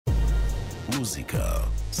מוזיקה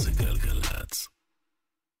זה גלגלצ.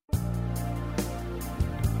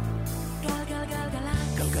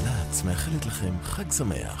 גלגלצ מאחלת לכם חג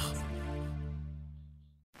שמח.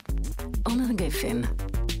 עומר גפן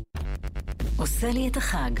עושה לי את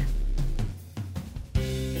החג.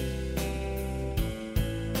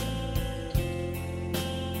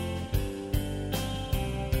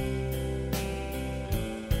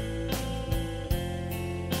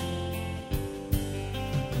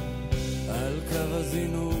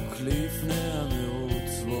 זינוק לפני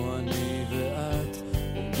המרוץ, בו אני ואת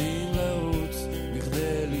עומדים לרוץ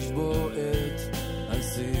בכדי לשבור את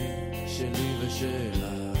השיא שלי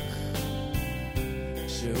ושלך,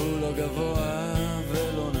 שהוא לא גבוה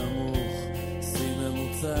ולא נמוך, שיא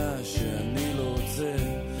ממוצע שאני לא רוצה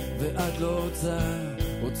ואת לא רוצה,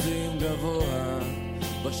 רוצים גבוה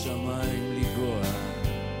בשמיים לגוע.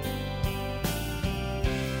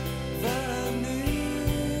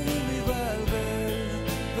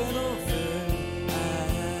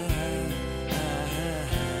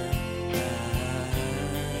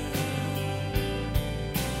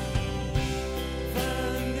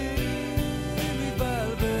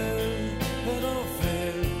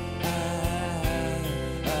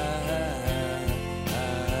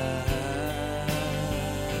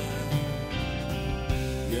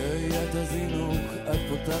 הזינוק את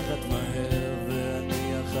פותחת מהר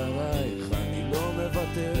ואני אחרייך, אני לא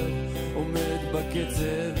מוותר, עומד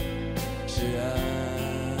בקצב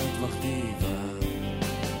שאת מכתיבה,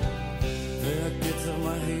 והקצב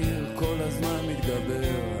מהיר כל הזמן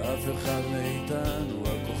מתגבר, אף אחד מאיתנו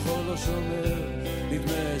על כוחו לא שומר,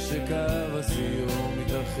 נדמה שקו הסיום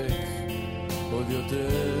מתרחק עוד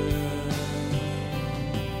יותר.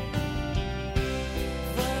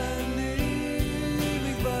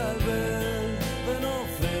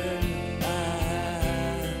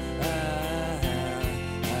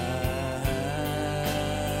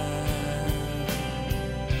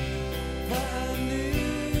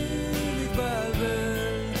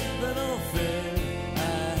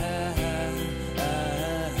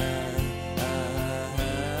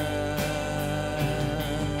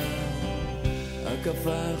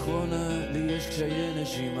 הקפה האחרונה, לי יש קשיי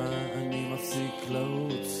נשימה, אני מפסיק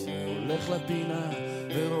לרוץ והולך לפינה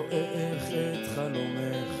ורואה איך את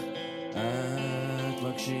חלומך את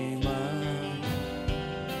מגשימה.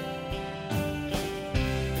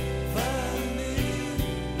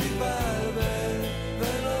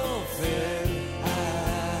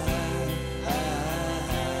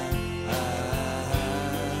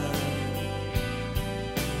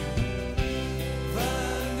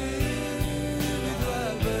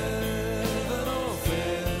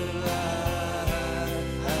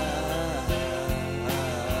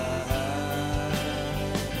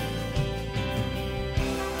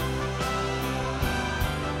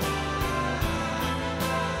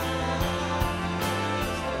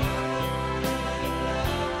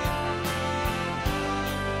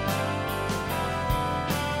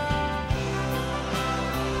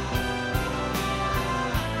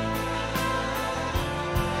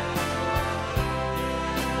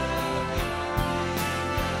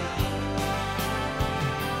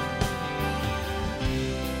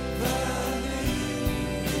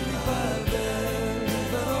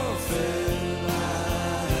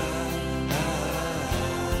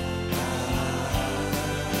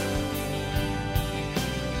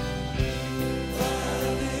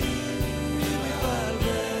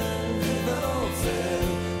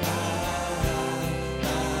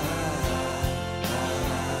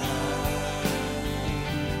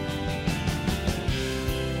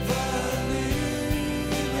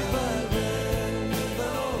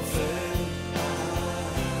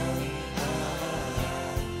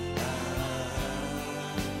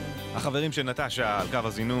 החברים של נטשה על קו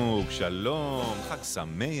הזינוק, שלום, חג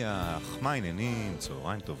שמח, מה העניינים,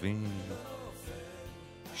 צהריים טובים.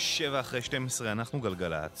 7:12 אנחנו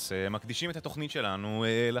גלגלצ, מקדישים את התוכנית שלנו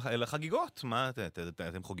לחגיגות. מה,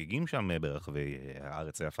 אתם חוגגים שם ברחבי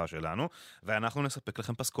הארץ היפה שלנו, ואנחנו נספק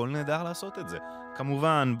לכם פסקול נהדר לעשות את זה.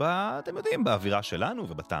 כמובן, אתם יודעים, באווירה שלנו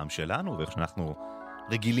ובטעם שלנו, ואיך שאנחנו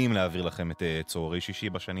רגילים להעביר לכם את צהרי שישי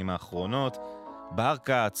בשנים האחרונות. בר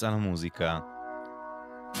קץ על המוזיקה,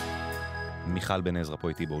 מיכל בן עזרא פה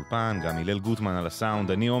איתי באולפן, גם הלל גוטמן על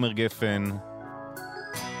הסאונד, אני עומר גפן.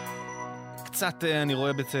 קצת אני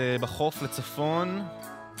רואה בחוף לצפון,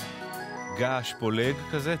 געש פולג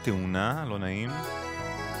כזה, תאונה, לא נעים.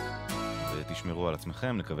 ותשמרו על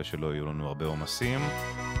עצמכם, נקווה שלא יהיו לנו הרבה עומסים.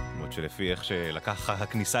 למרות שלפי איך שלקח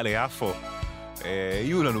הכניסה ליפו,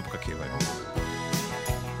 יהיו לנו פקקים היום.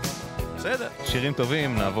 בסדר, שירים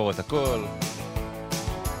טובים, נעבור את הכל.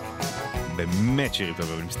 באמת שירים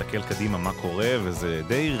טובים, אני מסתכל קדימה מה קורה, וזה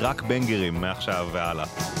די רק בנגרים מעכשיו והלאה.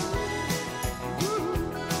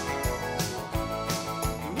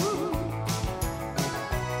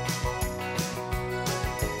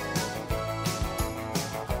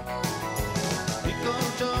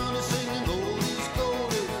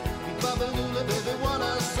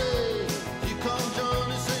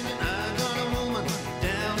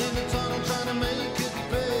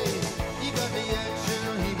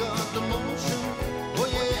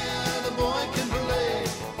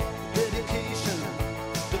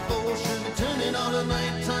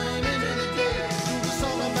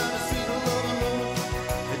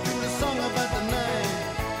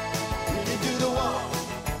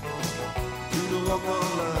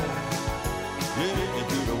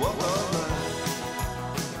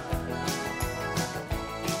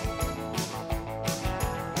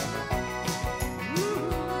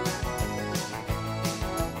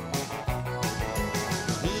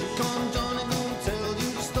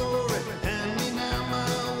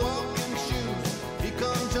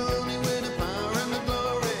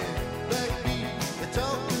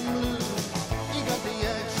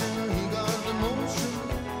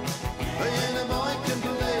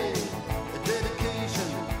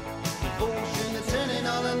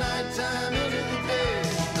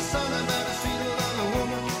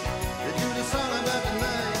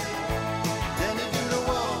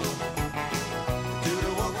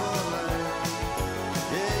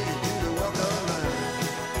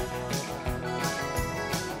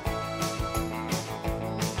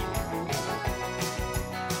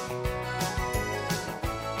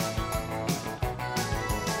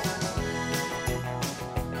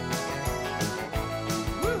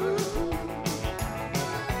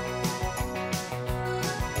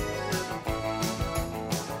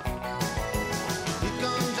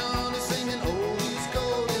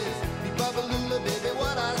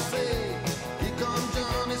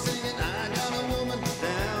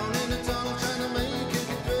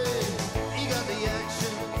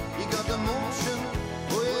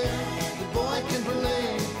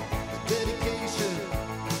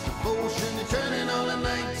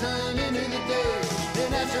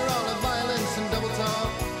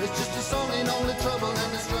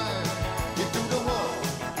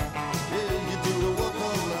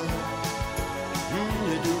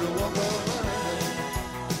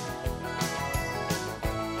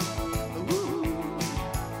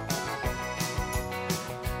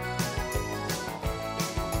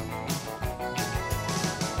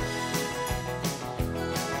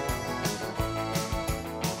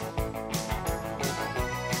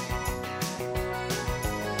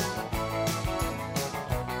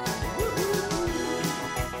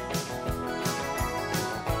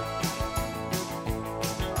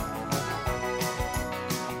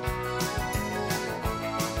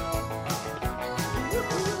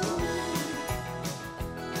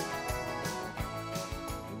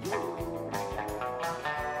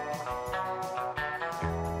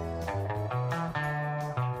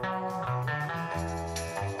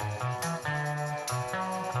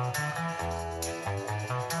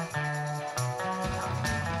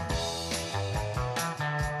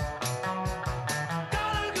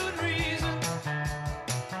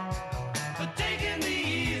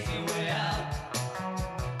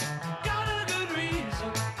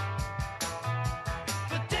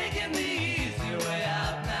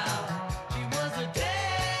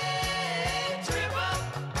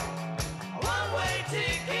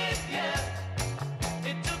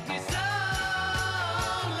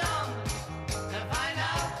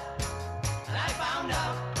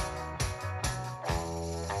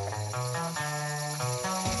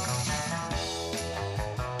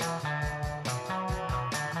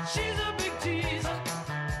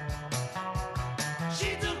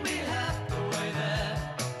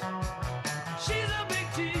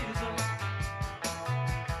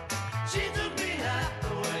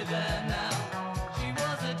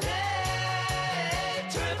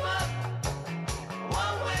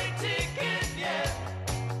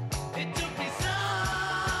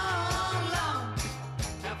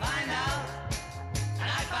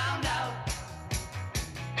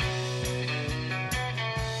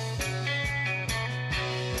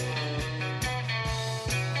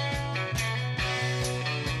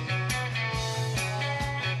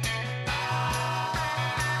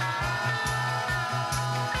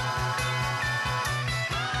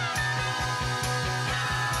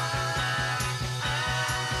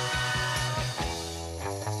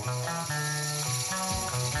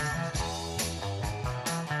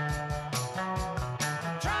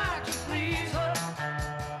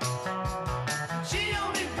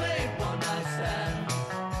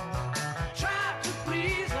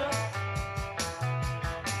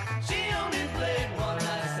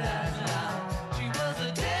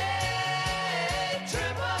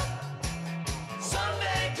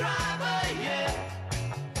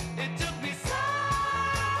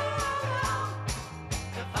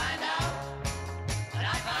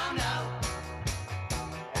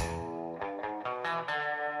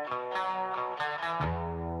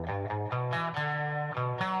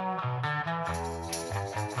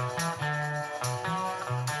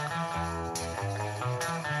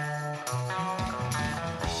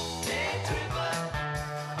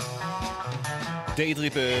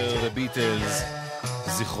 דייטריפר, הביטלס,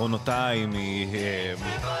 זיכרונותיי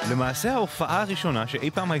למעשה ההופעה הראשונה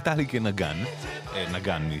שאי פעם הייתה לי כנגן,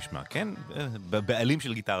 נגן נשמע, כן? בעלים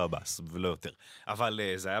של גיטרה בס, ולא יותר. אבל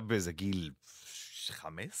זה היה באיזה גיל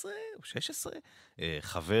 15 או 16,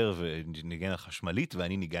 חבר וניגן על חשמלית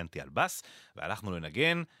ואני ניגנתי על בס, והלכנו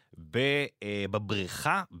לנגן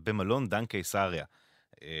בבריכה במלון דן קיסריה.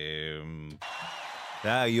 זה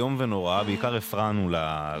היה יום ונורא, בעיקר הפרענו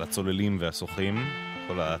לצוללים והסוחים,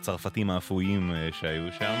 כל הצרפתים האפויים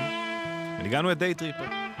שהיו שם, וניגענו את דייטריפר.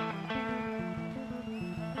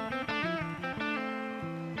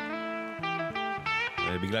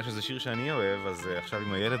 בגלל שזה שיר שאני אוהב, אז עכשיו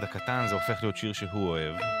עם הילד הקטן זה הופך להיות שיר שהוא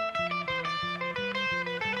אוהב.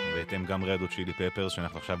 ואתם גם רדות צ'ילי פפרס,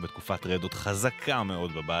 שאנחנו עכשיו בתקופת רדות חזקה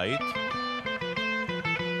מאוד בבית.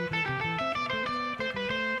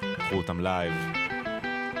 קחו אותם לייב.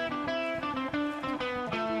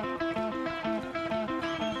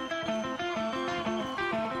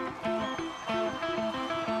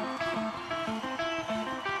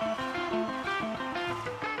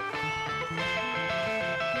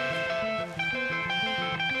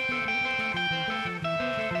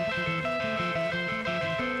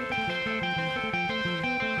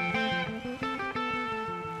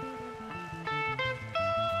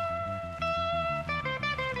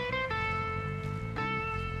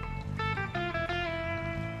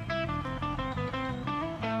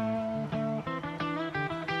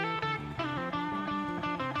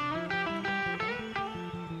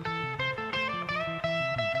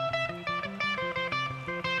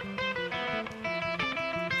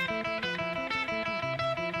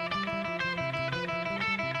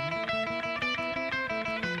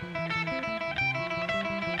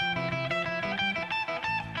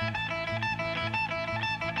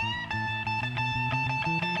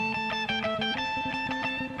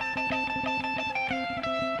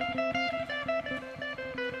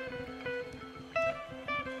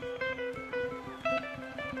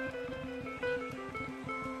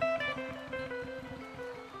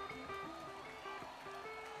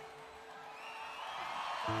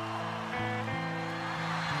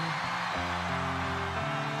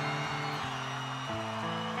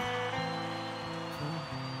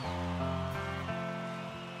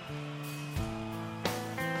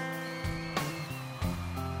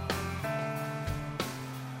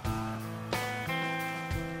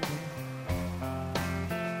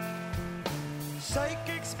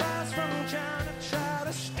 Psychic spies from China try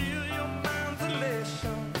to steal your mind's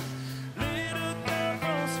elation. Little girl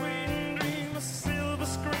from Sweden dream a silver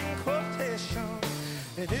screen quotation.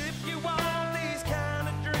 And if you want these kind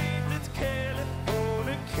of dreams, it's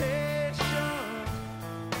Californication.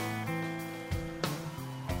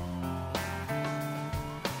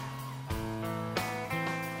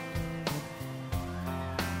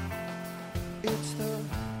 It's the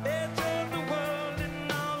edge of the world in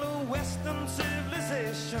all the Western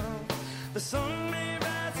civilization. The sun may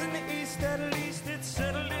rise in the east, at least it's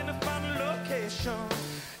settled in a final location.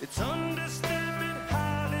 It's understood that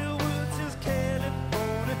Hollywood's is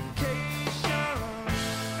Californication.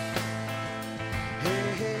 Hey,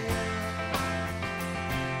 hey,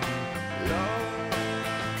 Lord.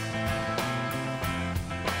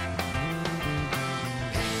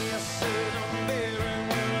 Hey, I said I'm very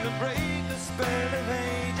willing to break the spell of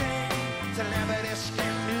aging. Celebrity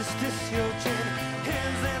skin, is this your chin?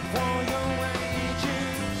 Is that for your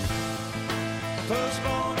aging?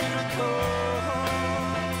 Firstborn in a cold,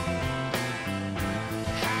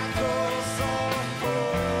 hardcore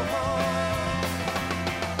softcore.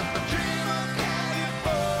 Dream of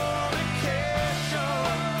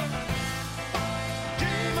Californication.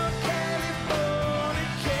 Dream of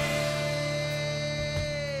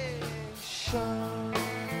Californication.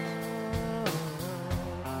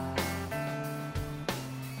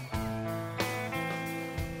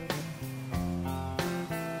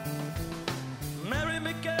 Marry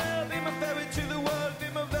me, girl, be my fairy to the world, be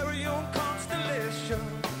my very own constellation.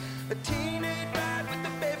 A teenage bride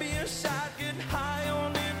with a baby inside, getting high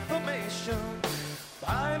on information.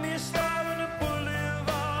 Buy me a star on a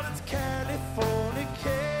boulevard, it's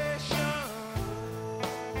Californication.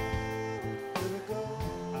 Here we go.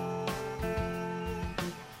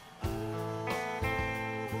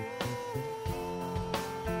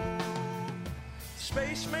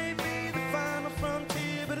 Space may be the final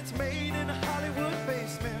frontier, but it's made in a Hollywood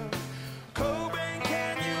basement. Cobain,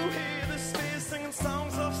 can you hear the space singing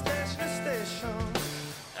songs of station to station?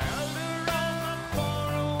 Alderaan, not far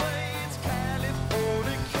away, it's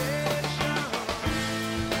Californication.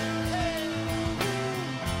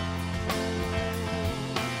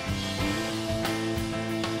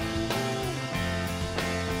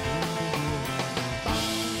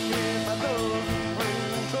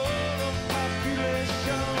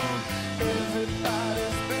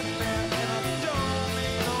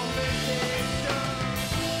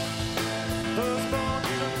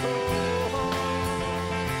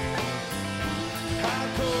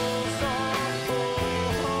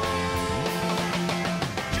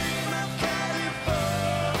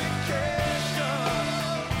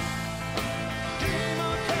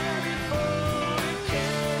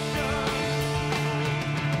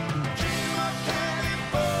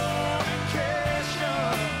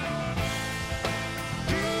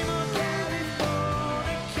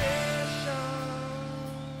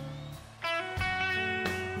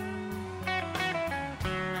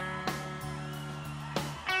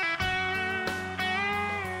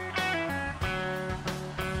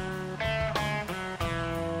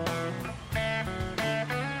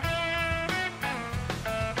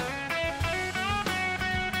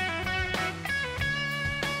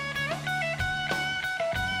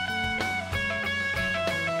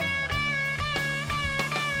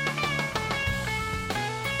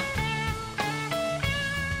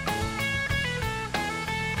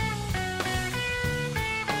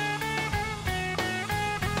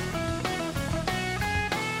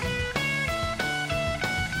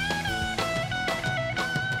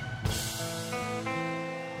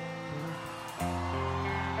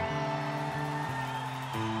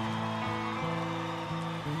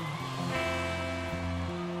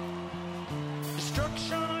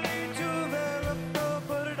 Destruction leads to development,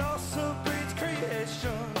 but it also breeds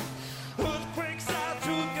creation. Earthquakes out,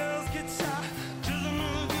 two girls get shot, just a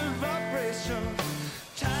new vibration.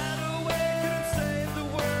 Tidal wave can save the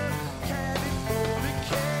world,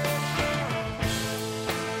 Californication.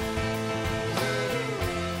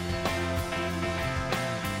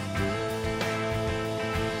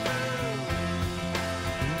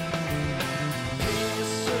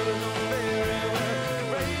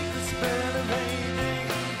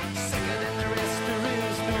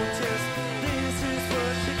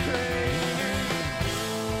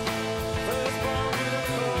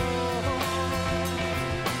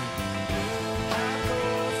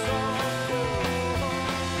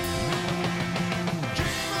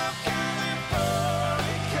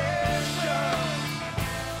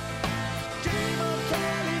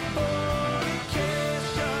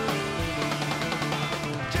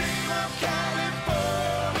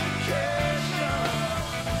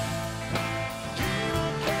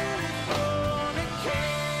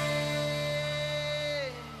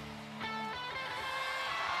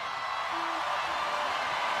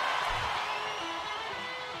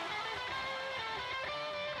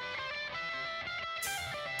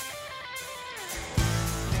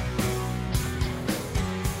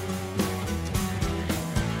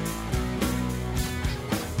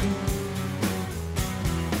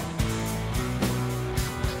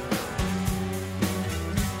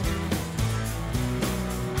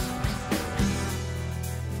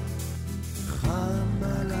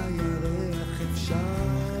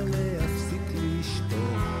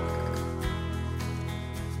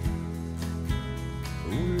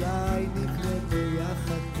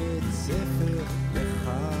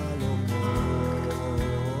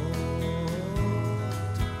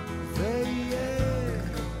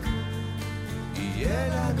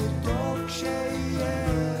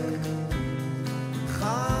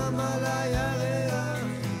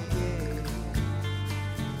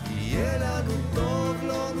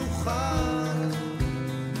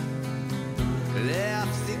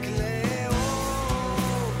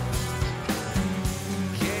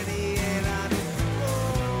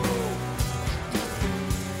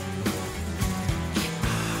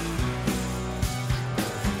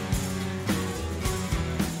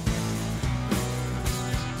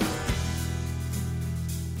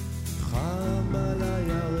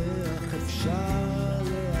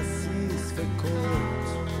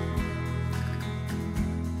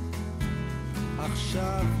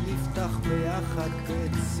 עכשיו נפתח ביחד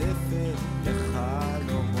בית ספר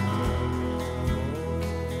לחלומות,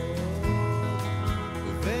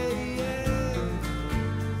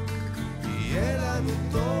 ויהיה לנו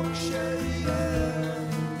טוב כשיהיה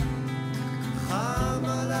חם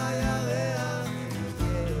על הירח,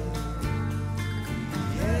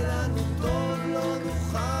 יהיה לנו טוב לא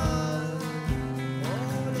נוכל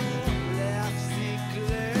להפסיק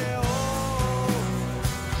לאהוב,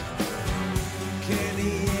 כן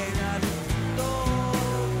יהיה לנו טוב.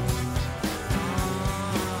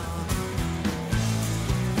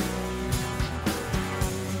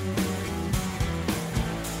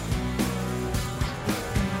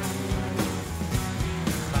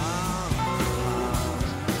 חם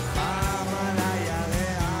על הירח, חם על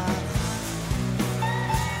הירח.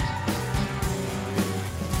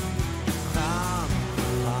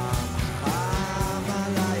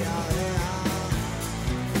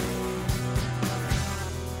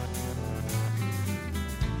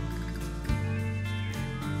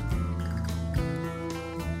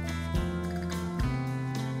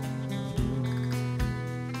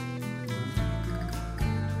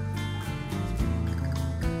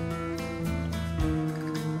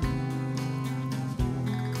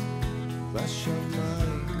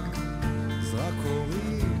 בשמיים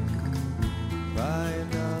זרקורים,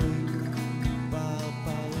 בעיניים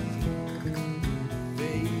פרפרים,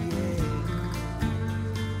 ויהיה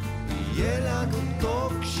לנו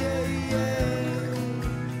טוב כשיהיה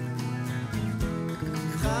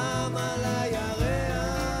חם על הירח,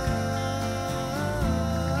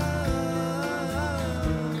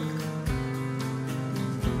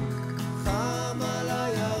 חם על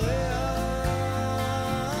הירח.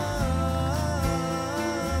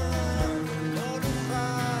 לא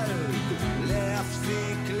נוכל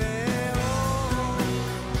להפסיק לאהוב,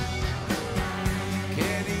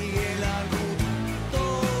 כן יהיה לנו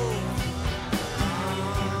טוב.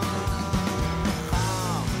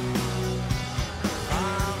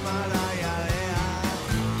 חם על הירח.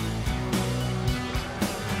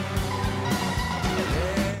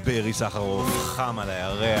 ברי סחרוף, חם על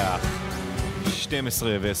הירח.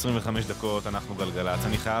 12:25, אנחנו גלגלץ.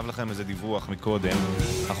 אני חייב לכם איזה דיווח מקודם.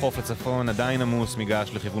 החוף הצפון עדיין עמוס מגעש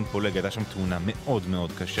לכיוון פולג, הייתה שם תאונה מאוד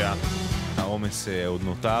מאוד קשה. העומס עוד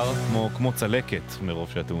נותר כמו צלקת מרוב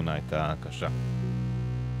שהתאונה הייתה קשה.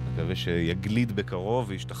 מקווה שיגליד בקרוב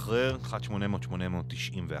וישתחרר. 1-800-891-8.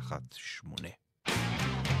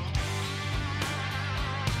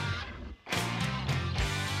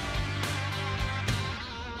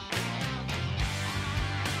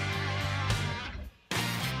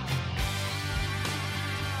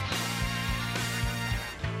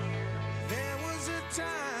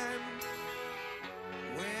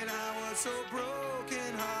 So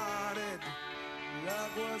broken hearted,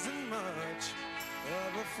 love wasn't much of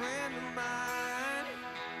a friend of mine.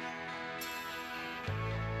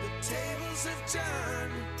 The tables have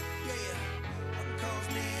turned, yeah, uncalls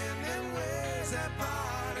me in them ways that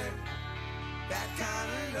parted. That kind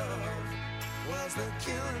of love was the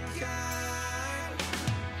killing kind.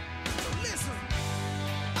 So listen,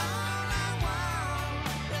 all I want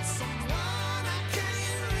is someone I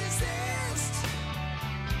can't resist.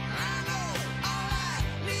 I know all I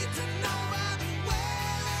need to know by the way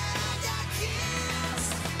that I got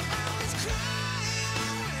kissed. I was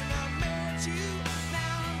crying when I met you.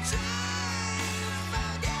 Now I'm trying to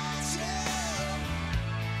forget you.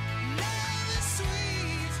 Love is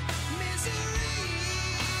sweet misery.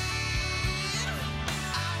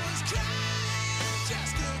 I was crying.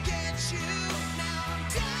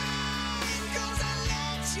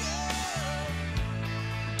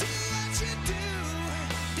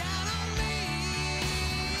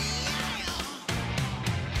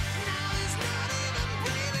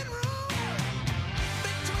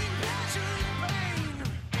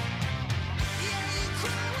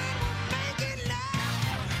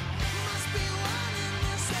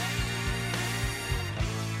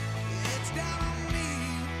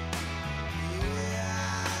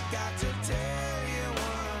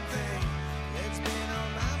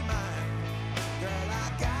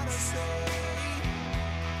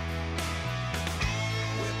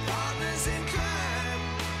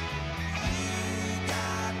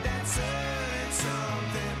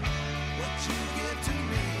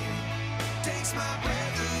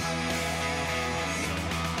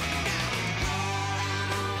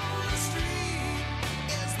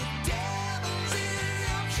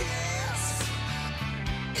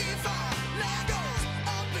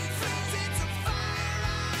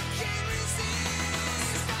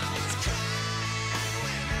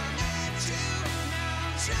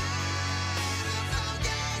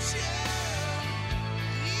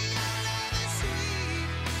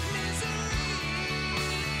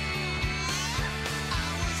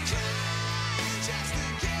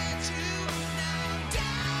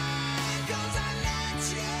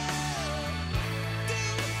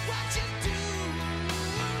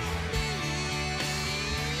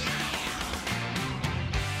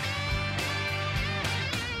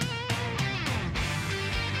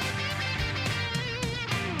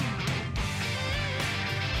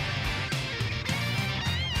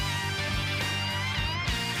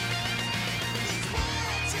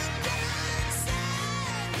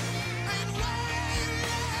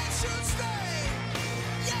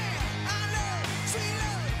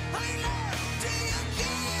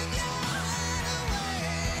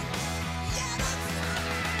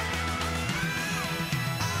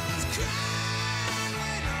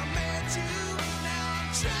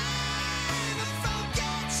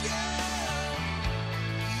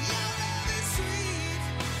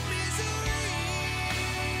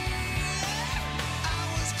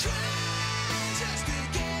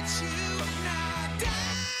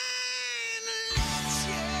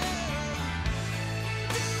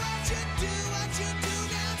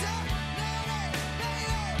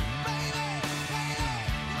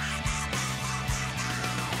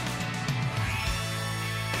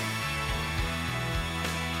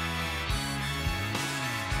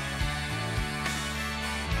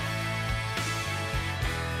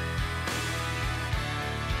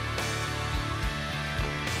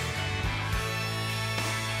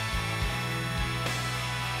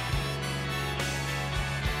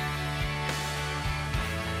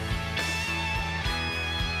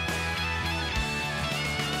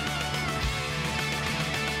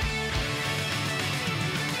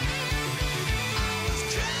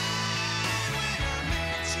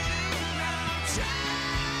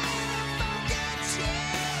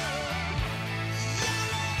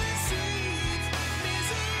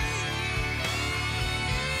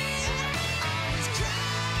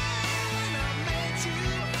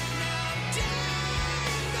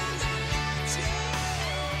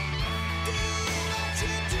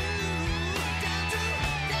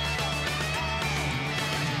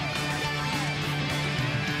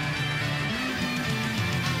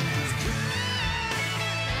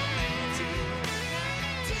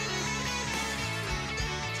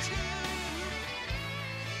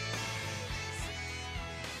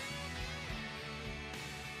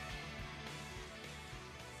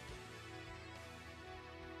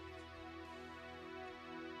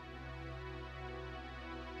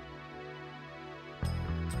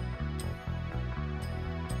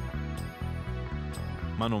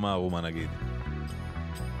 מה נאמר ומה נגיד.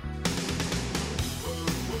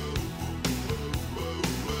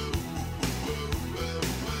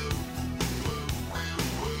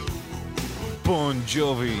 בון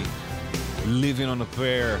ג'ובי, Living on a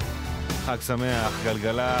Prayer, חג שמח,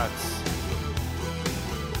 גלגלץ.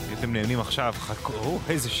 אתם נהנים עכשיו, חכו,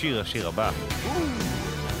 איזה שיר, השיר הבא.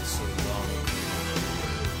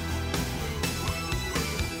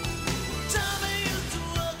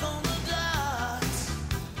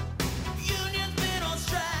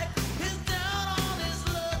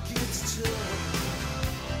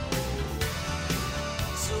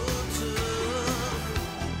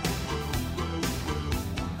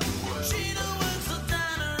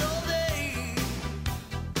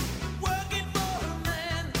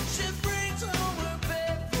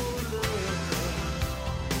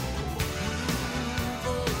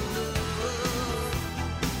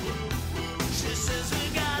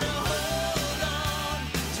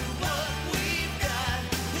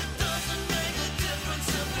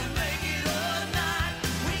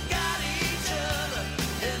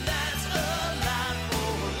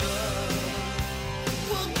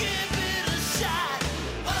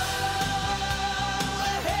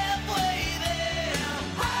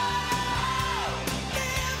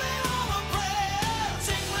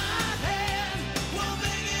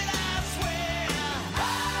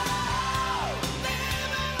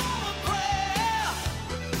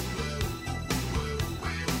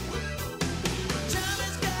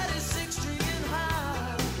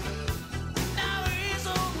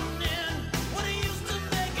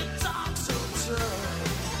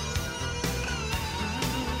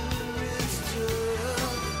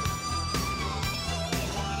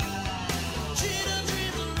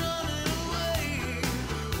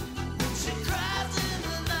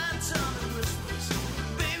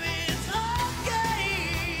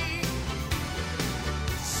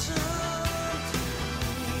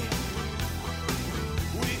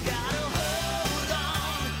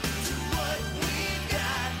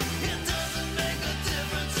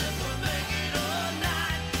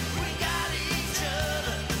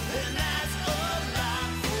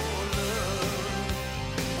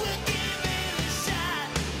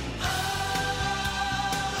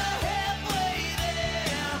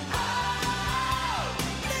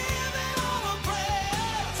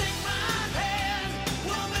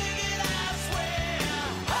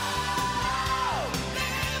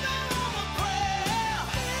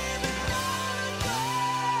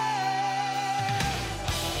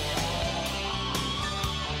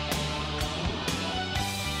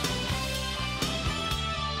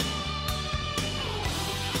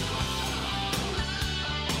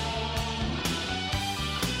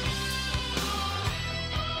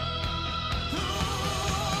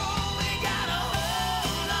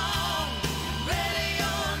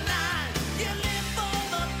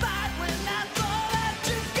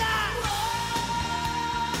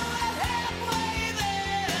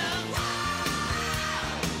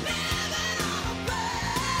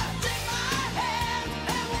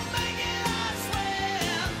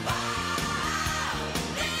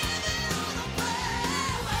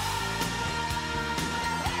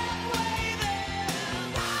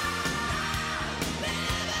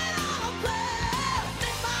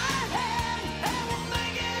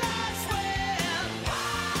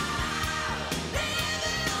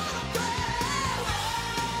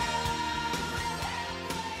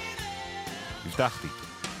 הבטחתי.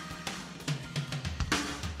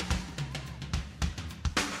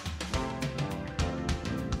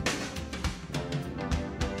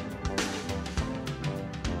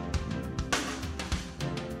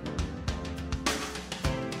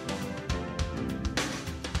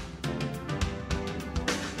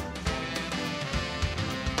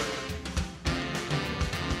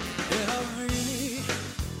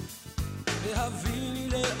 אהביני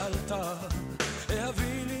לאלתר,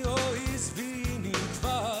 אהביני אוי עזביני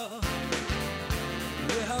כבר,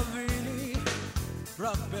 אהביני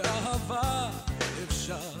רק באהבה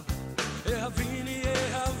אפשר, אהביני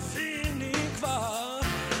אהביני כבר.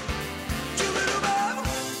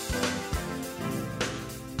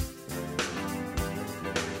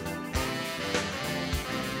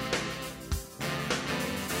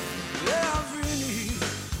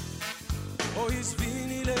 אוי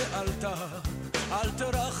עזביני לאלתר, אל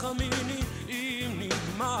תרחמיני אם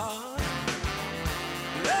נגמר.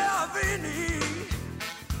 להביני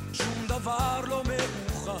שום דבר לא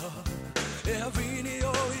מאוחר, להביני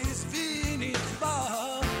אוי עזביני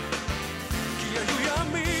כבר. כי היו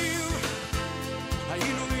ימים,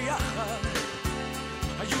 היינו יחד,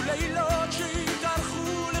 היו לילות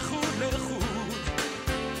שהתארכו לחוד לחוד,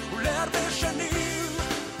 ולהרבה שנים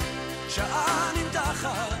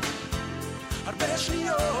הרבה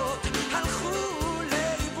שניות הלכו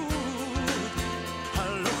לאיבוד,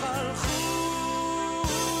 הלוך הלכו,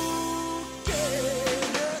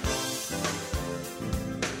 כן.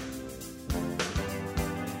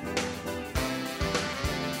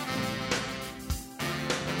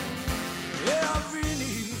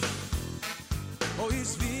 אהביני, אוי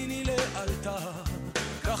סביני לאלתר,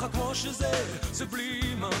 ככה כמו שזה, זה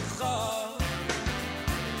בלי מחר.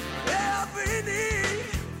 אהביני,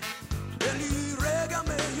 אין לי רגע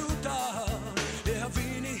מיותר,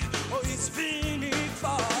 אהביני, אוי סביני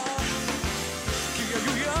כבר. כי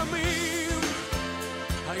היו ימים,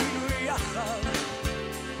 היינו יחד,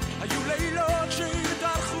 היו לילות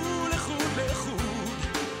שהתארחו לחוד לחוד,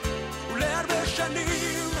 ולהרבה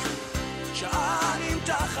שנים, שנים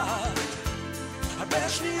תחת, הרבה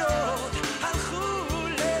שניות הלכו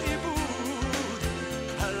לאיבוד,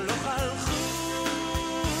 הלוך הלכו,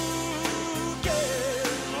 כן.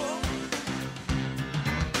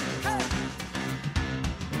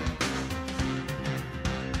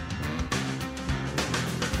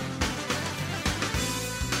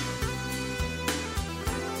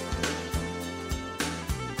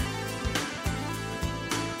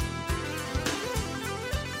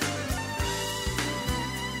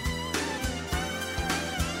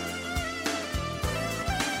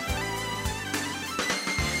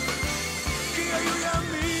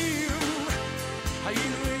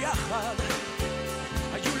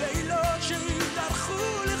 היו לילות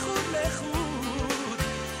שהתארחו לחוד לחוד,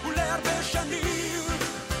 ולהרבה שנים,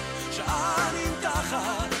 שנים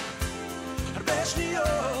תחת, הרבה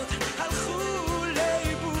שניות הלכו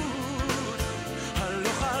לאיבוד,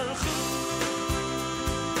 הלוך הלכו,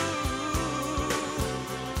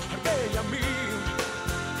 הרבה ימים,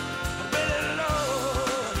 הרבה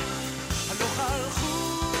לילות, הלוך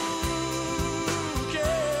הלכו,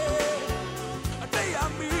 כן, הרבה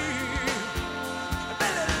ימים.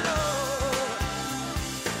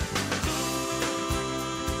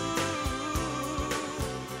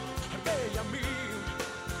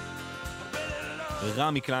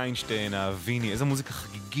 רמי קליינשטיין, הוויני, איזו מוזיקה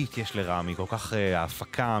חגיגית יש לרמי, כל כך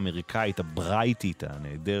ההפקה האמריקאית, הברייטית,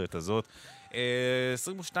 הנהדרת הזאת.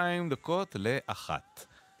 22 דקות לאחת.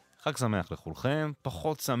 חג שמח לכולכם,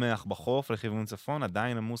 פחות שמח בחוף לכיוון צפון,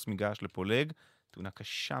 עדיין עמוס מגעש לפולג, תאונה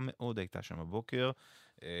קשה מאוד הייתה שם הבוקר,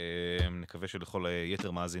 נקווה שלכל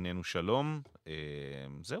יתר מאזיננו שלום.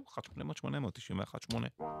 זהו, 1-800-891-8.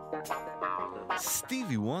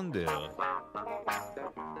 סטיבי וונדר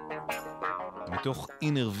מתוך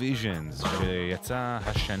Inner Visions שיצא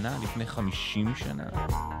השנה לפני 50 שנה.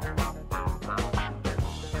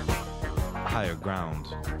 Higher Ground.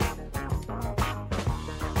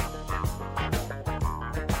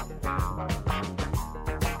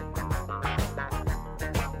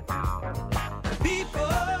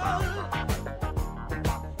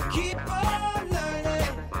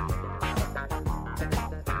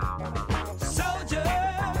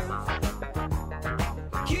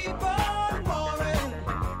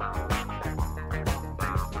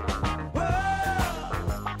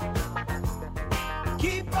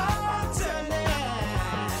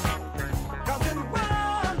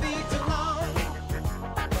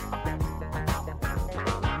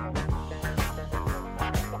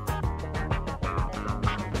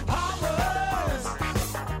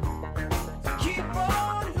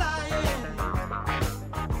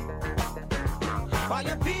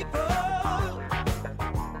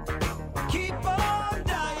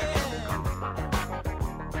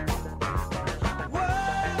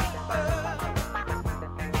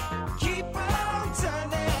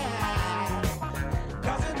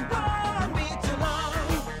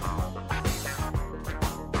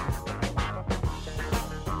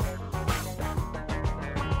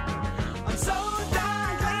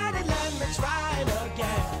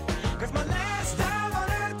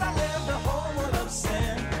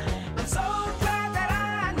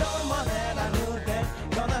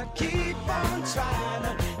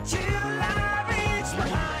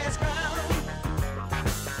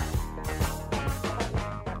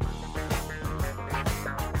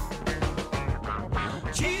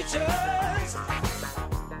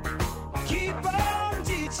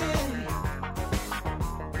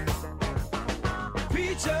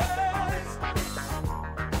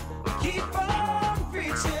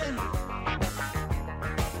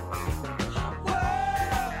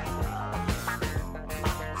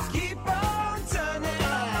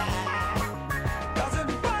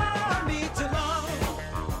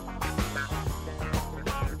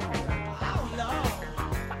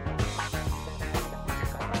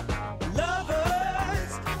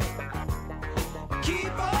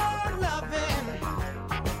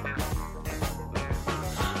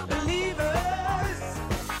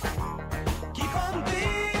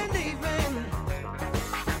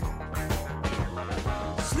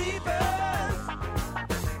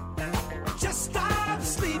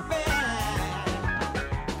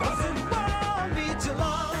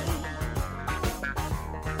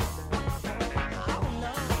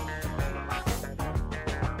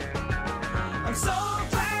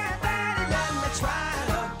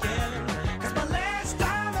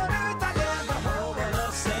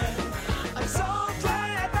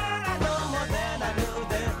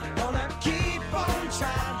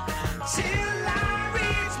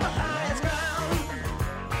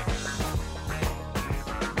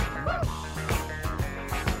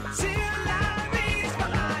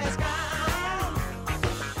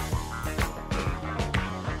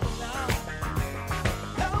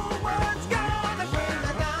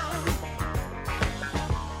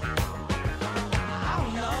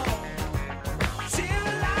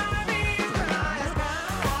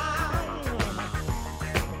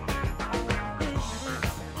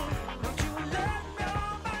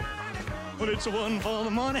 it's one for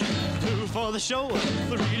the money, two for the show,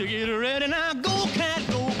 three to get ready. Now go, cat,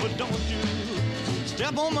 go, but don't you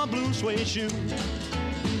step on my blue suede shoe.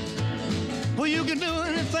 Well, you can do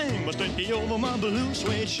anything but take me over my blue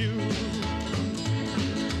suede shoe.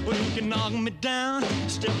 Well, you can knock me down,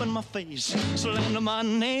 step in my face, slander my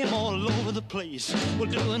name all over the place. Well,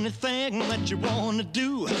 do anything that you want to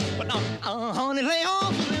do, but honey, lay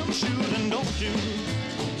off them shoes and don't you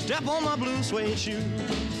step on my blue suede shoe.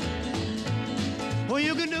 Well,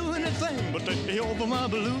 you can do anything but take me over my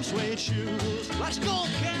blue suede shoes. Let's go,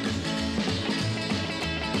 cat!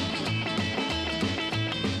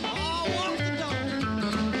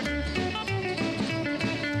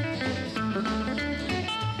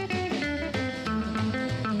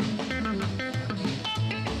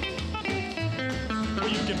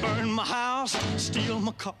 Burn my house, steal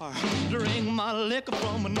my car, drink my liquor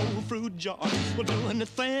from an old fruit jar. Well, do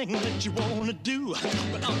anything that you wanna do,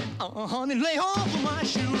 but honey, lay off of my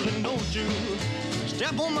shoes and don't you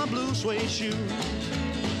step on my blue suede shoe.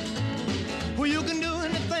 Well, you can do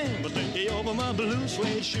anything but lay over my blue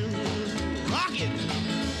suede shoe. Rock it!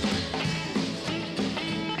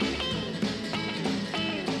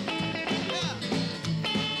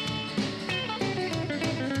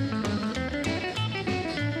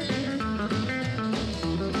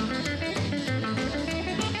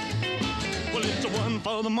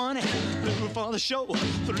 For the money, two for the show,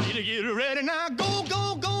 three to get ready. Now go,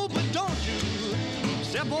 go, go, but don't you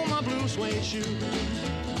step on my blue suede shoe.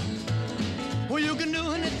 Well, you can do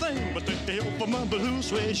anything but take me off of my blue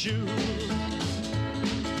suede shoe.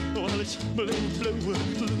 Well, it's blue, blue,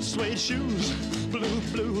 blue suede shoes, blue,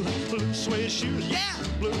 blue, blue suede shoes. Yeah,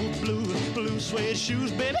 blue, blue, blue suede shoes,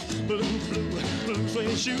 baby, blue, blue, blue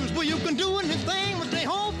suede shoes. Well, you can do anything but take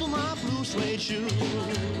off of my blue suede shoes.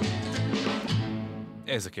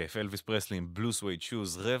 איזה כיף, אלוויס פרסלי עם בלו סווייד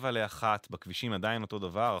שוז, 12:45, בכבישים עדיין אותו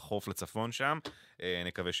דבר, החוף לצפון שם,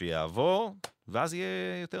 נקווה שיעבור, ואז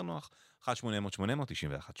יהיה יותר נוח. 1-800-891-8.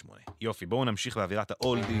 יופי, בואו נמשיך באווירת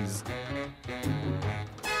האולדיז.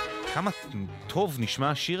 כמה טוב נשמע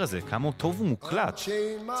השיר הזה, כמה טוב הוא מוקלט.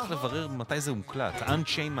 צריך לברר מתי זה מוקלט.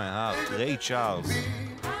 Unchain My Heart, ריי צ'ארלס.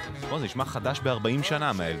 בואו, זה נשמע חדש ב-40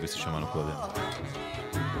 שנה מהאלוויס ששמענו קודם.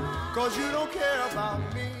 Cause you don't care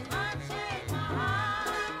about me.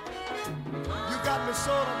 Got me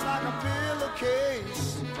sort of like a pillowcase,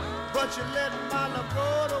 but you let my love go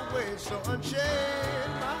to waste. So unchain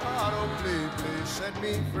my heart, oh please, please set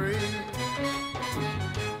me free.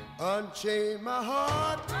 Unchain my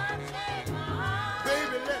heart,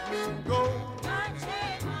 baby, let me go.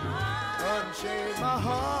 Unchain my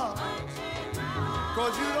heart,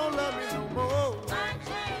 cause you don't love me no more.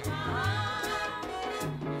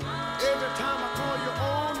 Every time I call you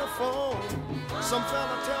on the phone, some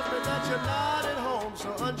fella tells me that you're not at home. So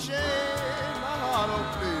unchain my heart, oh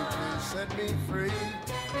please, please set me free.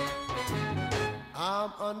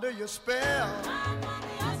 I'm under your spell,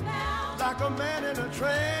 like a man in a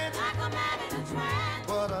trance.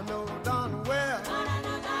 But I know darn well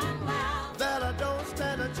that I don't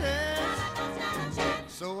stand a chance.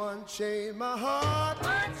 So unchain my heart,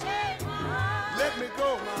 let me go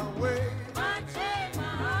my way.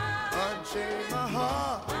 Unchain my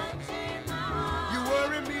heart,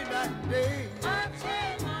 worry me that day.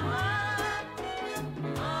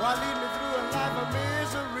 Why lead me through a life of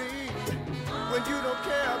misery when you don't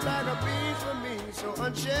care a bag of beans for me? So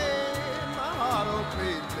unchain my heart, oh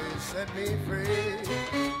please, please set me free.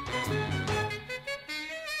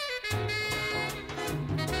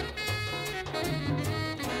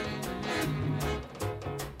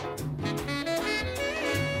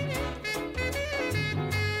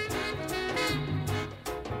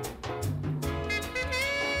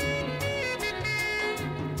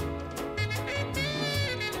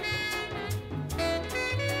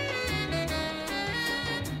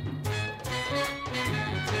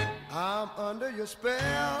 I'm under your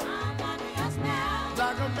spell,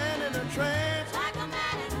 like a man in a trance.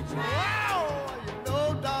 Wow, you know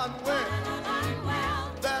darn well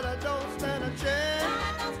that I don't stand a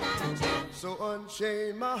chance. So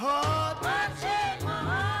unchain my heart,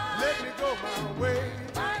 let me go my way.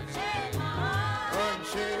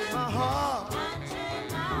 Unchain my heart,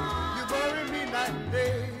 you bury me night and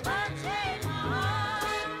day.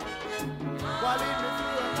 Why lead me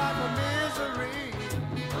through a life of misery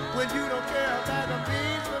when you don't care about the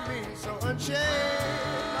beans for me? So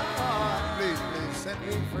unchain my heart, please, please set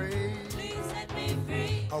me free. Please set me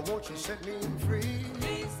free. Oh, won't you set me free?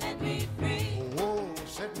 Please set me free. Oh,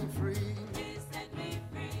 set me free. Please set me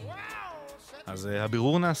free. אז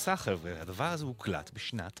הבירור נעשה, חבר'ה. הדבר הזה הוקלט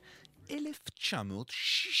בשנת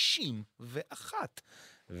 1961.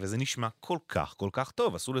 וזה נשמע כל כך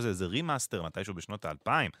טוב. עשו לזה איזה רימאסטר מתישהו בשנות ה-2000,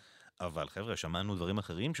 אבל חבר'ה, שמענו דברים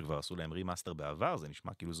אחרים שכבר עשו להם רימאסטר בעבר, זה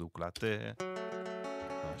נשמע כאילו זה הוקלט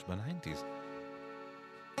ממש ב-90s.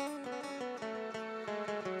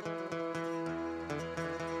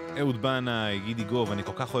 אהוד בנאי, גידי גוב, אני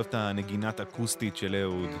כל כך אוהב את הנגינת אקוסטית של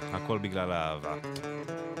אהוד, הכל בגלל האהבה.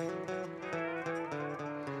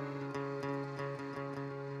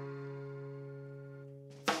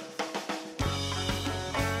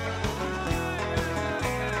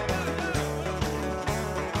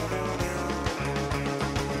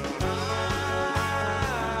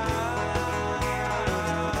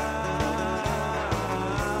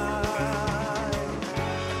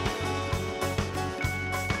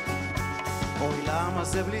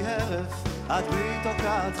 זה בלי הרף, את בלי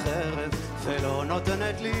תוקעת חרב, ולא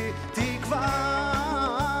נותנת לי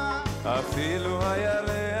תקווה. אפילו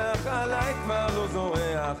הירח עליי כבר לא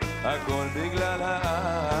זורח, הכל בגלל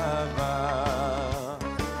האהבה.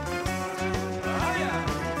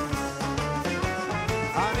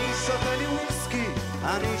 אני שותה לי וויסקי,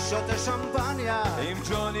 אני שותה שמפניה, עם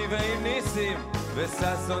ג'וני ועם ניסים,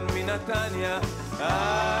 וססון מנתניה.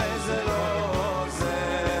 זה לא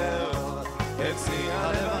עוזר, אצלי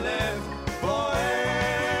הלב בוער.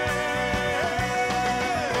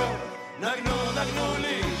 נגנו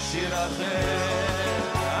לי שיר אחר.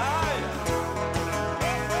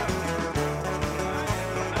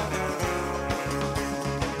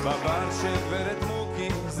 בבר של גברת מוקי,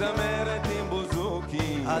 זמרת עם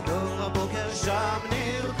בוזוקי, הדור הבוקר שם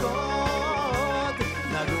נרקוד.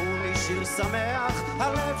 נגנו לי שיר שמח,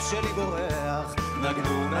 הלב שלי בורח.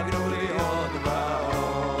 נגנו לי עוד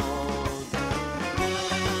ועוד.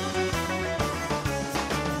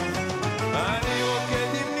 אני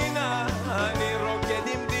רוקד עם נינה, אני רוקד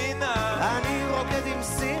עם דינה, אני רוקד עם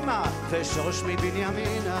סימה ושוש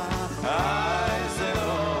מבנימינה. זה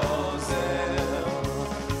לא עוזר,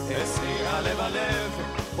 אצלי הלב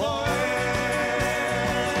בוער.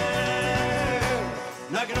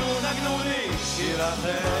 נגנו לי שיר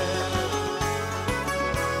אחר.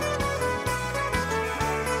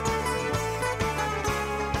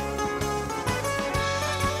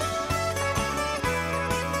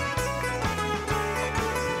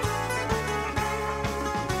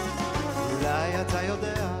 אתה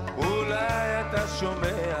יודע, אולי אתה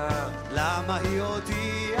שומע, למה היא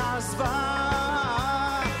אותי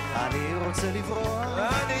עזבה. אני רוצה לברוח,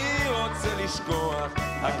 אני רוצה לשכוח,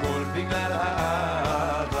 הכל בגלל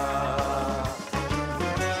האהבה.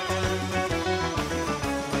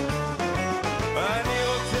 אני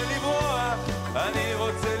רוצה לברוח, אני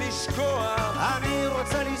רוצה לשכוח, אני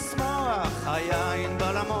רוצה לשמוח, היין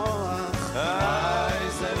בא למוח.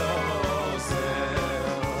 זה לא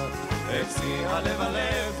עוזר, אצלי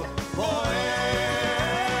הלב בוער.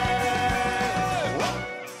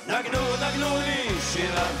 נגנו לי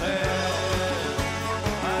שיר אחר.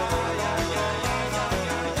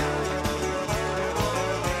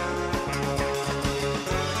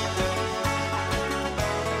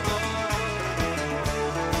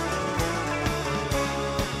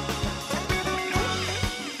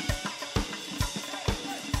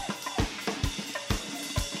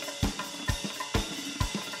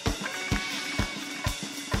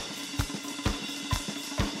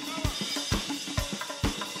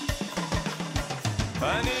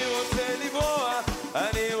 אני רוצה לברוח,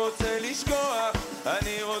 אני רוצה לשכוח,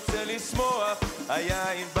 אני רוצה לשמוח,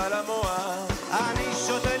 היין בא למוח. אני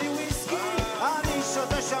שותה לי וויסקי, אני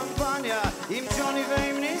שותה שמפניה, עם ג'וני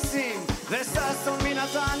ועם ניסים וססון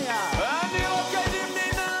מנתניה. אני רוקד עם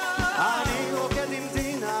נינה, אני רוקד עם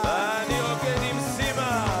דינה, אני רוקד עם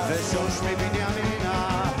סימה ושוש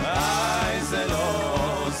מבנימינה. זה לא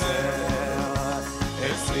עוזר,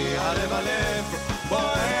 אצלי הלב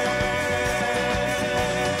בוער.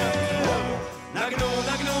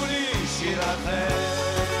 נגנו לי שיר אחר.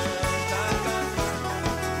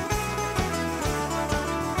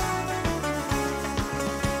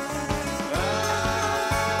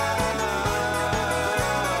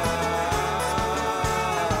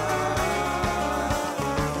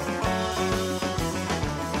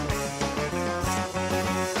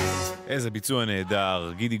 איזה ביצוע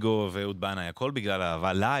נהדר, גידי גוב ואהוד בנאי, הכל בגלל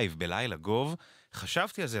אהבה, לייב בלילה גוב.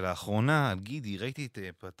 חשבתי על זה לאחרונה, על גידי, ראיתי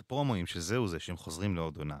את הפרומואים שזהו זה, שהם חוזרים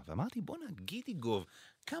לעוד עונה, ואמרתי, בוא גידי גוב,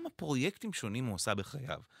 כמה פרויקטים שונים הוא עושה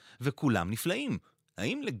בחייו, וכולם נפלאים.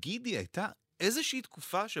 האם לגידי הייתה איזושהי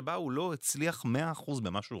תקופה שבה הוא לא הצליח 100%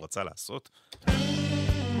 במה שהוא רצה לעשות?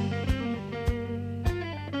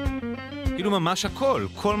 כאילו ממש הכל,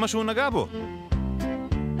 כל מה שהוא נגע בו.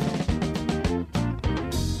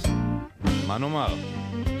 מה נאמר?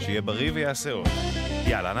 שיהיה בריא ויעשה עוד.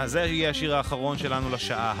 יאללה, זה יהיה השיר האחרון שלנו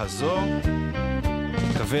לשעה הזו.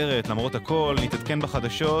 כברת, למרות הכל, נתעדכן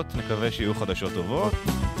בחדשות, נקווה שיהיו חדשות טובות,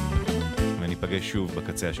 וניפגש שוב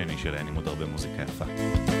בקצה השני שלהן עם עוד הרבה מוזיקה יפה.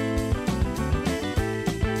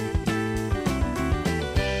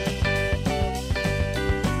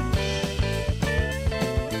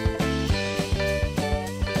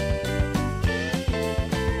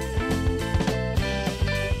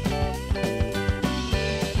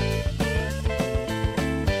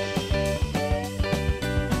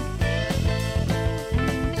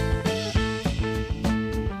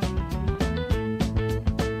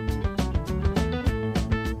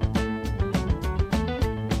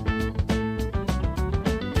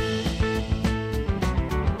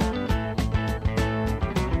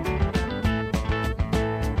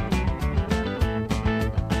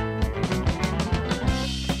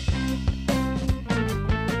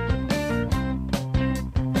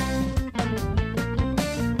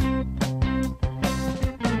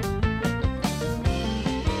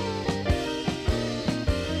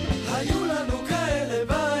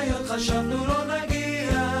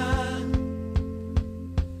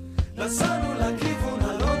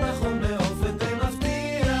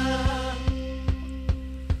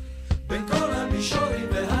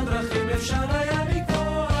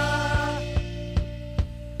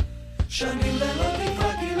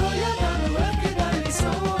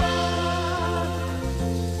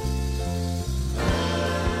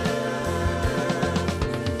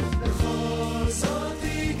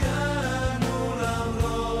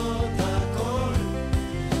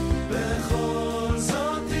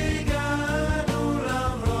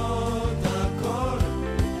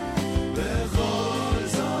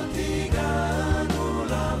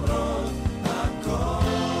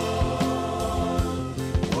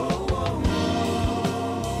 Whoa, whoa, whoa.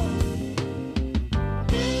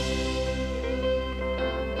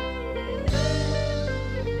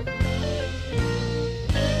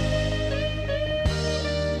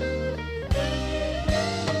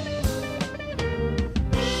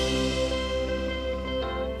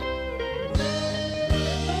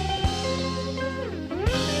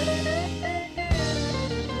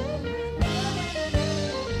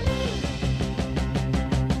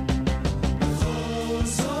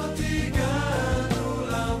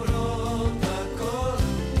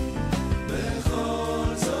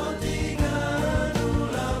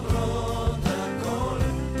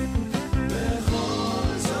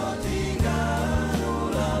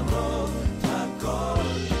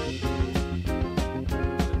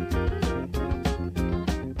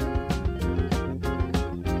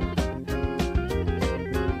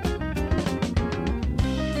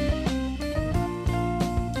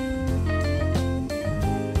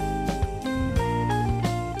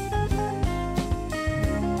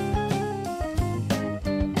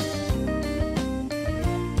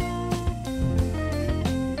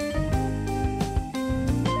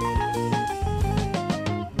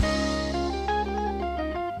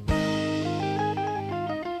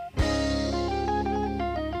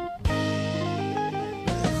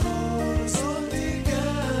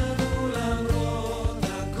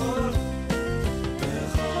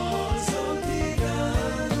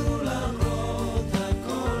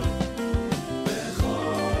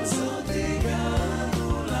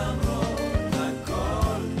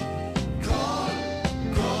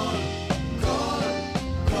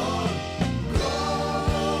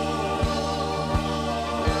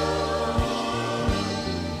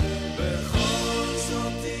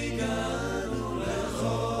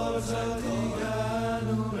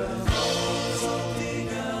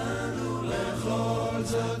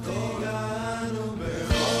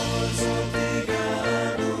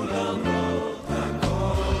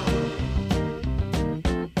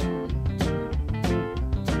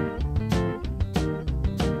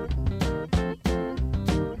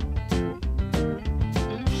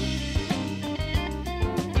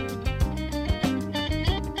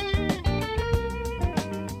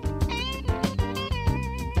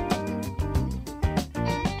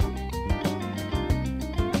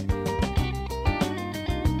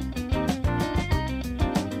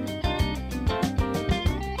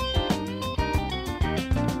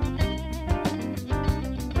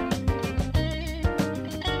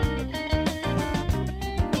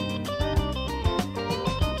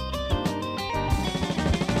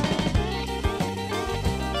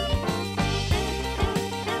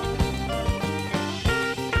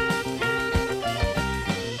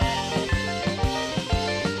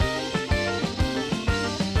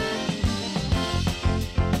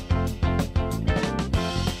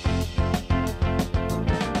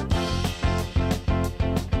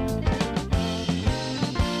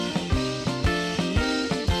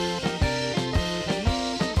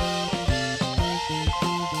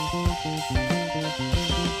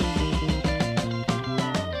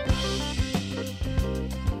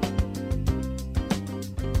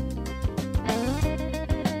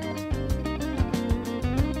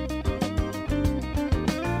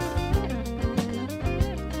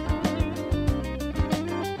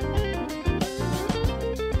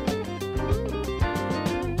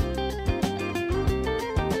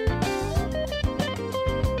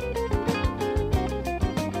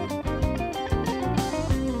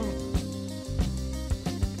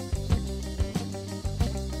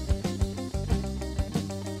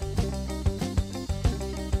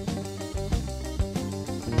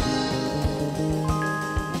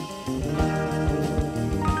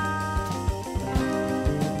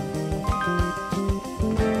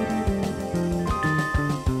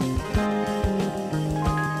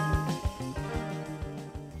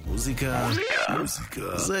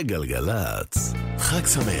 מוזיקה זה גלגלצ. חג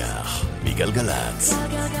שמח מגלגלצ.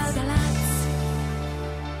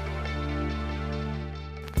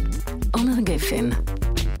 עומר גפן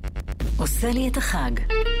עושה לי את החג.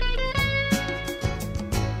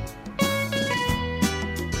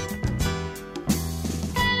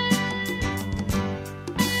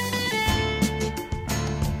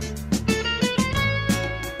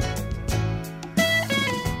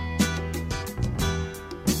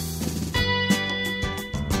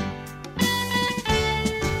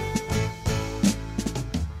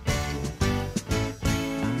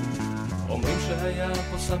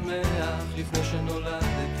 שמח לפני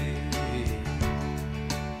שנולדתי,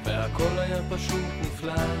 והכל היה פשוט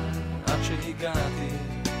נפלא עד שהגעתי.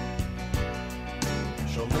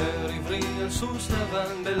 שומר עברי על סוס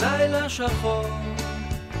לבן בלילה שחור,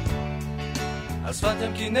 על שפת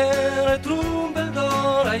ים כנרת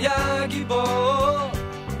טרומפלדור היה גיבור.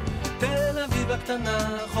 תל אביב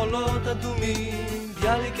הקטנה, חולות אדומים,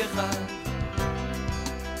 ביאליק אחד,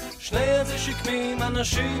 שני איזה שקמים,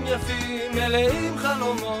 אנשים יפים, מלאים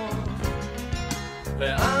חלומות.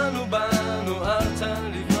 ואנו באנו ארצה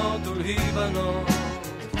לבנות ולהיבנות,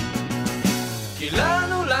 כי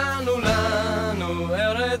לנו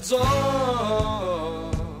ארץ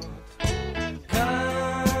זאת.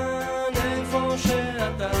 כאן איפה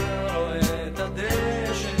שאתה רואה את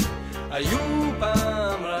הדשא, היו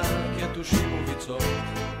פעם רק יתושים וביצות.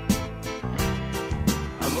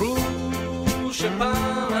 אמרו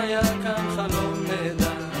שפעם היה כאן חלום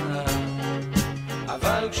נהדר,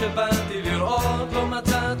 אבל כשבאתי לראות לא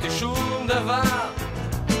מצאתי שום דבר.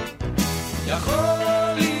 יכול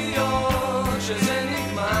להיות שזה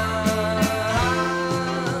נגמר,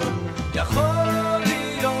 יכול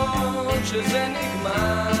להיות שזה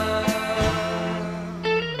נגמר.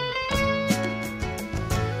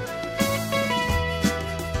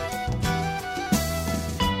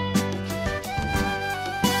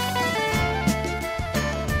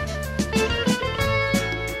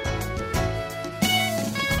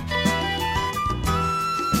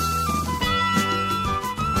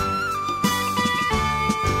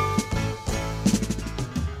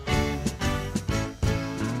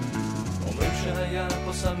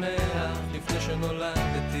 שמח לפני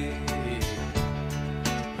שנולדתי,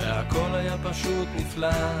 והכל היה פשוט נפלא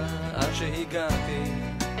עד שהגעתי.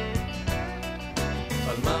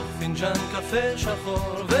 פלמח פינג'ן קפה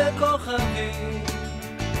שחור וכוכבים,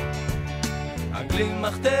 עגלים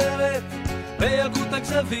מחתרת וילקוט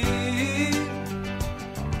הכזבים,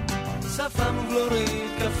 שפה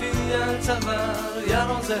מובלורית כפי על צוואר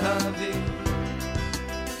ירון זהבי,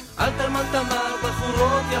 אלתרמן תמר,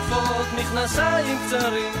 בחורות יפות, מכנסיים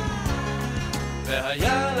קצרים,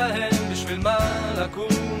 והיה להם בשביל מה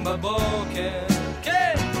לקום בבוקר.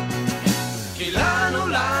 כן, כי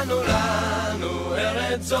לנו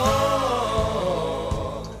ארץ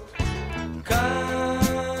זאת.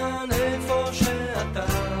 כאן איפה שאתה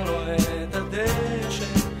רואה את הדשא,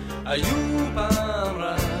 היו פעם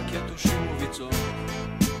רק יתושים וביצות.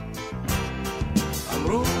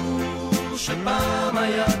 אמרו שפעם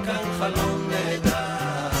היה כאן חלום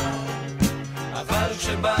נהדר, אבל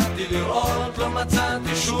כשבאתי לראות לא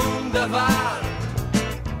מצאתי שום דבר.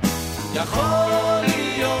 יכול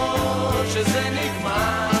להיות שזה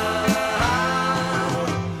נגמר,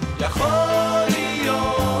 יכול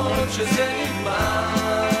להיות שזה נגמר.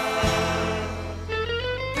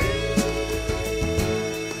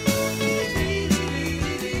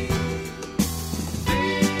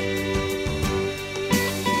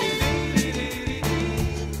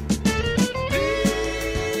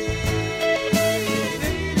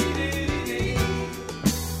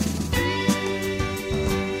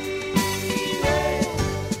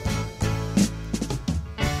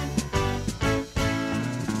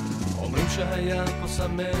 שהיה פה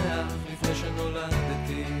שמח לפני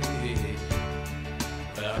שנולדתי,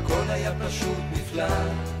 והכל היה פשוט נפלא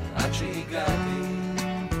עד שהגעתי.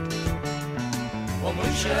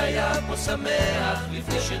 אומרים שהיה פה שמח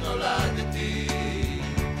לפני שנולדתי,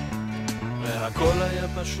 והכל היה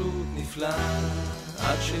פשוט נפלא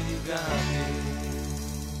עד שהגעתי.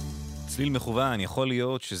 צליל מכוון, יכול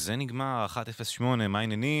להיות שזה נגמר 108, מה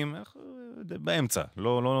העניינים? באמצע,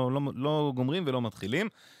 לא גומרים ולא מתחילים.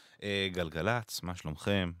 גלגלץ, מה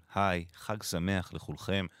שלומכם? היי, חג שמח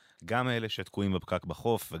לכולכם, גם אלה שתקועים בפקק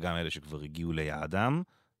בחוף וגם אלה שכבר הגיעו ליעדם,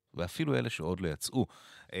 ואפילו אלה שעוד לא יצאו.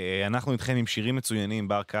 אנחנו איתכם עם שירים מצוינים,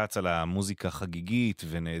 בר קץ על המוזיקה חגיגית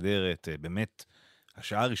ונהדרת, באמת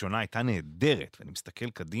השעה הראשונה הייתה נהדרת, ואני מסתכל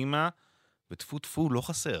קדימה וטפו טפו לא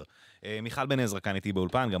חסר. מיכל בן עזרא כאן איתי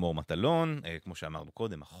באולפן, גם אור מטלון, כמו שאמרנו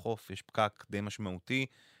קודם, החוף, יש פקק די משמעותי,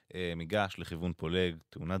 מיגש לכיוון פולג,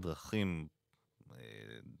 תאונת דרכים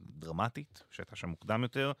דרמטית, שהייתה שם מוקדם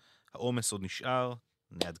יותר, העומס עוד נשאר,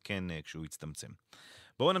 נעדכן כשהוא יצטמצם.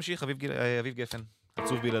 בואו נמשיך, אביב גפן,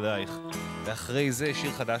 עצוב בלעדייך, ואחרי זה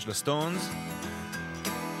שיר חדש לסטונס,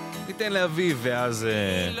 ניתן לאביב ואז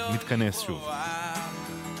נתכנס שוב.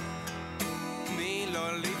 מי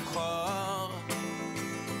לא לבחור,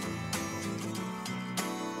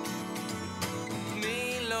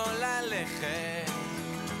 מי לא ללכת,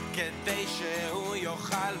 כדי שהוא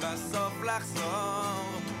יוכל בסוף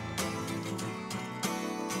לחזור.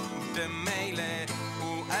 במילא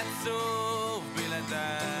הוא עצוב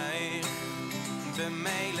בלעדייך,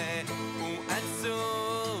 במילא הוא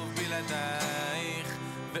עצוב בלעדייך,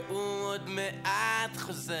 והוא עוד מעט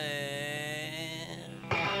חוזר.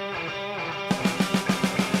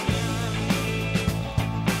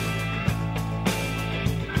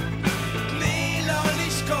 תני לו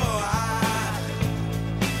לשכוח,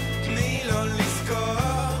 תני לו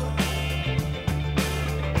לזכור,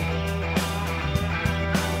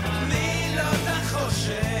 תני לו את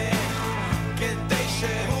החושך, כדי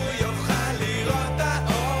שהוא יוכל לראות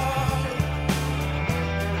האור.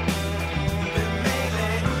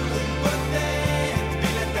 במילא הוא בודד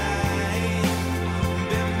בלעדייך,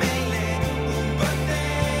 במילא הוא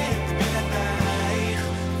בודד בלעדייך,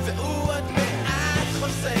 והוא עוד מעט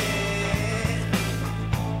חוזר.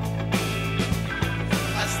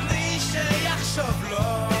 אז תני שיחשוב לו,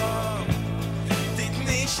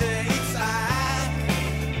 תתני שיצעק,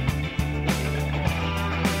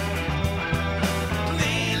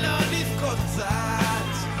 תני לו לבכות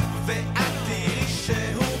קצת, ואת תראי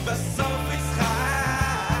שהוא בסוף יצחק.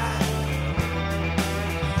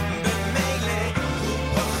 במילא הוא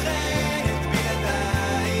פוחד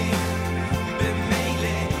בלעדייך,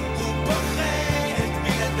 במילא הוא פוחד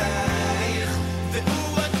בלעדייך,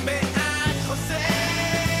 והוא עוד מעט חוזר.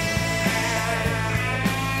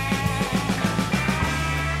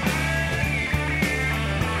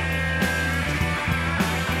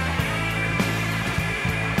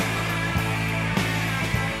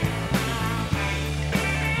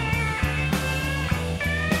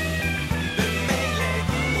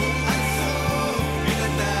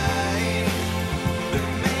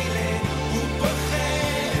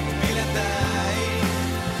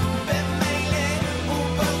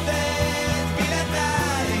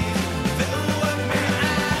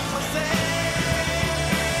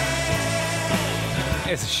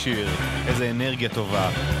 איזה שיר, איזה אנרגיה טובה.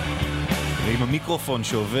 ועם המיקרופון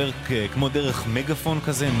שעובר כמו דרך מגפון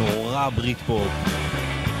כזה, נורא ברית פופ.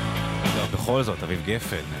 בכל זאת, אביב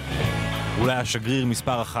גפן, אולי השגריר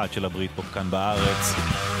מספר 1 של הברית פופ כאן בארץ.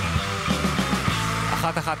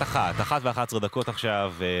 1:11 דקות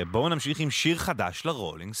עכשיו, בואו נמשיך עם שיר חדש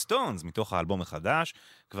לרולינג סטונס, מתוך האלבום החדש.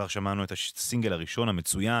 כבר שמענו את הסינגל הראשון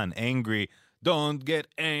המצוין, Angry, Don't get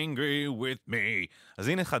angry with me. אז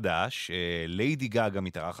הנה חדש, ליידי גאגה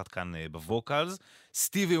מתארחת כאן בווקלס,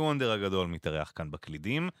 סטיבי וונדר הגדול מתארח כאן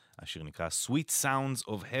בקלידים, השיר נקרא Sweet Sounds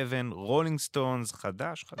of Heaven, רולינג סטונס,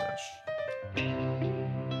 חדש.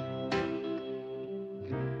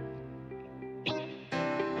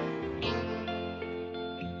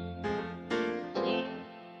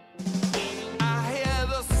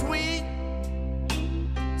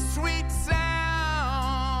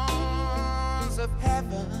 Of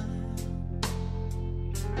heaven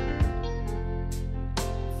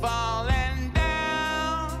falling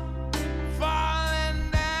down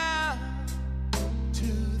to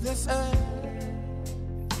this earth.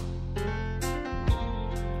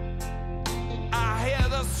 I hear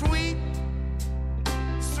the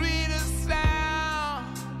sweetest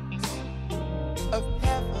sounds of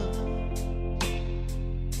heaven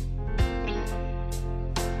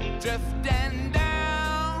drifting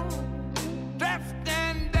down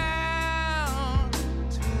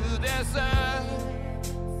to this earth.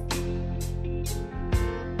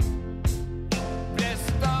 Bless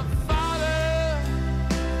the Father,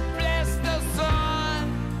 bless the Son,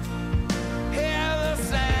 hear the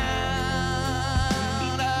sound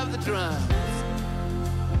of the drums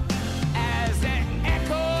as it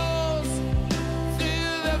echoes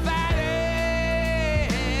through the valley.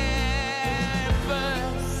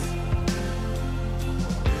 First,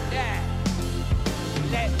 yeah.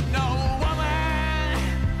 Let no woman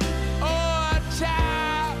or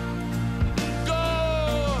child go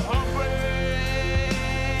hungry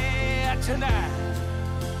tonight.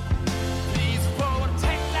 Please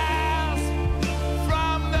protect us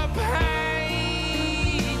from the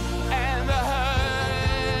pain and the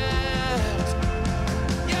hurt.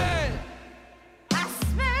 Yeah, I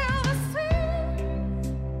smell the sweet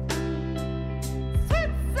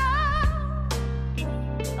sound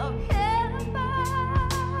of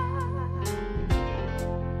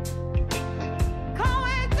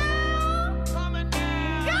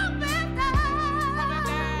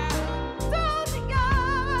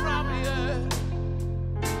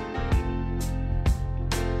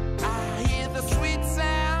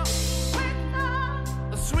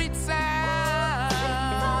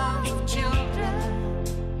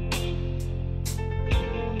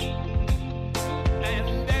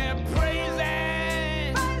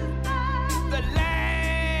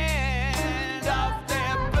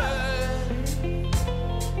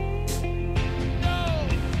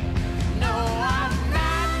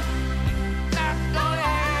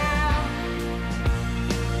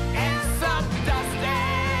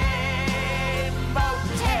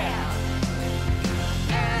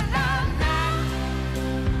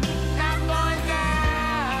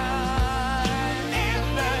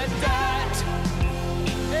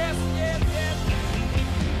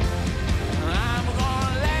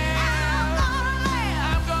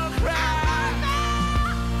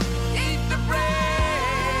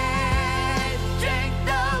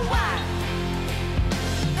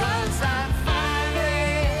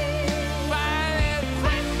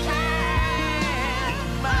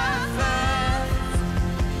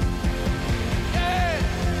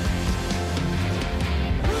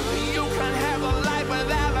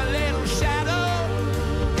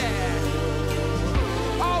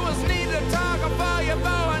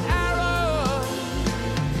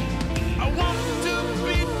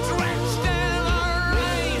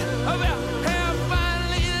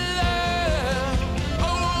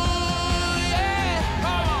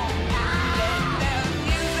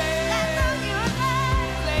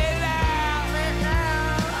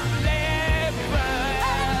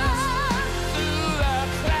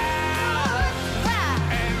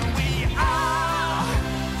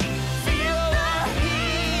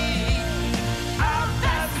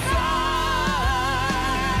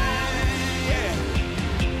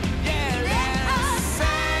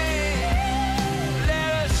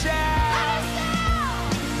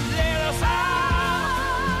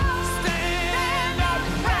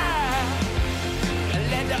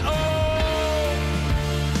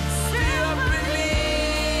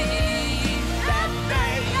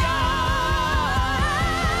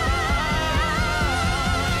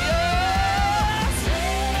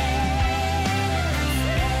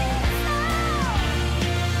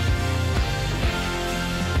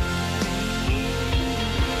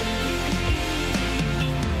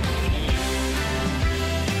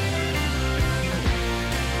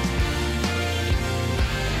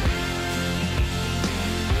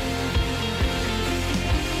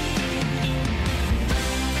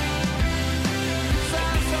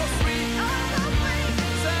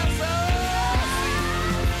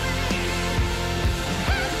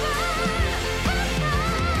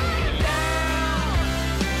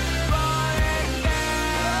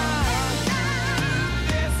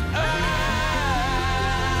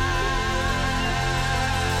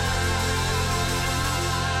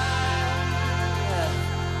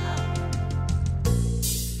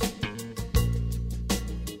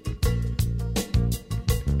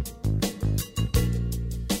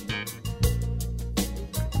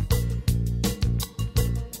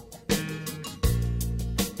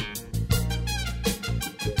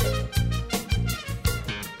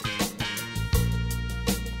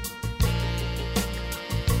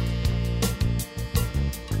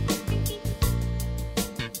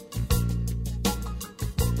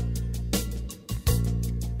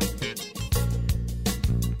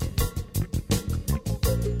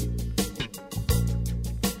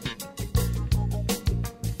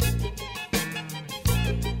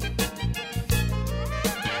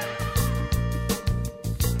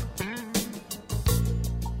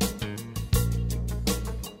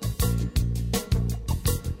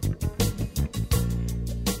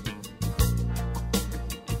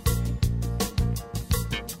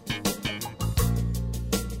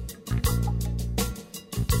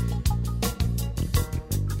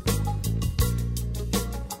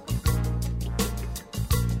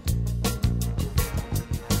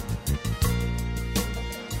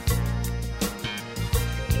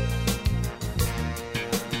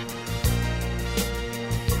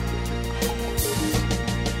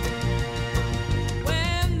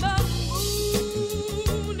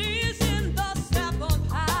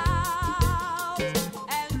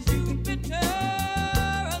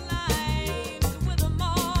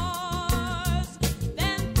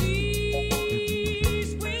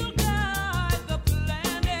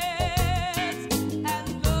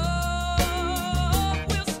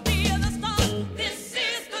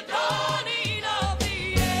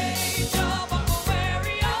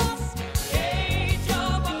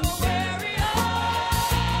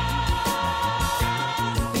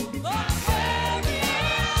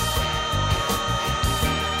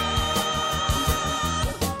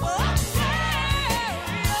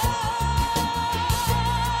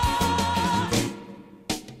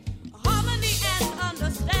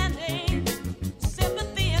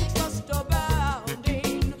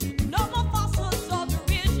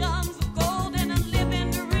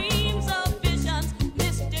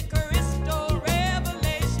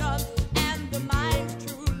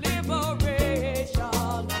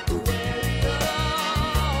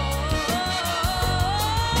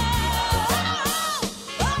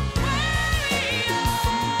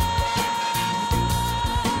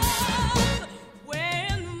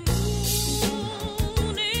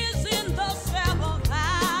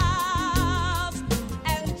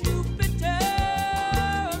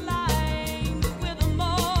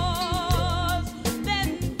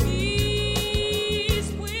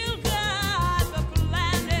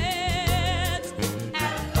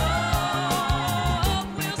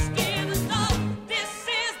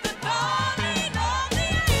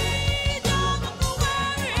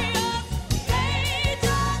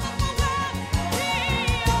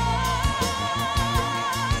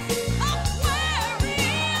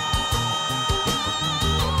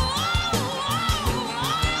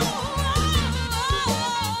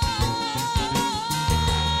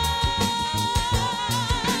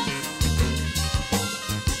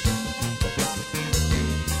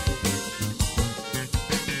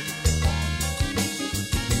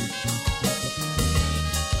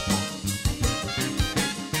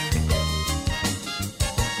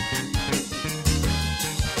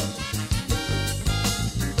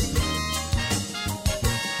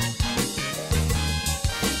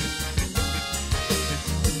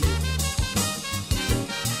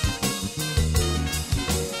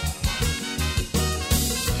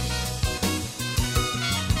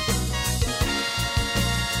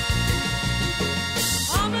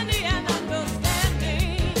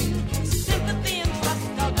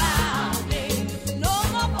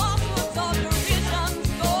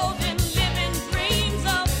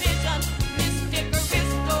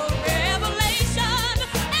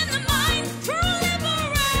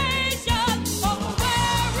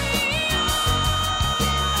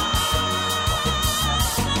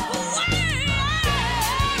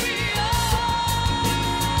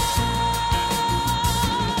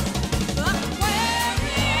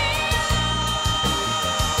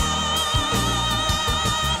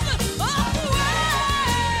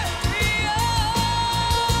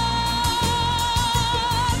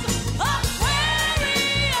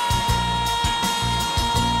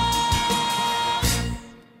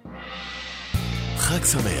חג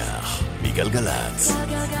שמח מגלגלץ.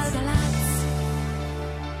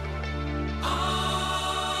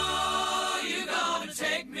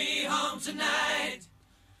 Tonight,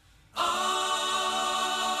 oh,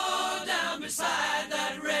 down beside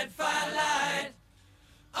that red firelight,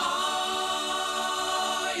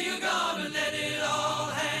 oh, you're gonna let it all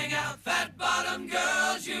hang out. Fat bottom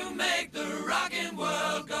girls, you make the rockin'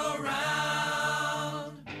 world go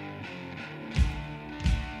round.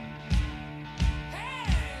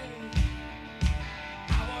 Hey,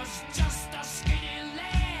 I was just a skinny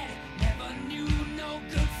lad, never knew no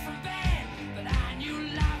good from bad, but I knew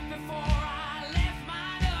life before I left my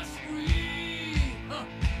nursery.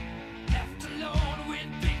 Left alone with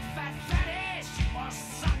big fat fatty, she was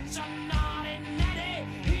such a naughty natty.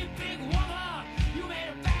 You big woman, you made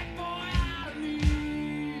a bad boy out of me.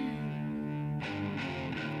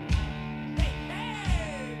 Hey,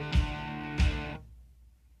 hey,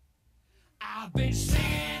 I've been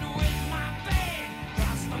singing with my band,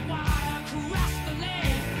 cross the wire, cross the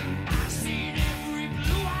lane. I've seen every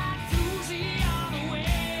blue-eyed floozy on the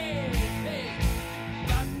way. Hey,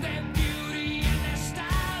 but their beauty and their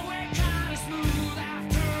style were kinda smooth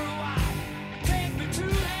after a while. Take me to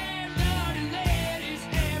them dirty ladies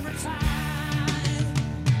every time.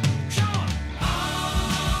 Come on.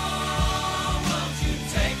 Oh, won't you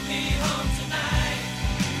take me home tonight?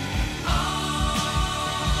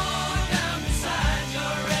 Oh, down beside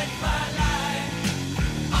your red firelight.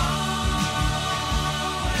 Oh,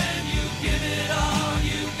 and you give it all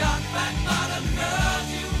you got. Fat bottom girls,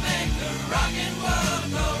 you make the rockin' world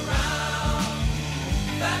go round.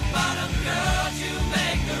 Fat bottom girls, you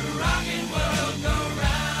make the rockin' world go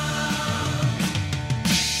round.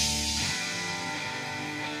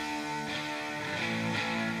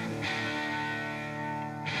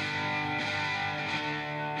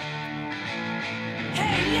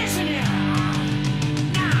 Hey, listen here.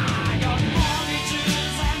 Now I got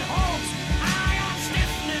mortgages and hopes. I got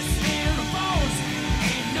stiffness in the bones.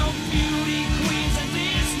 Ain't no beauty queens in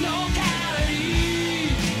this locality.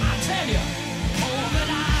 I tell you, oh, but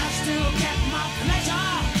I still get my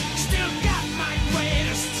pleasure. Still got my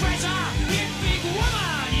greatest treasure. You big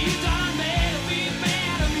woman, you done made a big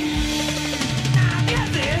man of me. Now get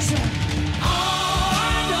this. Oh,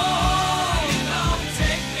 I know you don't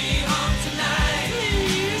take me home tonight.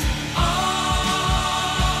 Please.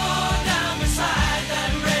 Oh, down beside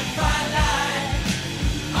that red firelight.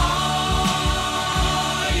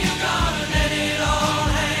 Oh, you gonna let it all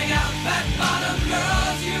hang out. Fat bottom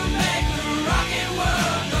girls, you make the rockin'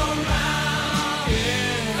 world go round.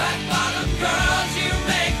 Fat bottom girls, you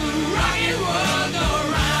make the rockin' world go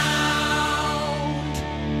round.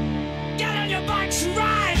 Get on your bikes and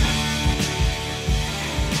ride.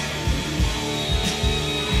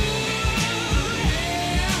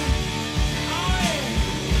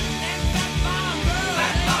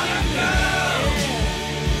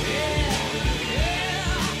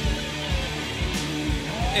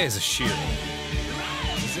 איזה שיר.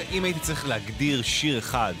 אם הייתי צריך להגדיר שיר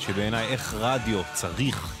אחד שבעיניי איך רדיו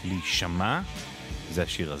צריך להישמע, זה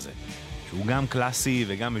השיר הזה. שהוא גם קלאסי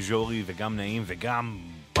וגם מז'ורי וגם נעים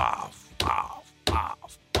וגם פאף, פאף,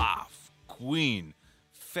 פאף, פאף, קווין,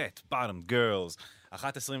 פט, בוטום גרלס,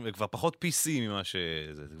 11 וכבר פחות PC ממה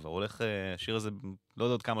שזה, זה כבר הולך, השיר הזה, לא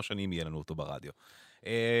יודע עוד כמה שנים יהיה לנו אותו ברדיו. 1:25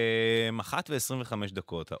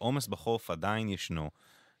 דקות, העומס בחוף עדיין ישנו,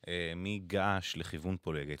 מגעש לכיוון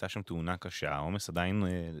פולג, הייתה שם תאונה קשה, העומס עדיין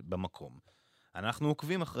במקום. אנחנו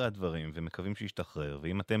עוקבים אחרי הדברים ומקווים שישתחרר,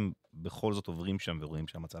 ואם אתם בכל זאת עוברים שם ורואים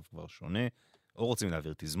שהמצב כבר שונה, או רוצים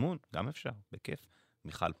להעביר תזמון, גם אפשר, בכיף.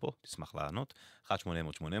 מיכל פה, תשמח לענות. 1-800-891-8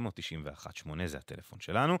 זה הטלפון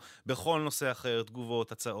שלנו. בכל נושא אחר,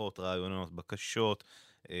 תגובות, הצעות, רעיונות, בקשות,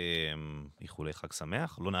 איחולי חג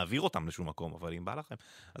שמח. לא נעביר אותם לשום מקום, אבל אם בא לכם,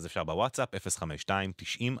 אז אפשר בוואטסאפ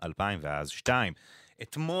 052-90-2000 ואז 2.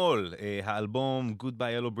 אתמול האלבום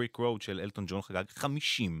Goodbye Yellow Brick Road של אלטון ג'ון חגג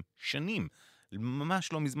 50 שנים.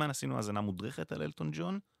 ממש לא מזמן עשינו האזנה מודרכת על אלטון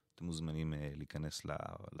ג'ון. אתם מוזמנים להיכנס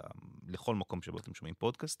לכל מקום שבו אתם שומעים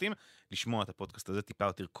פודקאסטים, לשמוע את הפודקאסט הזה, טיפה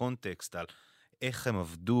יותר קונטקסט על איך הם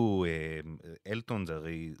עבדו. אלטון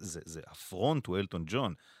זה הפרונט הוא אלטון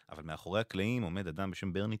ג'ון, אבל מאחורי הקלעים עומד אדם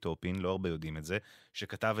בשם ברני טופין, לא הרבה יודעים את זה,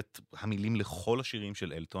 שכתב את המילים לכל השירים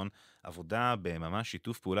של אלטון, עבודה בממש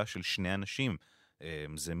שיתוף פעולה של שני אנשים.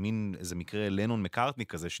 זה מקרה לנון מקארטני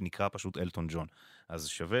כזה שנקרא פשוט אלטון ג'ון. אז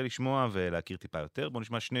שווה לשמוע ולהכיר טיפה יותר. בואו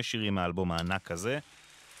נשמע שני שירים מהאלבום הענק הזה,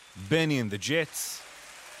 בני and the Jets,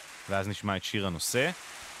 ואז נשמע את שיר הנושא.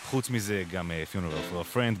 חוץ מזה גם Funeral for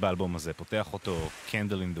a Friend באלבום הזה, פותח אותו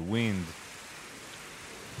Candle in the Wind.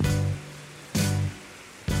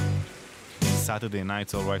 Saturday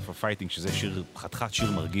Night's All Right for Fighting, שזה חתיכת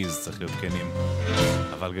שיר מרגיז, צריך להיות כנים,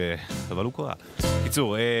 אבל הוא קורה.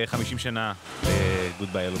 קיצור, 50 שנה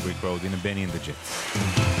Goodbye Yellow Brick Road, in a Benny and the Jets.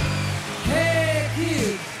 Hey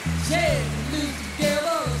kids, shake and loose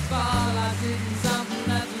together, spotlight hitting something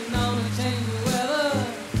that's known to change the weather.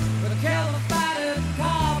 But a California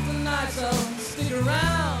call tonight, so stick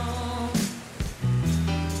around.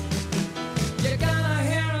 You're gonna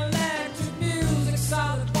hear electric music,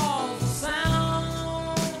 solid balls of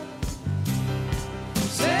sound.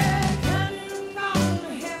 Say, can you know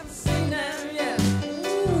I haven't seen them yet?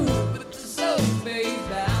 Ooh, but the soul fades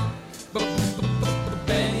down.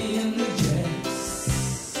 Benny and the Jets.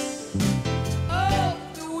 Oh,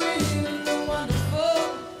 the wheel and the wonderful.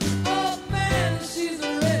 Oh, man, she's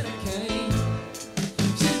a really king.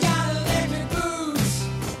 She's got electric boots.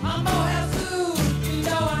 I'm Mohammed Zoo. You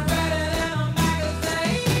know I'm ready than a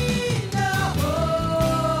magazine. Oh,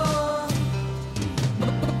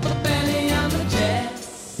 Benny and the Jets.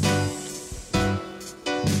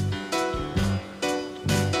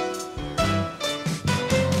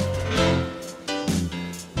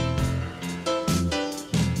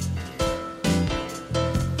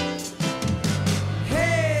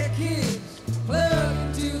 Hey kids, plug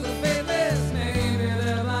into the faithless. Maybe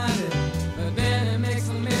they're blinded, but then it makes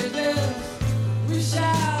them midless. We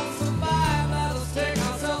shall survive, let us take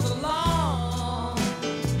ourselves along.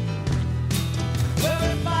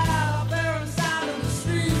 We'll fight out there inside of the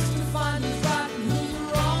streets to find who's right and who's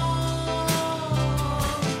wrong.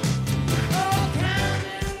 Oh,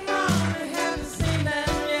 counting wrong, we haven't seen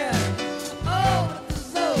them yet. Oh, but the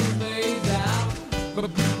soul fades out.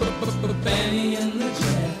 Benny and the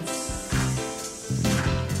Jets.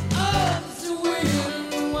 Oh, so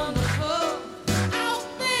weird and wonderful. Oh,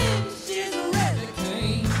 man, she's a really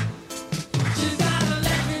queen. She's got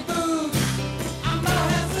electric boots. I'm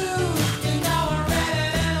Mohammed Zoo. You know I'm ready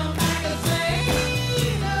than a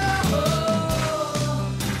magazine. Oh,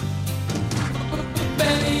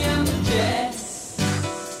 Benny and the Jets.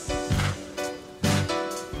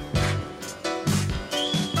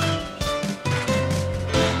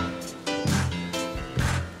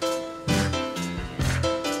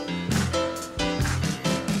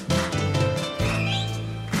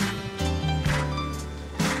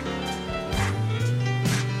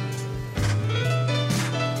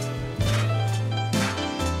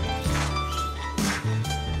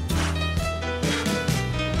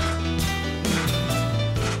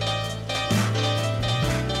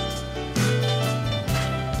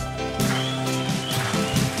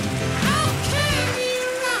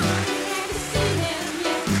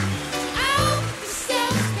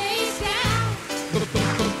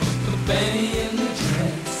 Benny and the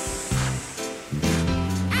Jets.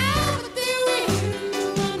 Oh, but they're weird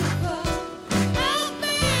and wonderful. Oh,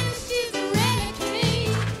 man, she's a really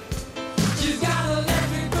queen. She's got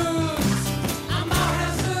electric boots. I'm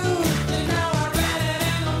Mohammed Zoo. You know I read it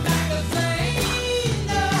in a magazine.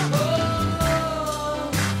 Oh,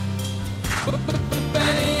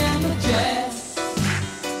 Benny and the Jets.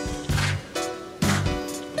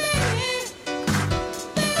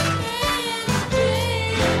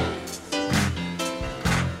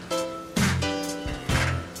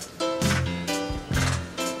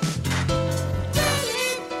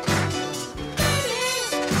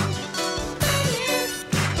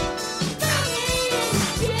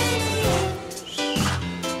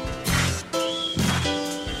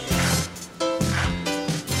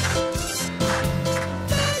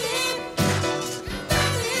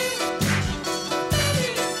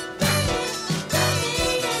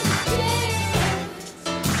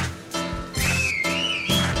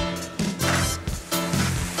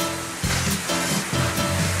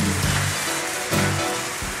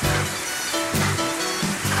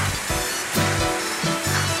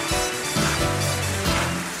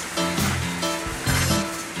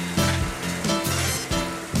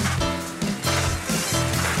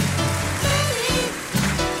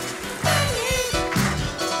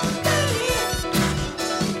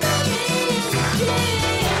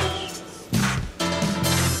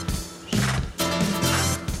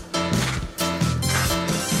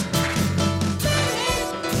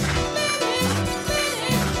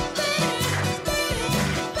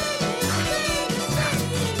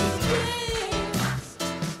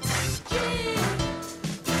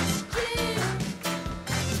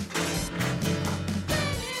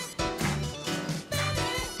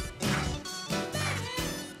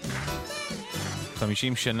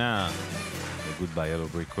 +50 שנה ל-Goodbye Yellow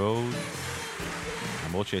Brick Road.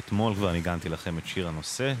 למרות שאתמול כבר ניגנתי לכם את שיר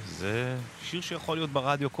הנושא, זה שיר שיכול להיות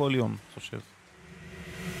ברדיו כל יום, חושב.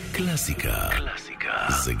 קלאסיקה. קלאסיקה.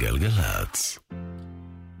 מוזיקה זה גלגלצ.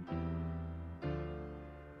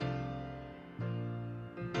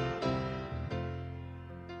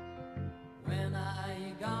 When are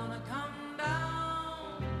you gonna come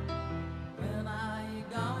down? When are you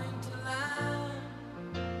going to land?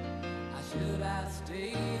 I should have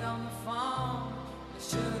stayed on the phone. I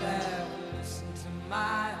should have listened to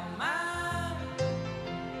my own mind.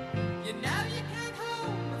 You know you can't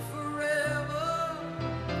hold me forever.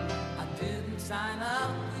 I didn't sign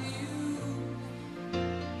up for you.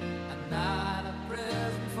 I'm not a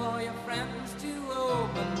present for your friends to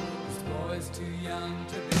open. This boy's too young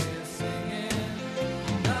to be singing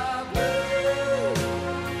the blues.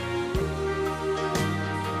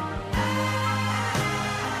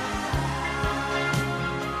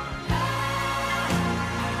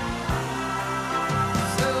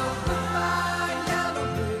 So goodbye, yellow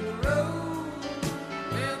brick road,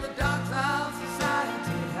 where the dogs of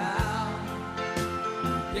society howl.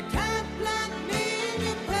 You can't plant me in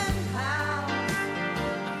your penthouse.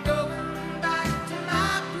 I'm going back to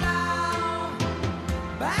my plow,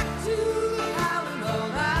 back to the howling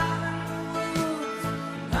old island woods,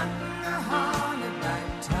 hunting a hornet-back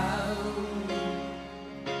toad.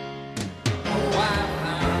 Oh, I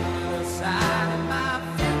found the other side of my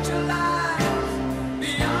future lies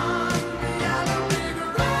beyond the yellow brick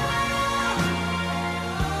road.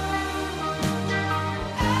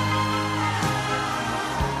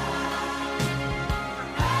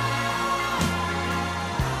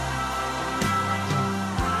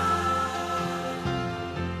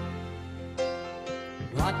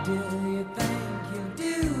 What do you think you'll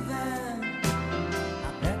do then? I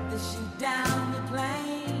bet the shoot down the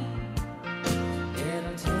plane.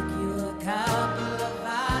 It'll take you a couple of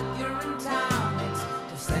accurate tonics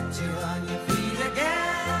to set you on your feet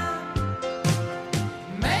again.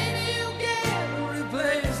 Maybe you'll get a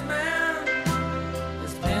replacement.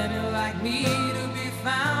 There's plenty like me to be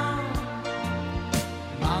found.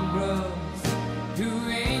 Mongrels who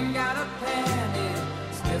ain't got a penny,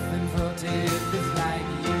 sniffing for tidbits like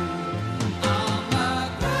you. On the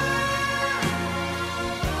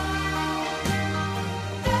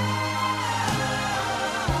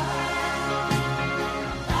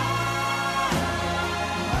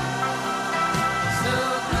So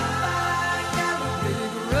goodbye, yellow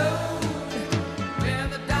brick road, where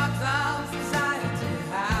the dogs of society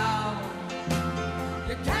howl.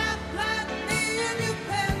 You can't plant me in your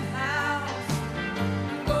penthouse.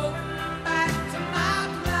 I'm going back to my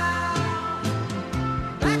plow,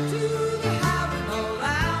 back to the howling old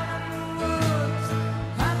island woods,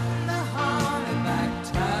 hunting the hornet-back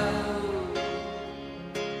toad.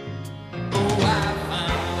 Oh, I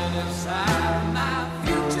found it inside my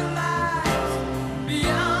future lies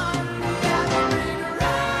beyond the yellow brick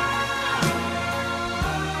road.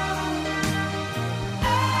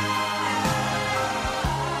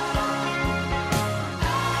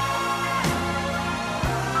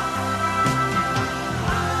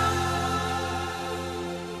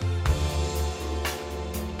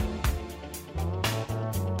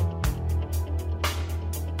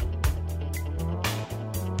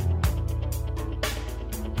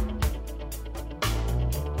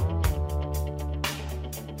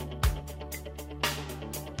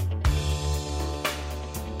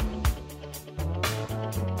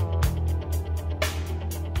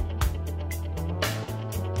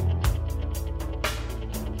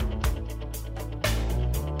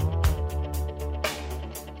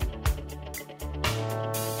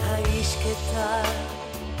 האיש קטן,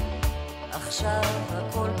 עכשיו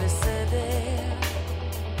הכל בסדר,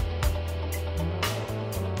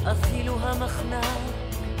 אפילו המחנק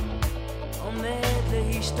עומד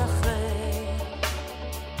להשתחרר.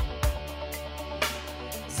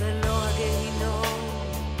 זה לא הגיהינום,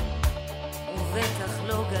 ובטח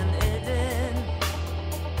לא גן עדן,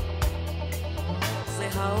 זה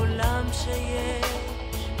העולם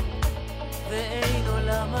שיש, ואין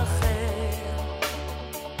עולם אחר.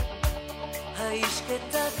 האיש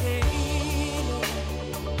קטע כאילו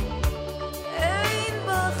אין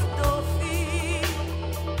בך דופי,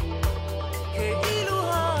 כאילו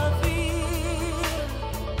האוויר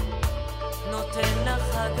נותן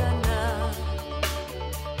לך הגנה,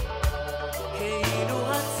 כאילו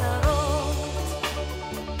הצרות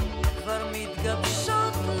כבר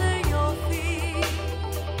מתגבשות ליופי,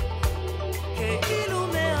 כאילו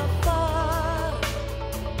מעפר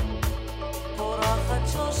פורחת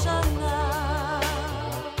שושנה.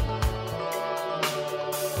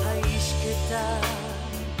 האיש קטן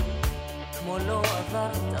כמו לא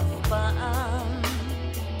עברת אף פעם,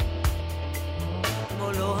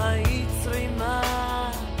 כמו לא היית צרימה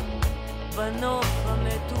בנוף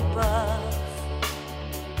המטופח,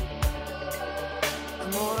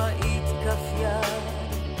 כמו ראית כף יד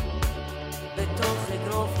בתוך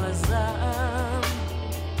אגרוף הזעם,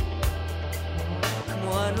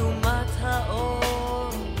 כמו אלומת האור,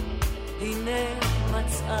 הנה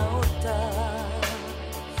מצאה אותה.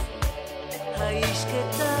 האיש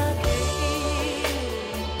שקטה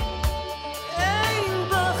כעיר, אין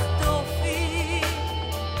בך דופי,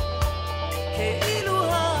 כאילו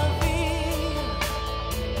האוויר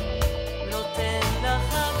נותן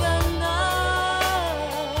לך הגנה,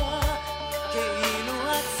 כאילו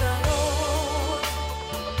הצרות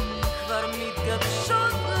כבר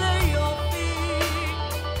מתגבשות ליופי,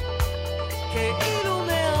 כאילו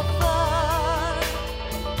מעבר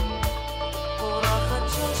פורחת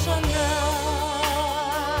שושנה.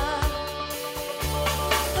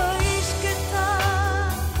 האיש שקטה,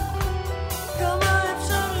 כמה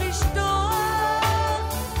אפשר לשטוח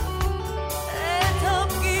את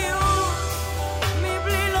הפגיעות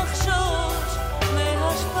מבלי לחשוש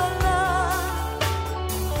מהשפלה,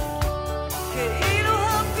 כאילו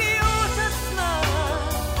הפגיעות עצמה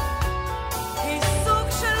היא סוג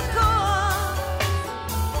של כוח,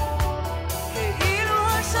 כאילו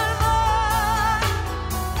השלווה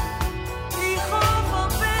היא חוף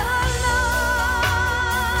הבהלה.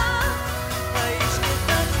 האיש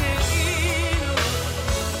שקטה כאילו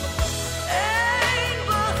אין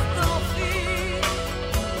בך דופי,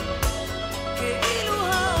 כאילו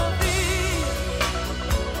האוויר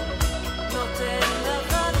נותן לך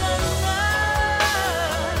הגנה,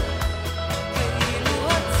 כאילו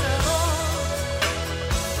הצרות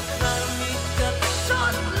כבר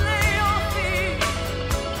מתגבשות ליופי,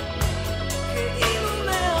 כאילו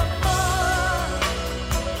מעבר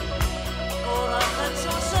פורחת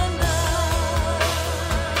שושנה.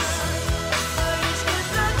 האיש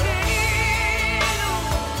שקטה כאילו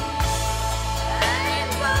אין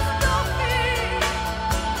בך דופי,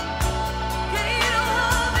 כאילו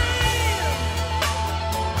האוויר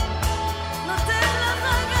נותן לך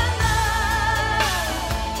הגנה,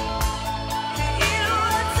 כאילו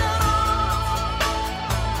הצרות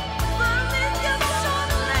כבר מתגבשות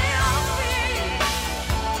ליופי,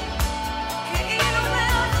 כאילו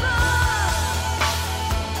מעבר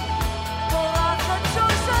פורחת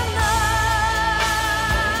שושנה.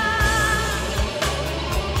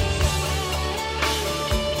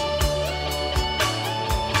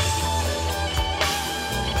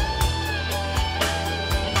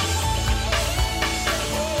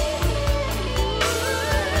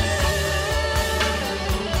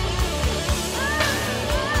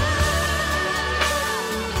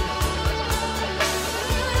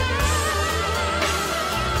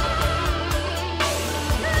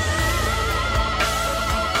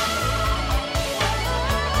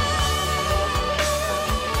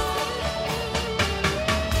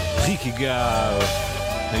 ריקי גר,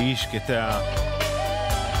 האיש שקטה.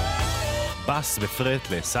 בס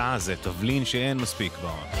בפרטלס, זה תבלין שאין מספיק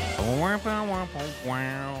בו.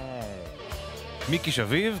 מיקי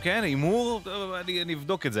שביב, כן, אימור, אני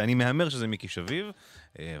אבדוק את זה, אני מהמר שזה מיקי שביב,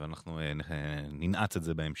 ואנחנו ננעץ את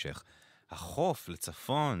זה בהמשך. החוף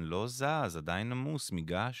לצפון לא זז, עדיין עמוס,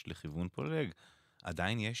 מיגש לכיוון פולג.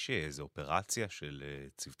 עדיין יש איזו אופרציה של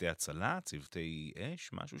צוותי הצלה, צוותי אש,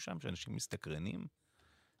 משהו שם שאנשים מסתקרנים?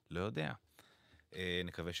 לא יודע.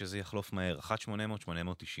 נקווה שזה יחלוף מהר.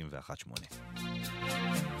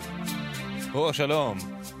 1-800-890-18. שלום.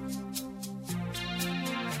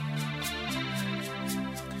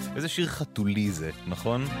 איזה שיר חתולי זה,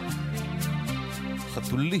 נכון?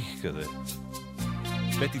 חתולי כזה.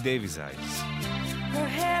 בטי דייוויס אייס. Her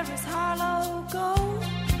hair is hollow gold,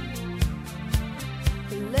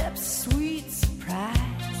 her lips sweet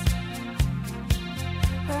surprise,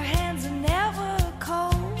 her hands are never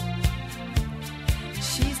cold,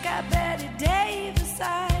 she's got Betty Davis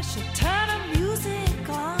eyes, she'll turn her music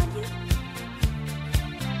on you,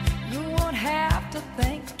 you won't have to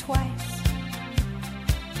think twice,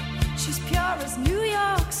 she's pure as New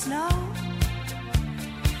York snow,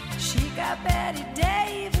 she got Betty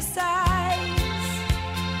Davis eyes,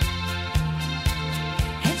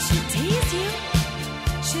 and she'll tease you,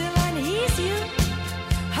 she'll unease you,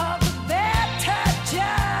 all the better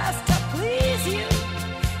just to please you.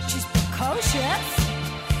 She's precocious,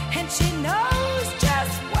 and she knows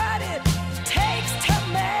just what it takes to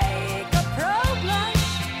make a pro blush.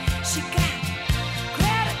 She got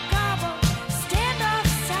Greta Garbo, standoff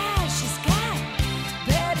size. She's got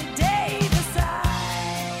Betty Davis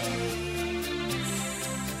eyes.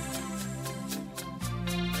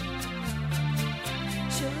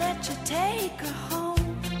 She'll let you take her home,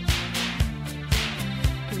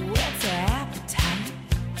 whets her appetite.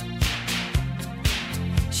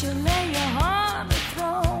 She'll lay you on the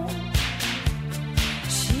throne,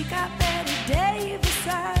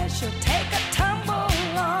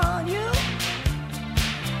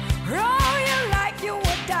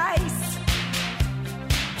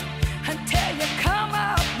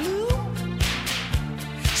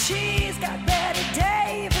 She's got Betty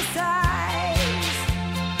Davis eyes.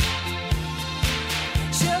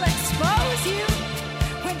 She'll expose you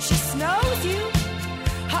when she snows you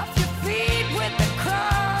off your feet with the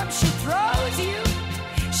crumbs she throws you.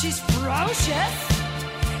 She's ferocious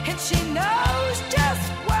and she knows just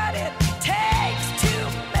what it takes to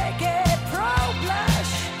make a pro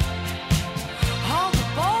blush. All the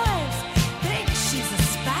boys think she's a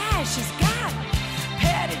spy. She's got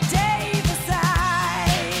Betty Davis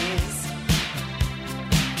eyes.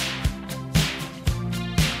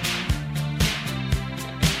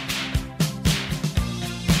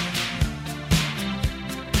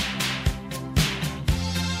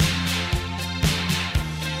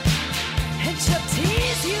 And she'll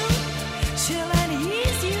tease you, she'll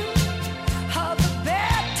unease you, all the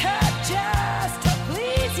better just to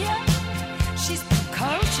please you. She's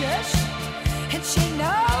precocious, and she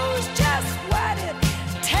knows just what it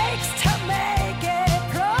takes to make a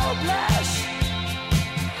pro blush.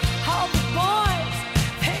 All the boys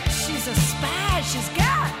think she's a spy. She's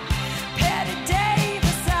got Betty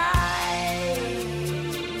Davis eyes.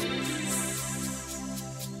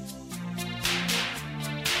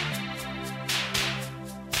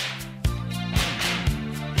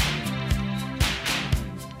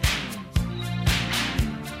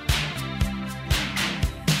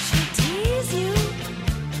 She'll tease you,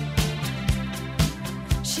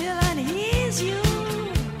 she'll unease you,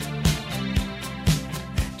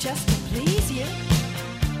 just to please you.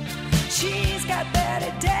 She's got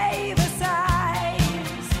Betty Davis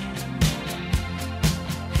eyes.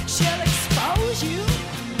 She'll expose you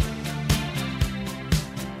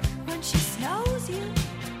when she snows you.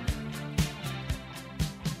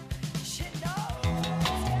 She knows.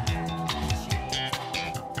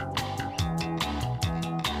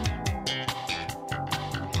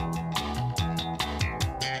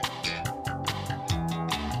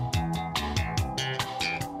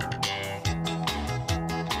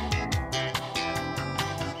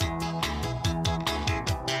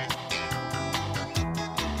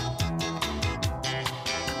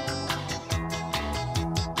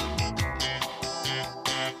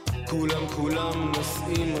 כולם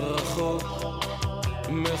נוסעים רחוק,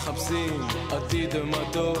 מחפשים עתיד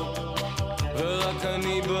מדוק, ורק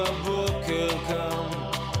אני בבוקר קם,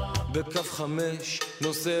 בכף 5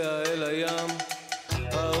 נוסע אל הים,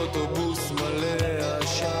 האוטובוס מלא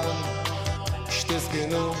עשן, 2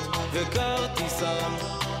 זקנות וכרטיסן,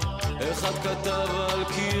 אחד כתב על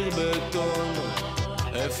קיר בטון,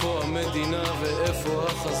 איפה המדינה ואיפה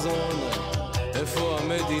החזון, איפה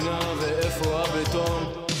המדינה ואיפה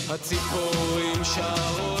הבטון. הציפורים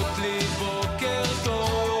שרות לי בוקר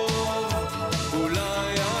טוב,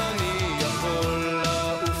 אולי אני יכול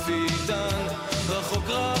לעוף איתן רחוק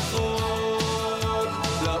רחוק,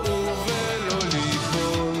 לעוף ולא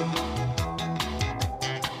ליפול.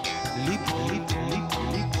 ליפול, ליפול,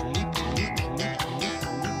 ליפול, ליפול,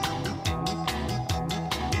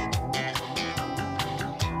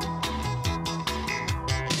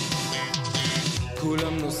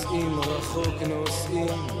 כולם נוסעים רחוק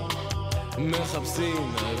נוסעים,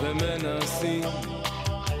 מחפשים ומנסים,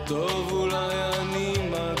 טוב אולי אני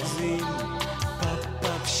מגזים. פאפ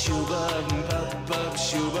פאפ שובב, פאפ פאפ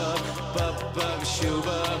שובב, פאפ פאפ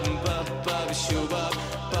שובב, פאפ פאפ שובב,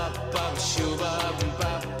 פאפ פאפ שובב,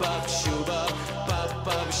 פאפ פאפ שובב, פאפ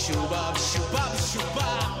פאפ שובב, שובב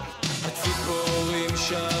שובב. הציפורים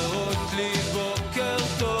שרות לי בוקר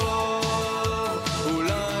טוב,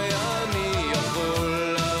 אולי אני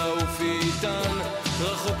יכול לעוף איתן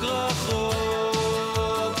רחוק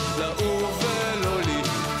רחוק, לעוף ולא ליפול.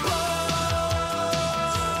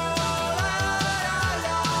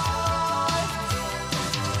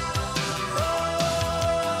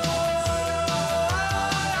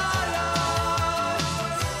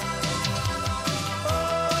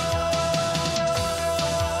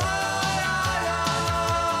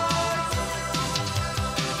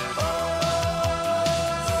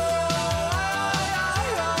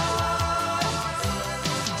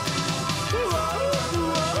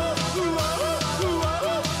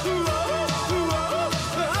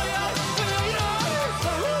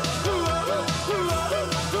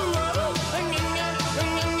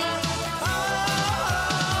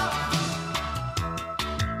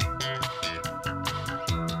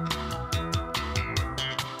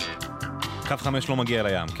 קו 5 לא מגיע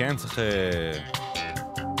לים, כן? צריך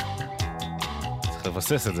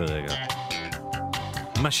לבסס את זה רגע.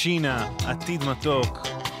 משינה, עתיד מתוק.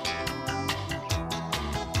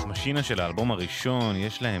 משינה של האלבום הראשון,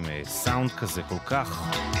 יש להם סאונד כזה כל כך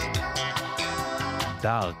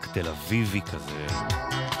דארק, תל אביבי כזה.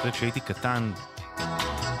 כשהייתי קטן,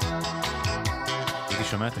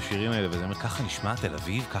 הייתי שומע את השירים האלה, וזה אומר, ככה נשמע תל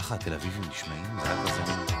אביב, ככה התל אביבים נשמעים, זה היה כזה.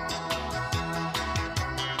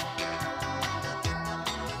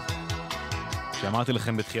 כשאמרתי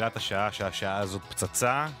לכם בתחילת השעה שהשעה הזאת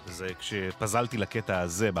פצצה, זה כשפזלתי לקטע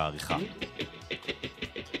הזה בעריכה.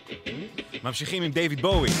 ממשיכים עם דיוויד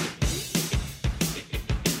בואי.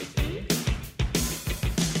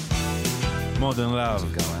 Modern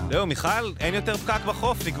Love. זהו, מיכל, אין יותר פקק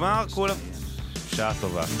בחוף, נגמר, כולם... שעה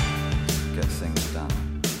טובה. Guessing it's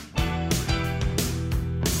done.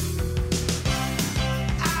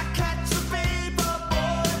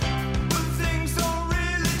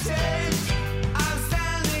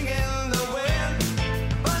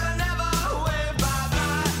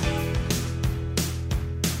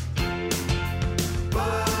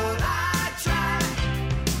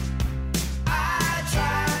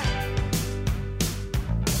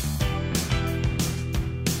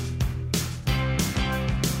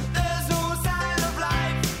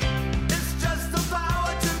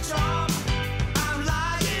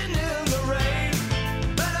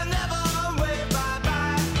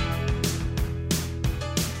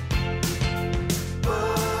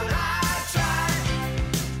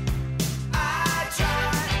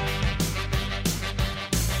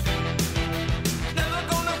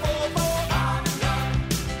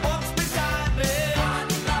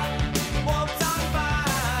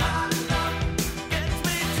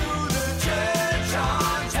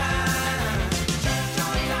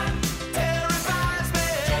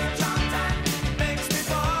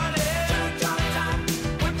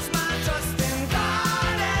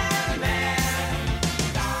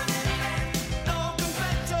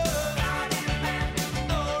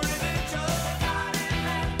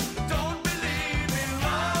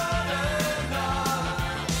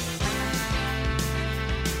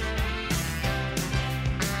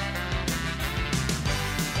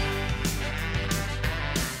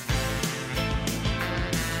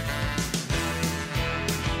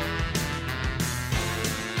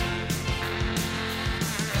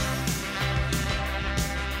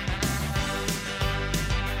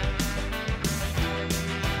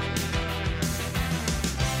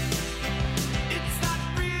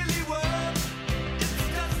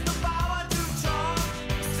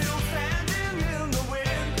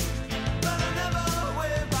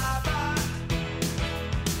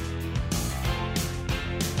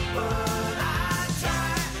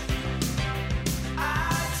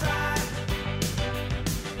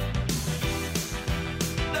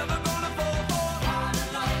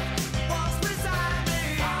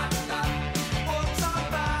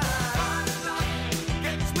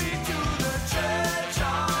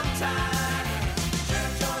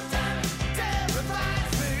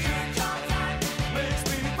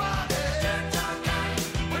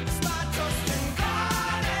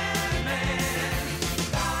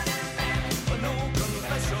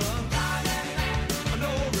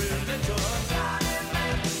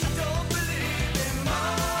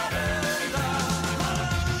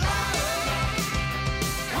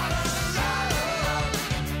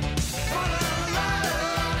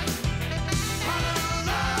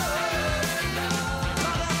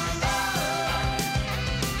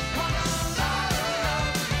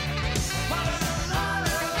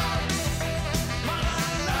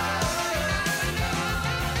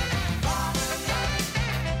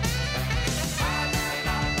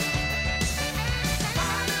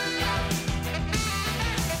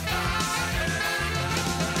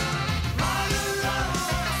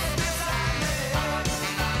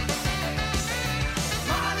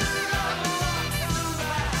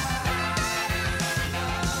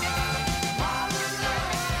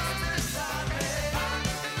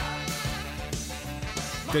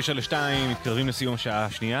 תשע לשתיים, מתקרבים לסיום השעה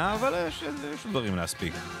השנייה, אבל יש דברים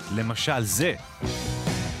להספיק. למשל זה.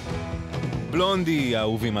 בלונדי,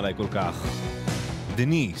 האהובים עליי כל כך.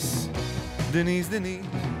 דניס. דניס.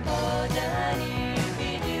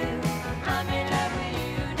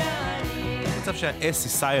 מצב שה-S היא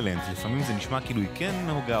סיילנט, לפעמים זה נשמע כאילו היא כן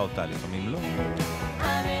נהוגה אותה, לפעמים לא.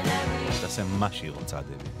 תעשה מה שהיא רוצה,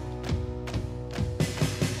 דבי.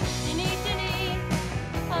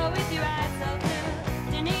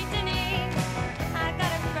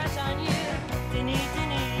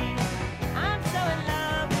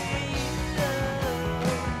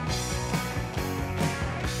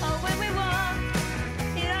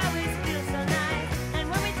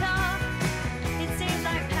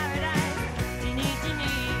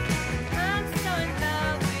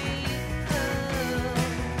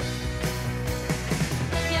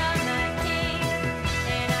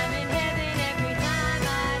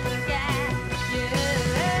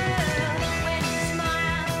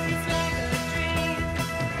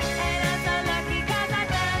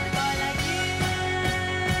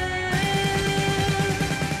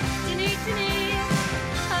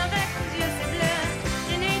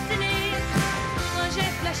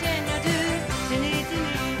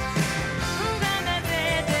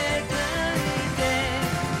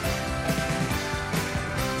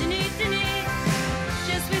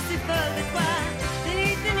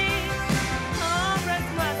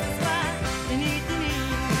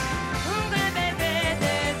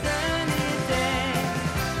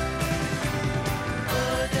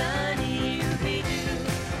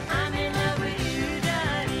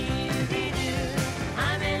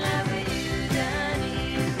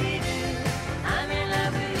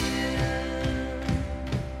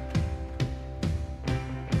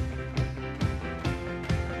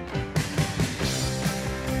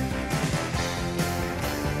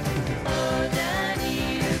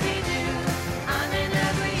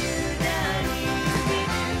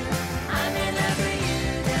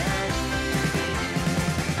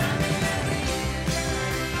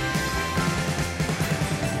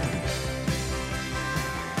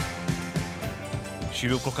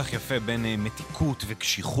 שילוב כל כך יפה בין מתיקות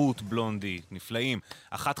וקשיחות בלונדי, נפלאים.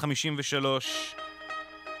 1:53.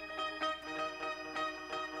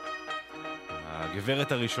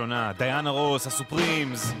 הגברת הראשונה, דיאנה רוס,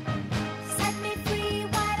 הסופרימס.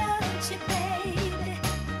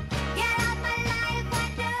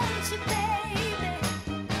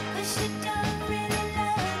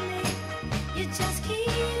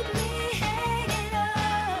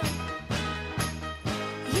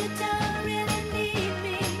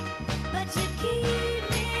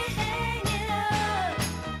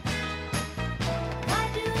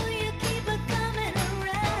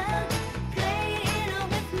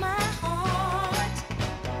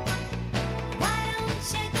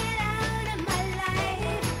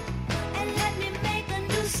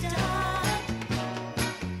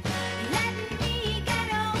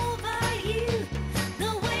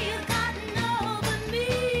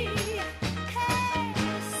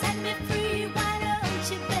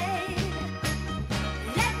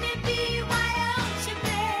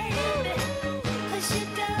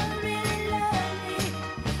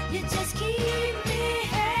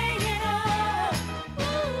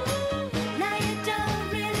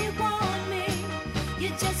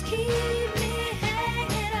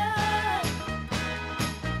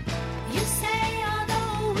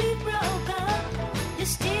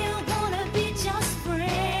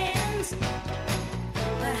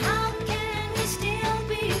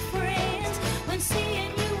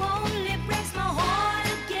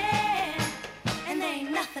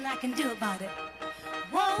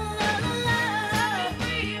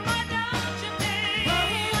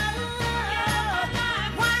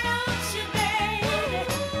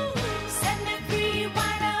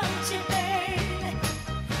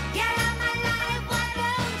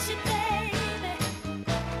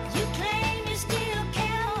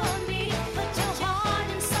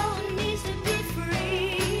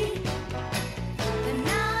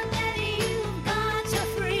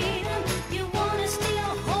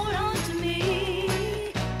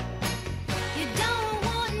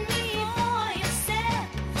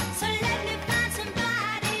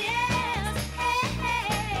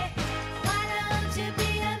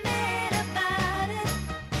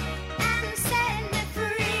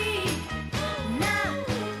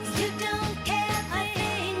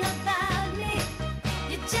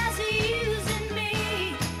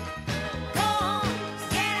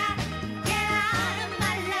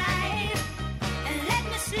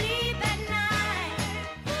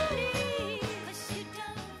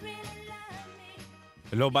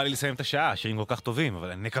 לא בא לי לסיים את השעה, שירים כל כך טובים,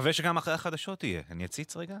 אבל אני מקווה שגם אחרי החדשות יהיה. אני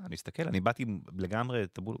אציץ רגע, אני אסתכל, אני באתי לגמרי,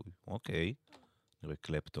 תבול, אוקיי, נראה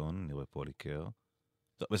קלפטון, נראה פוליקר.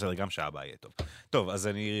 טוב, בסדר, גם שעה הבאה יהיה טוב. טוב, אז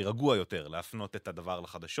אני רגוע יותר להפנות את הדבר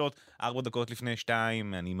לחדשות. 4 דקות לפני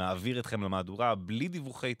 2, אני מעביר אתכם למהדורה, בלי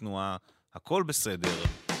דיווחי תנועה, הכל בסדר.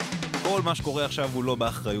 כל מה שקורה עכשיו הוא לא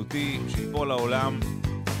באחריותי, שיפול לעולם.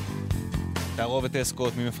 תערובת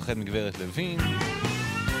אסקוט, מי מפחד מגברת לוין.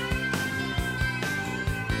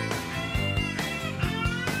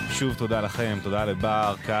 שוב תודה לכם, תודה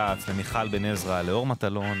לבר קץ, למיכל בן עזרא, לאור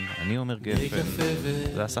מטלון, אני עומר גפן,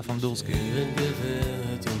 זה אסף אמדורסקי.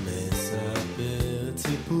 גברת ומספר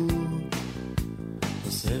ציפור,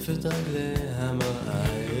 אוספת רגליה מראה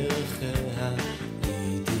ערכיה,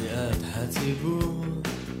 לידיעת הציבור,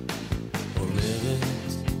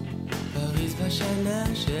 אומרת פריז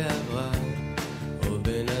בשנה שעברה, או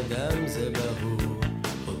בן אדם זה ברור,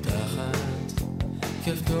 פותחת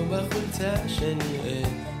כפתור בחולצה שנראה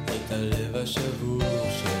את הלב השבור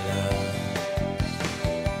שלה.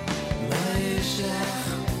 מה יש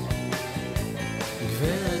לך,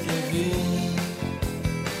 גברת לוין?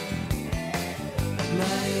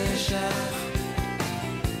 מה יש לך,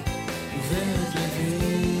 גברת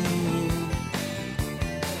לוין?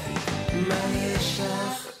 מה יש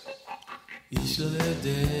לך? איש לא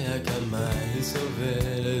יודע כמה היא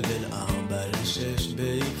סובלת, בין 4 ל-6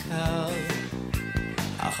 בעיקר.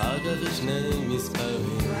 אחר כך יש 2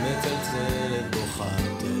 מספרים, מצלצלת, בוכה,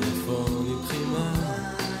 טלפון עם בחימה.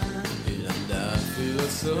 היא למדה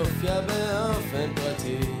פילוסופיה באופן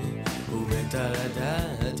פרטי, ומתה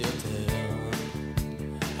לדעת יותר.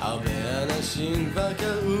 הרבה אנשים כבר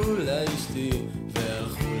קראו לה אשתי,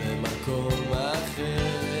 והלכו למקום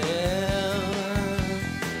אחר.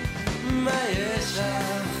 מה יש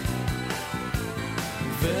לך,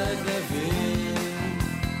 גברת לוין?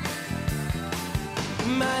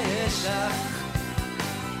 מה יש לך,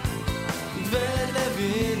 גברת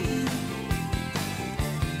לוין?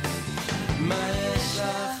 מה יש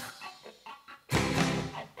לך?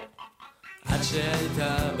 עד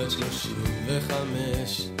שהייתה בת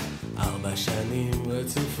 35, 4 שנים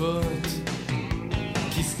רצופות,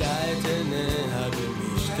 כיסתה את עיניה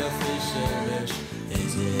במשקפי שמש,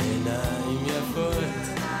 איזה עיניים יפות.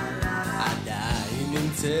 עדיין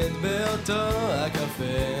נמצאת באותו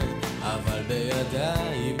הקפה, אבל בידה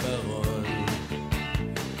עיפרון.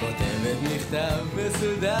 כותבת מכתב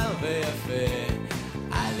מסודר ויפה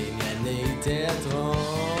על ענייני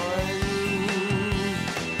תיאטרון.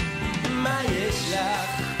 מה יש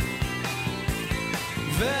לך?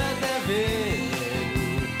 ותבין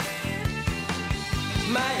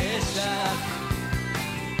מה יש לך?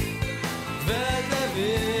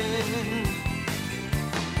 ותבין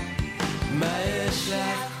מה יש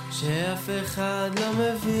לך? שאף אחד לא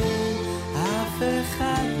מבין, אף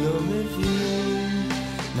אחד לא מבין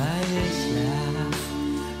מה יש לך,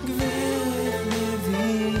 גברת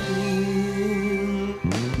מבין.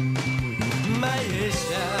 מה יש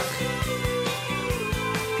לך?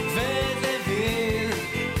 ותבין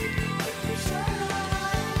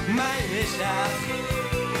מה יש לך?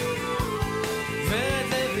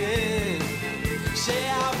 ותבין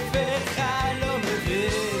שאף אחד לא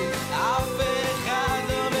מבין, אף אחד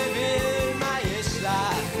לא מבין מה יש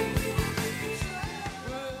לך.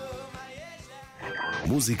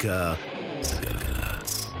 מוזיקה זה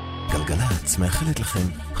גלגלצ. גלגלצ מאחלת לכם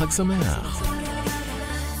חג שמח.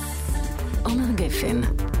 עומר גפן.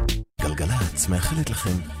 גלגלצ מאחלת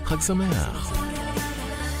לכם חג שמח.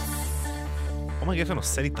 עומר גפן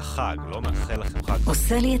עושה לי את החג, לא מאחל לכם חג.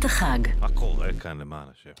 עושה לי את החג. מה קורה כאן למען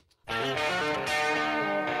השם?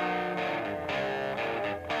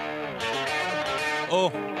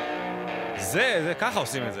 או, זה ככה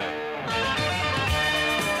עושים את זה.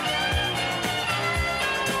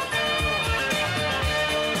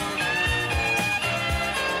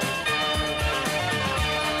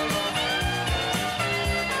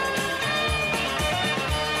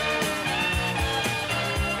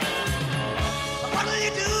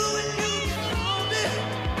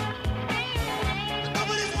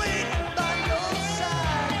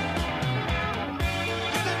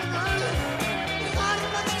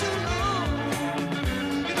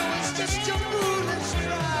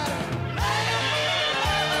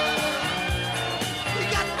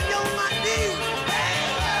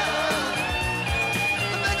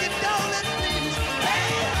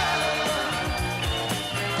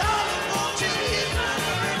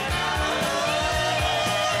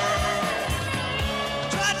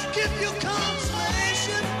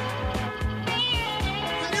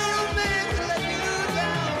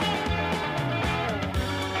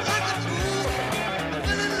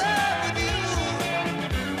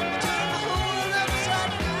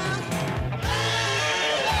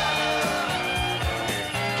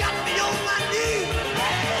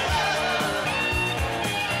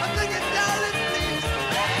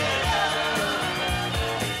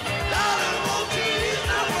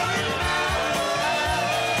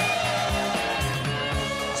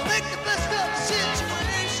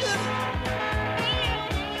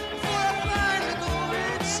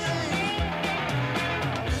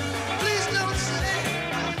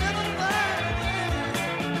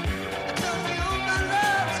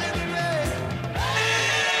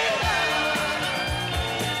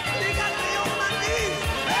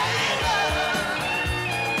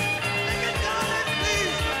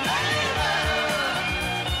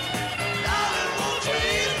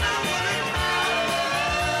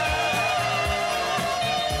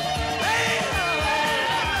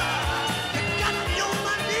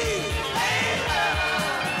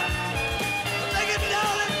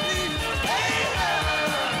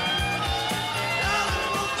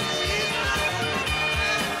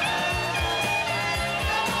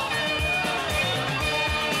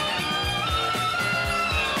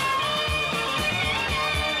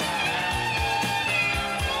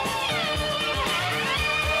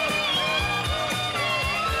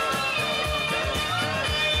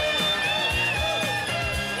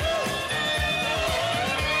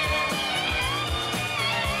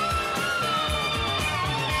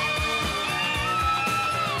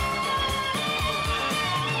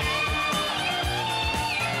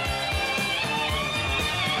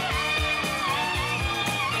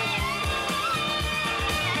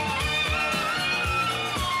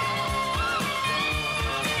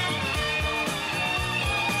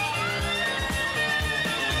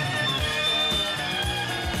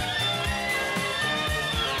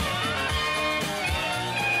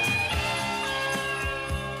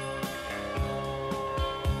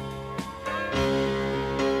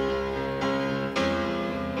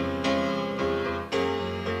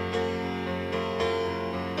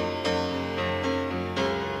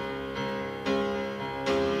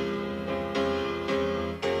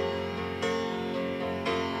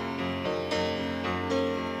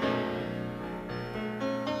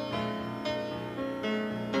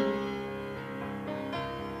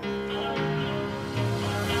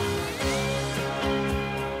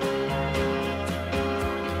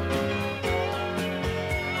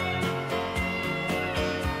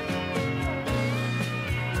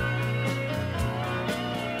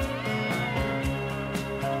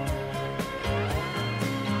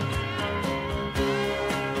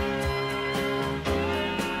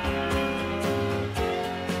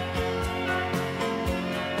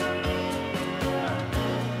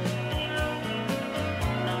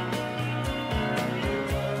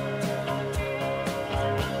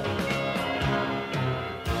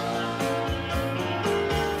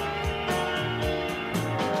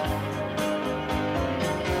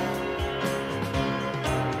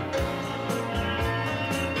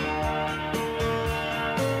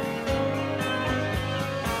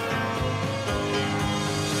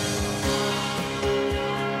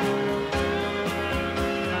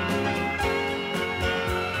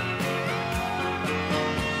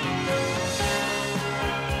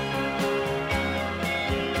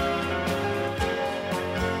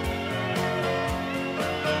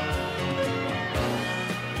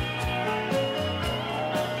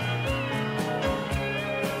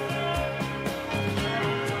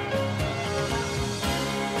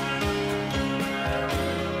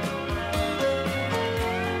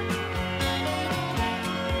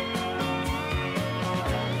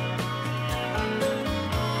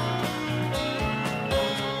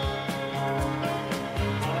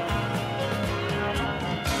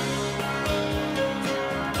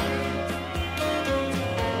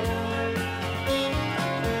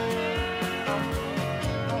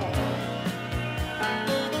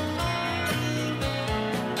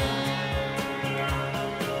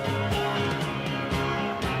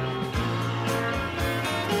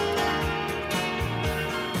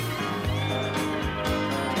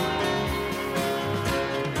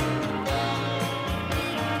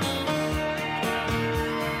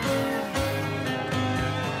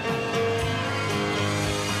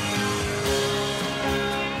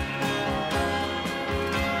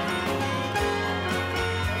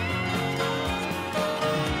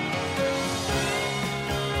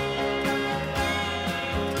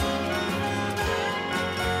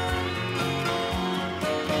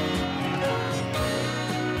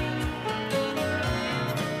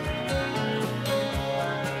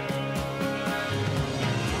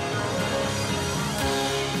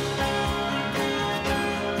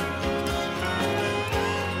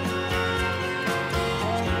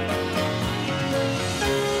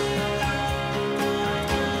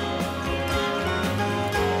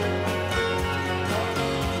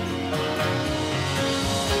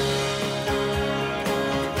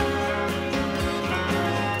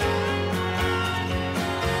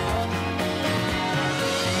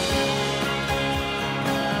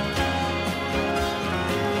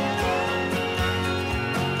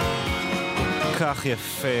 כך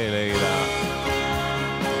יפה, לילה.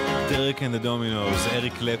 דרק אנד הדומינוס,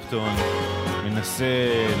 אריק קלפטון,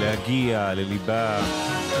 מנסה להגיע לליבה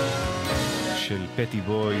של פטי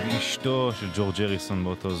בויד, אשתו של ג'ורג' הריסון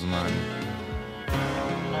באותו זמן.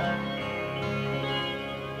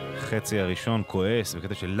 החצי הראשון כועס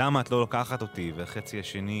בקטע של למה את לא לוקחת אותי, והחצי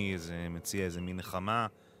השני מציע איזה מין נחמה.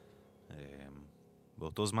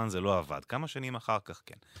 באותו זמן זה לא עבד, כמה שנים אחר כך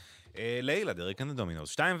כן. לילה, דרק אנד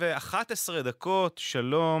הדומינוס, 2:11,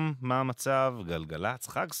 שלום, מה המצב? גלגלץ,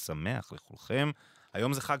 חג שמח לכולכם.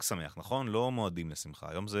 היום זה חג שמח, נכון? לא מועדים לשמחה,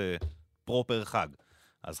 היום זה פרופר חג.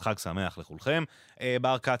 אז חג שמח לכולכם.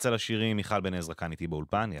 בר קץ על השירים, מיכל בן עזרא כאן איתי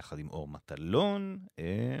באולפן, יחד עם אור מטלון.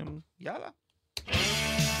 יאללה.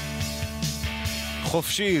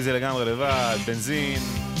 חופשי, זה לגמרי לבד, בנזין.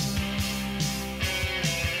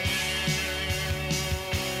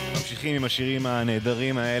 ממשיכים עם השירים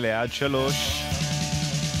הנהדרים האלה עד 3.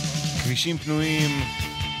 כבישים פנויים.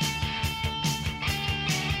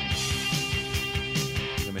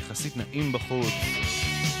 גם יחסית נעים בחוץ.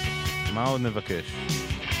 מה עוד נבקש?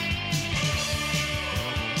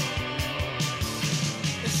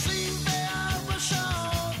 24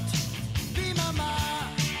 שעות ביממה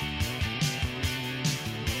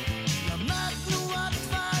למדנו את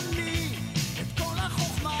ואני את כל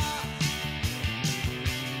החוכמה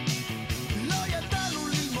לא ידענו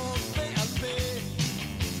ללמוד בעל פה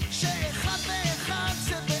שאחד ואחד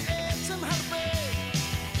זה בעצם הרבה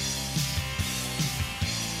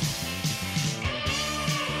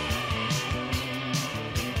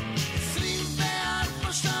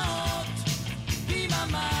 24 שעות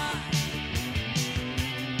ביממה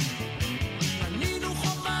בנינו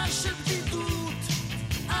חומה של בדידות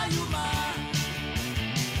איומה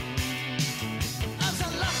אז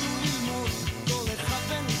הלכנו ללמוד כל אחד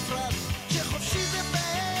בנפרד שחופשי זה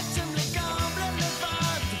בעצם לגמרי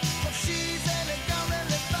לבד חופשי זה לגמרי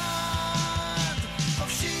לבד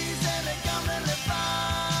חופשי זה לגמרי לבד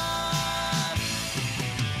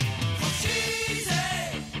חופשי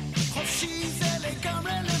זה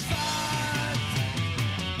לגמרי לבד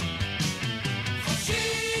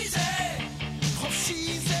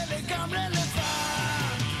חופשי זה לגמרי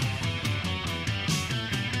לבד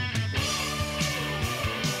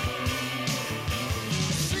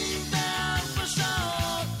 24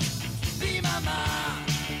 שעות ביממה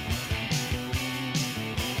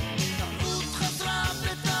טעות חזרה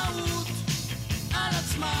בטעות על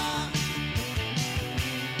עצמה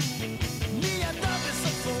מי ידע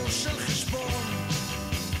בסופו של חשבון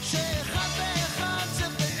שאחד ואחד זה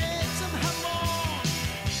בעצם המון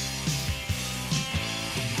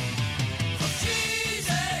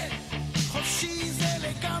חופשי זה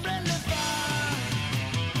לגמרי לבד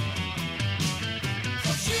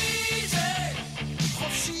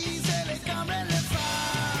חופשי זה לגמרי לבד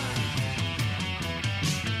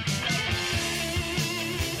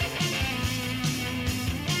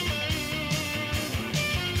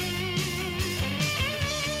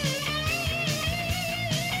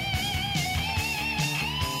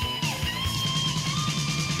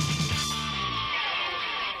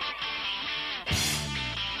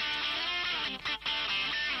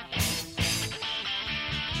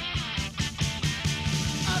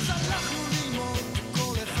אז הלכנו ללמוד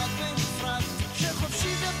כל אחד בנפרד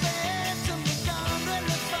שחופשי זה בעצם לגמרי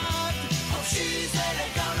לבד חופשי זה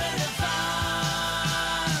לגמרי לבד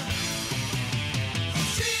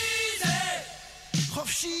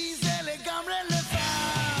חופשי זה לגמרי לבד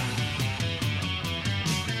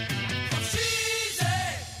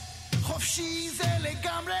חופשי זה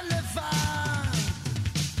לגמרי לבד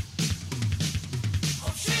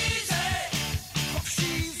חופשי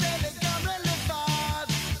זה לגמרי לבד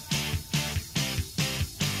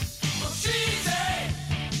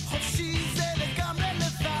חופשי זה לגמרי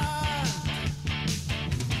לבד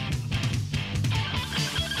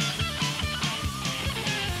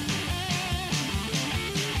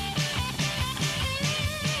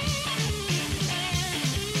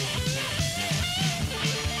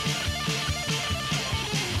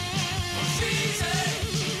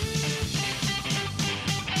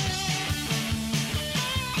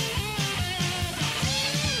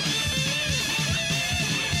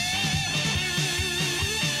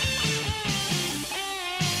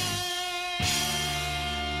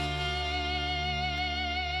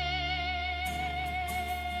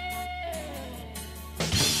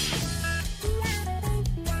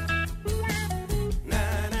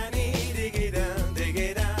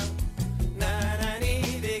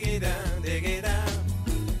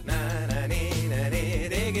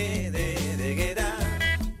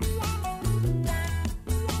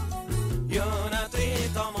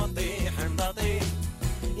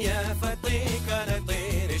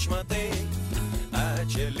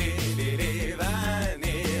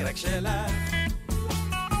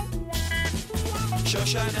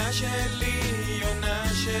שושנה שלי,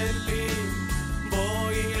 יונה שלי,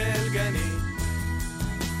 בואי אל גני,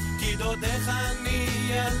 כי דודך אני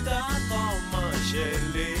ילדה תומה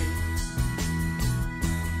שלי,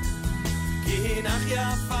 כי הינך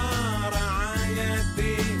יפה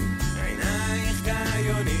רעייתי, עינייך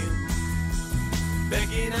כיונים,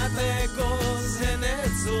 בגינת אגוז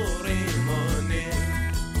הנצורים עונים.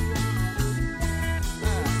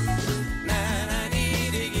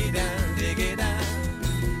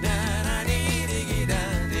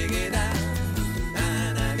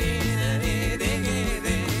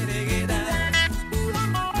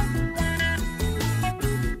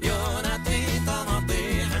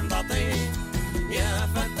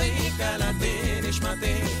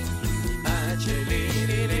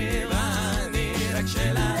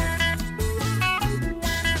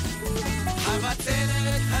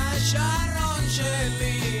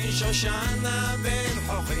 שושנה בין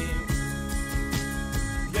חוכים,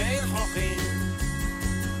 בין חוכים,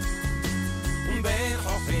 בין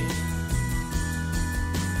חוכים,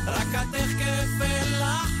 רק התך כפל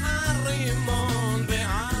החרימון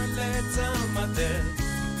ועל צמתך,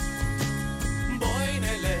 בואי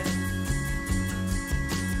נלך,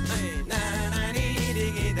 נעני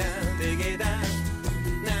דיגידה, דיגידה,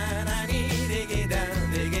 נעני דיגידה,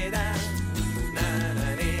 דיגידה,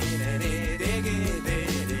 נעני דיגידה,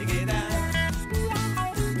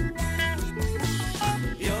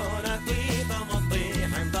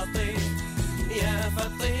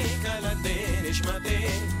 נשמתי,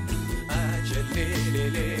 את שלי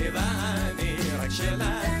לי ואני רק שלך.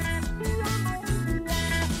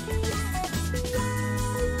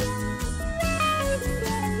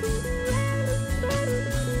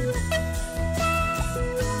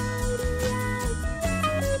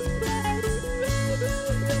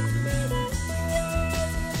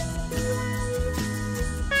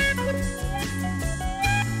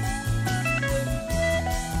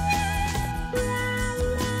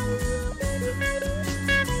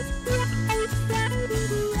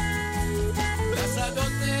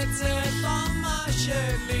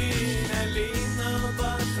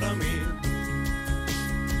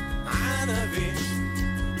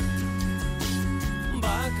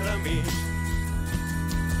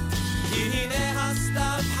 הנה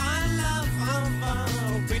הסתיו חלף עבר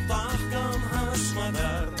ופתח גם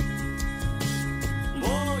הסמדר,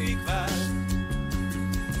 בואי כבר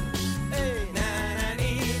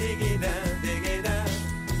נעני דיגידה, דיגידה,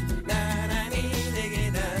 נעני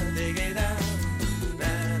דיגידה, דיגידה,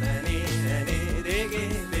 נעני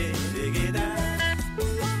דיגידה, דיגידה,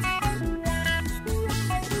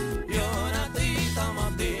 יונתי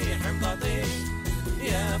תמתי חמדתי,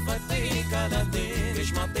 יפתי קלתי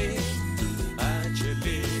נשמתי, את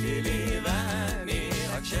שלי לי ואני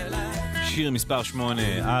רק שלה. שיר מספר 8,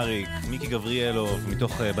 אריק, מיקי גבריאלוב,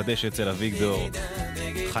 מתוך בדשא אצל אביגדור,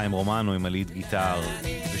 חיים רומנו עם הליד גיטר,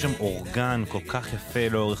 יש שם אורגן כל כך יפה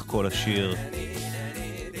לאורך כל השיר,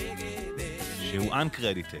 שהוא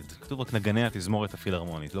uncredited, כתוב רק נגני התזמורת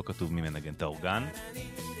הפילהרמונית, לא כתוב מי מנגן את האורגן,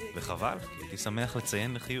 וחבל, כי הייתי שמח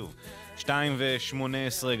לציין לחיוב. 2:18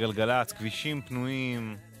 גלגלץ, כבישים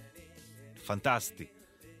פנויים, פנטסטי.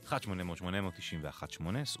 1-800-891-8,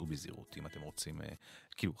 סעו בזהירות אם אתם רוצים,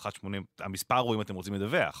 כאילו 18, המספר הוא אם אתם רוצים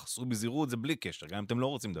לדווח, סעו בזהירות זה בלי קשר, גם אם אתם לא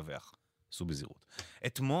רוצים לדווח, סעו בזהירות.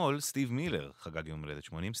 אתמול סטיב מילר חגג יום הולדת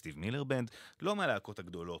 80, סטיב מילר בנד, לא מהלהקות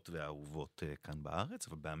הגדולות והאהובות כאן בארץ,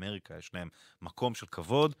 אבל באמריקה יש להם מקום של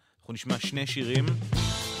כבוד. אנחנו נשמע שני שירים,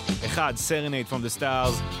 אחד, Serenade from the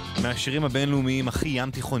Stars, מהשירים הבינלאומיים הכי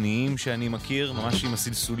ים תיכוניים שאני מכיר, ממש עם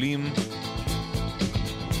הסלסולים,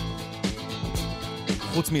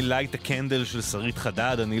 חוץ מלייט הקנדל של שרית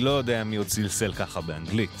חדד, אני לא יודע מי עוד סלסל ככה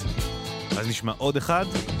באנגלית. אז נשמע עוד אחד,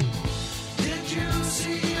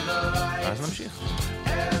 אז נמשיך.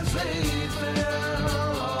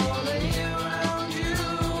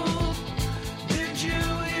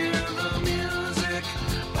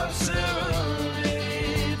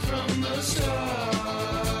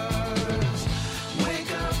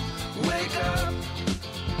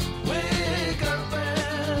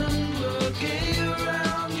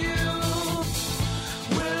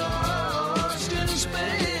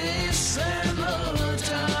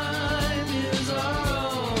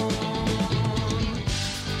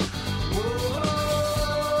 Whoa.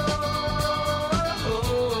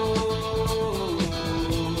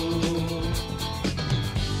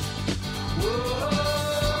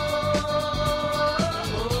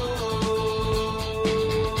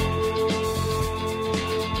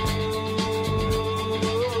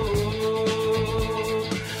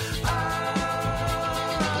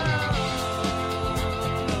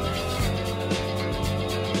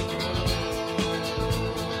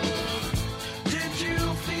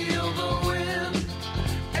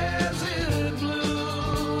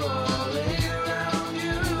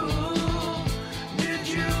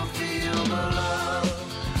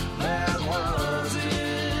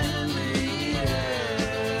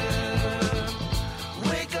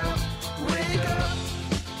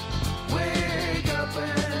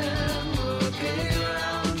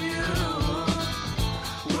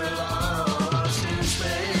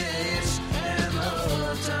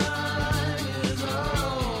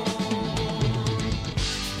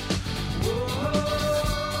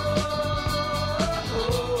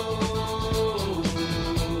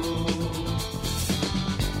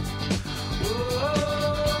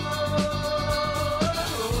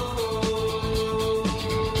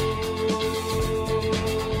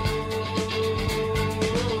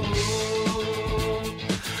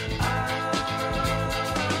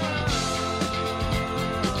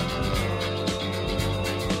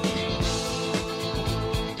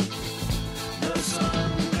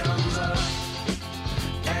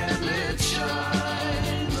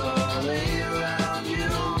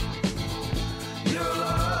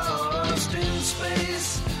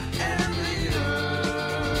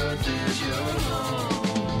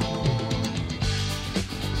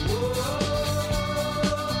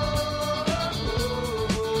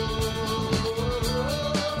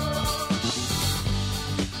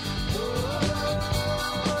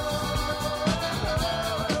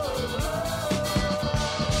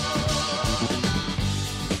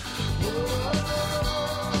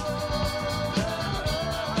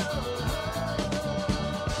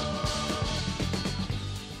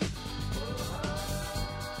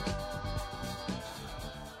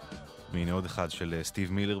 והנה עוד אחד של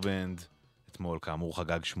סטיב מילר בנד. אתמול כאמור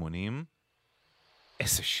חגג 80.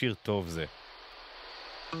 איזה שיר טוב זה.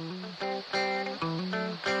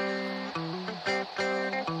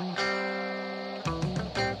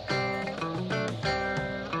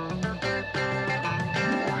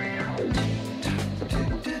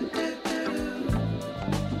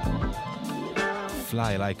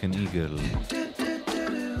 Fly like an eagle.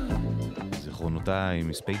 זיכרונותיי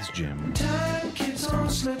מספייס ג'ם. Time keeps on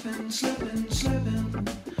slipping, slipping, slipping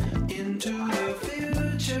into the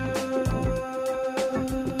future.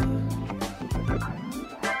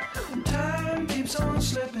 Time keeps on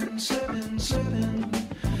slipping, slipping, slipping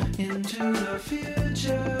into the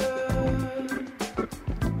future.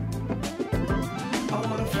 I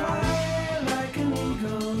wanna fly like an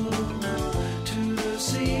eagle to the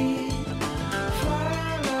sea. Fly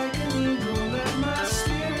like an eagle, let my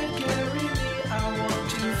spirit carry me. I want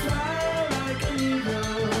to fly like an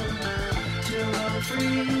eagle till I'm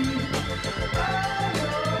free. I go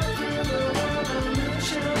through the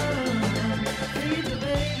revolution, feed the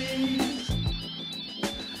babies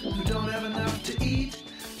who don't have enough to eat.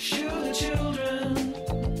 Shoe the children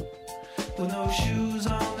with no shoes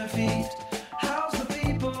on their feet. House the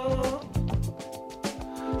people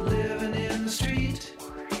living in the street.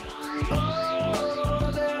 Oh,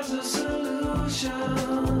 there's a solution.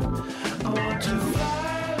 I want to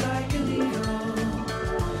fly like an eagle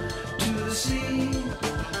to the sea.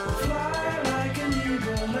 Fly like an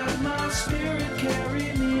eagle, let my spirit carry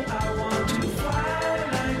me. I want to fly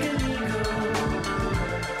like an eagle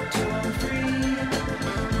till I'm free.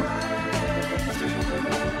 Right through the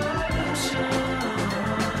revolution.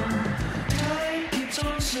 Time keeps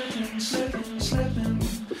on slipping, slipping, slipping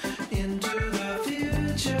into the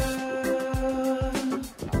future.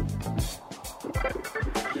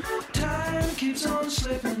 Time keeps on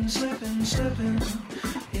slipping, slipping, slipping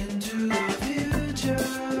into the future.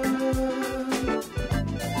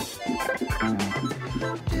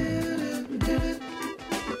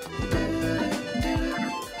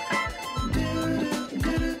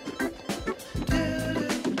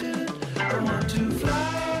 I want to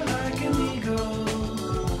fly like an eagle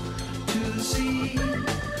to the sea.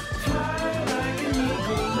 Fly like an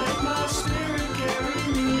eagle, let my spirit carry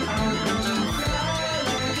me. I want to fly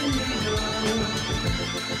like an eagle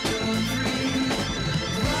till I'm free.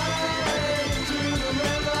 Right through the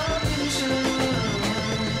revolution.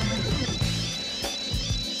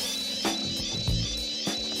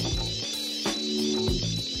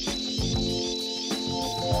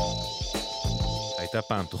 הייתה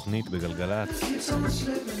פעם תוכנית בגלגלצ,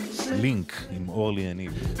 לינק עם אורלי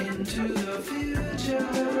יניב.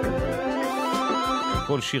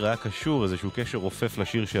 כל שיר היה קשור, איזשהו קשר רופף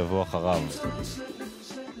לשיר שיבוא אחריו.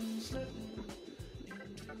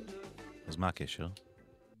 אז מה הקשר?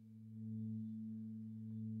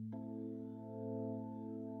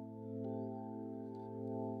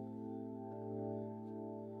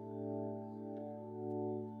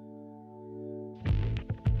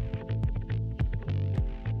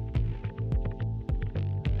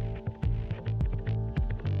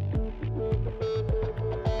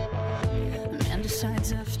 Man decides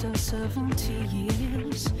after 70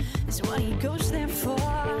 years is what he goes there for,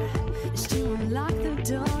 is to unlock the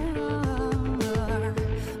door.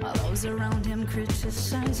 While those around him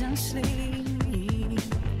criticize and sleep.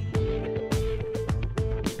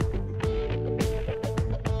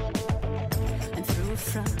 And through a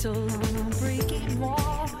fractal on a breaking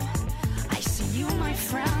wall, I see you, my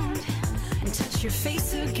friend, and touch your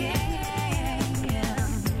face again.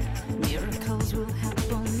 Miracles will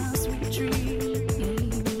happen as we dream.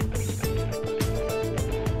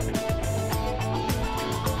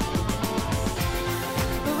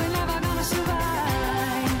 But we're never gonna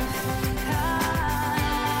survive.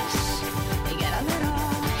 'Cause we get a little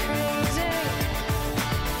crazy.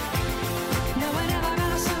 No, we're never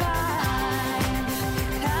gonna survive.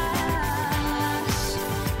 'Cause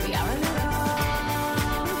we are a little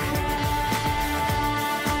crazy.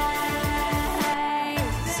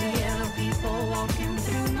 Yellow people walking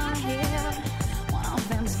through my head. One of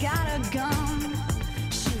them's got a gun.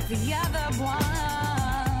 Shoot the other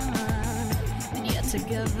one. And yet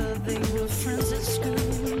together they were friends at school.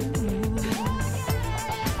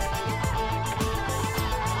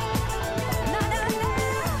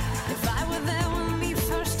 If I were there when we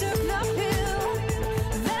first took the pill,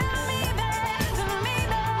 then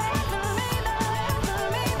maybe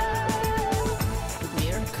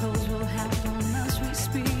miracles will happen as we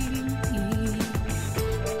speak.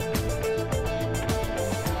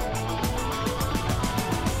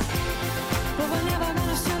 But we're never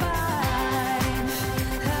gonna survive.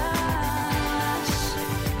 'Cause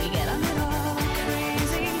we get a little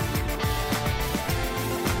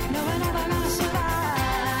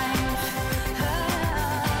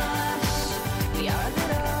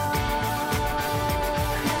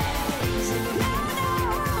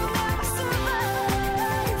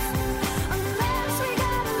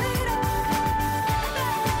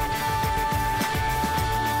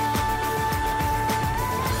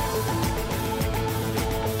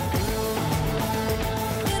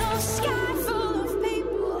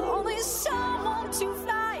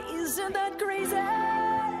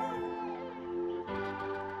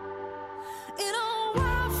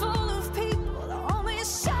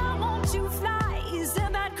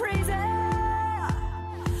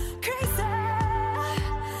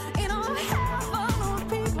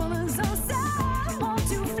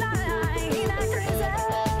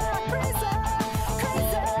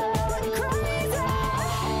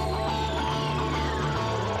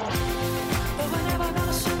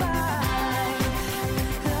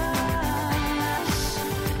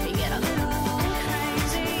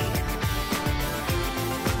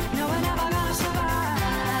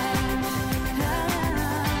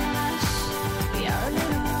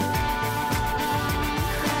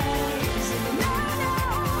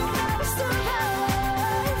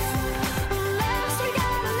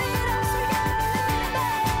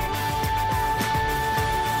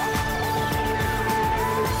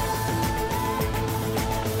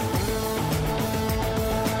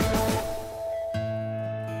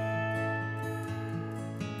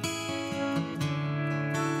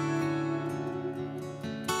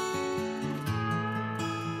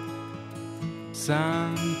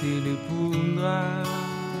שמתי לי פונדרה,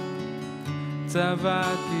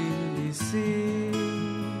 צבעתי לי סיר,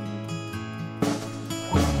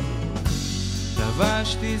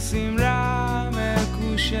 לבשתי סמלה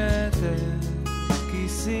מקושטת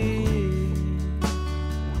כיסי,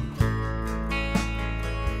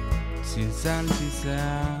 סלסלתי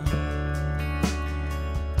שיער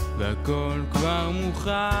והכל כבר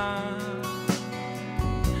מוכן,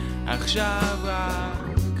 עכשיו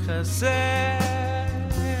רק חסר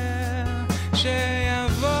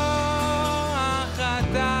שיבוא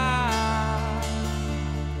החתן.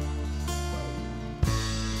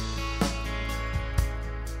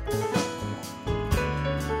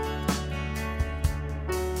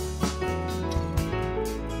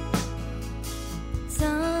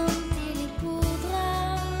 שמתי לי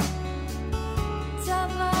פודרה,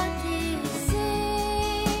 צבעתי סיר,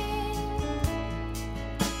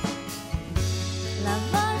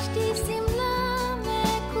 לבשתי שמלה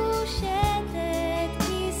מקושטת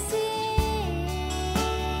כיסי,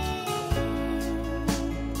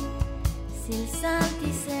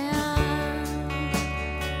 סלסלתי שיער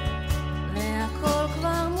והכל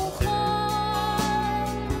כבר מוכן,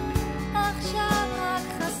 עכשיו רק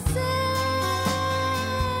חסר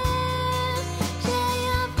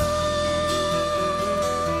שיבוא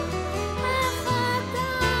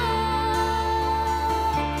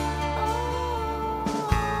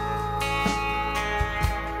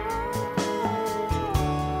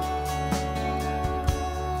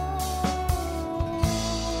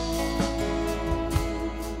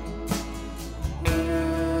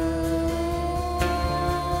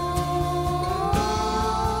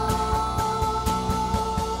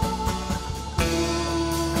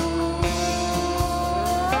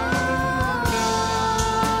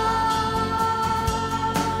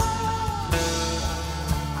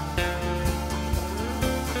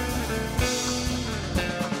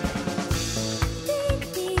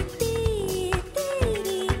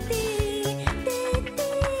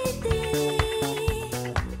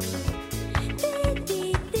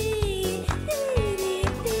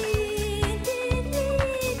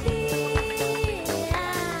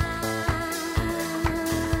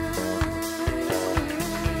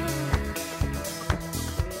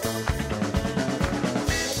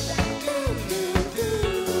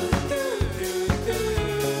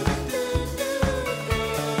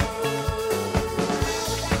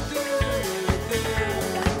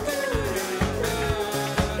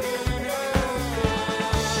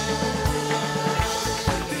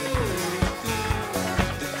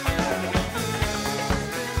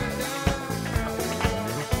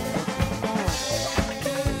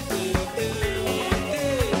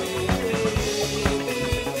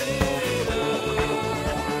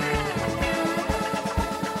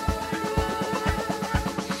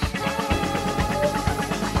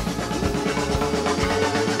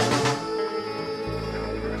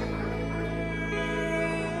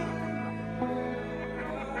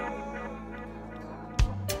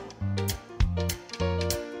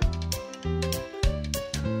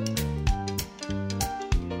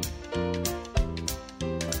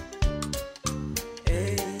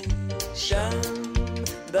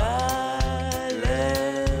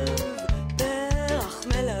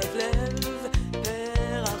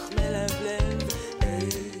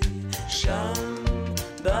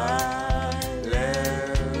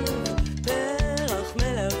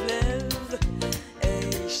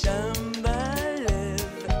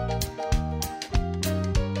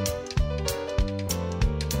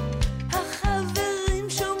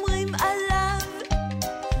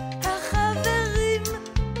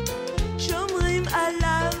שומרים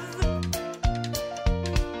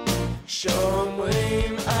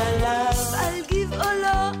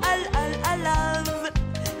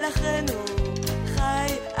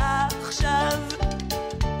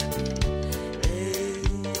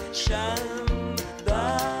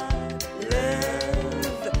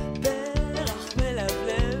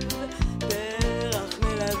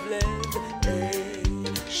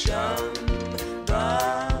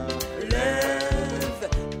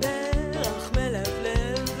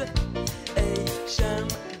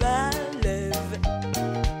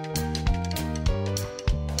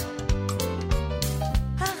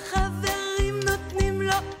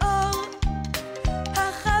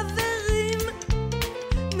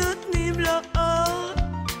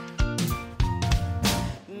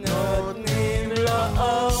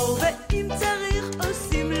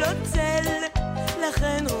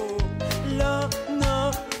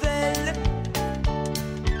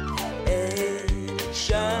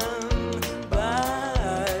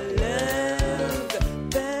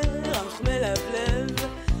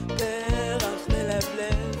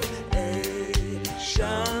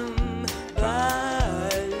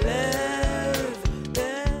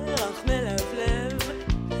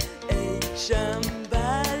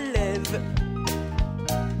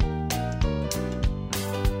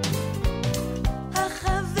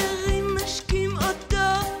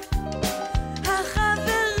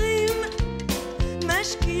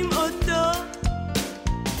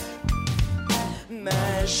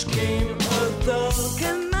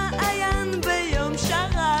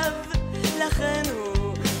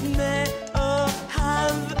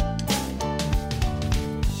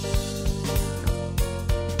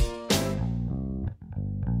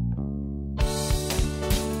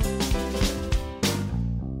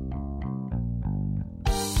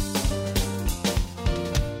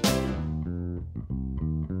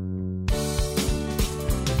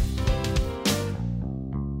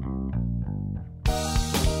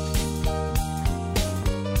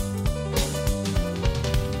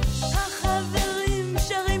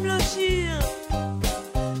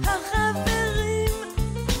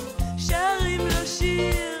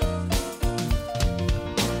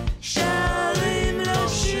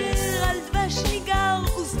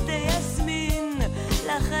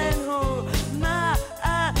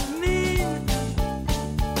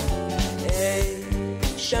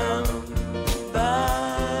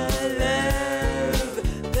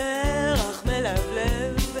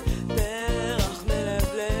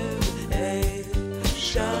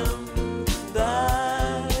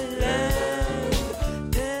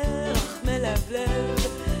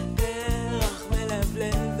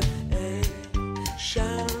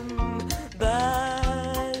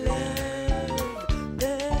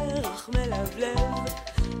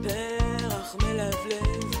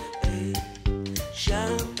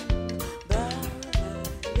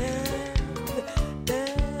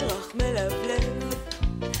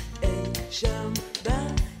שם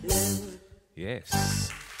בלב. יס.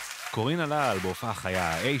 קורין הלל בהופעה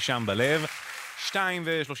חיה אי שם בלב. 2:36.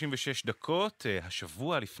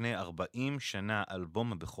 השבוע לפני 40 שנה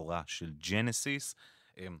אלבום הבכורה של ג'נסיס.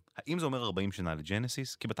 האם זה אומר 40 שנה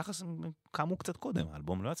לג'נסיס? כי בתכלס הם קמו קצת קודם,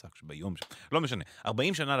 האלבום לא יצא ביום שם. לא משנה.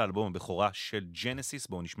 40 שנה לאלבום הבכורה של ג'נסיס,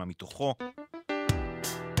 בואו נשמע מתוכו.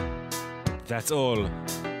 That's all.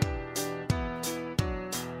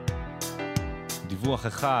 דיווח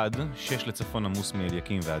אחד, 6 לצפון עמוס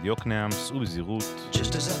מאליקים ועד יוקנעם, סעו בזהירות.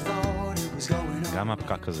 גם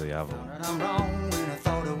הפקק הזה יעבור.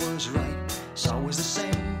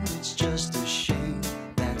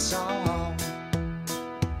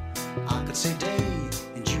 I could say day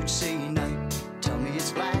and you'd say night. Tell me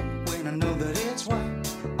it's black when I know that it's white.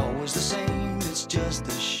 Always the same, it's just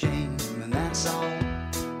a shame, and that's all.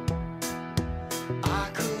 I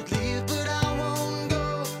could leave but I won't go,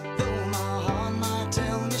 though my heart might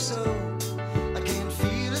tell me so. I can't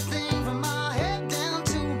feel a thing from my head down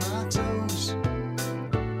to my toes.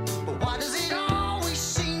 But why does it always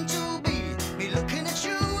seem to be me looking at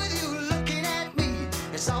you with you looking at me?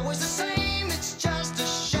 It's always the same, it's just a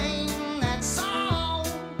shame.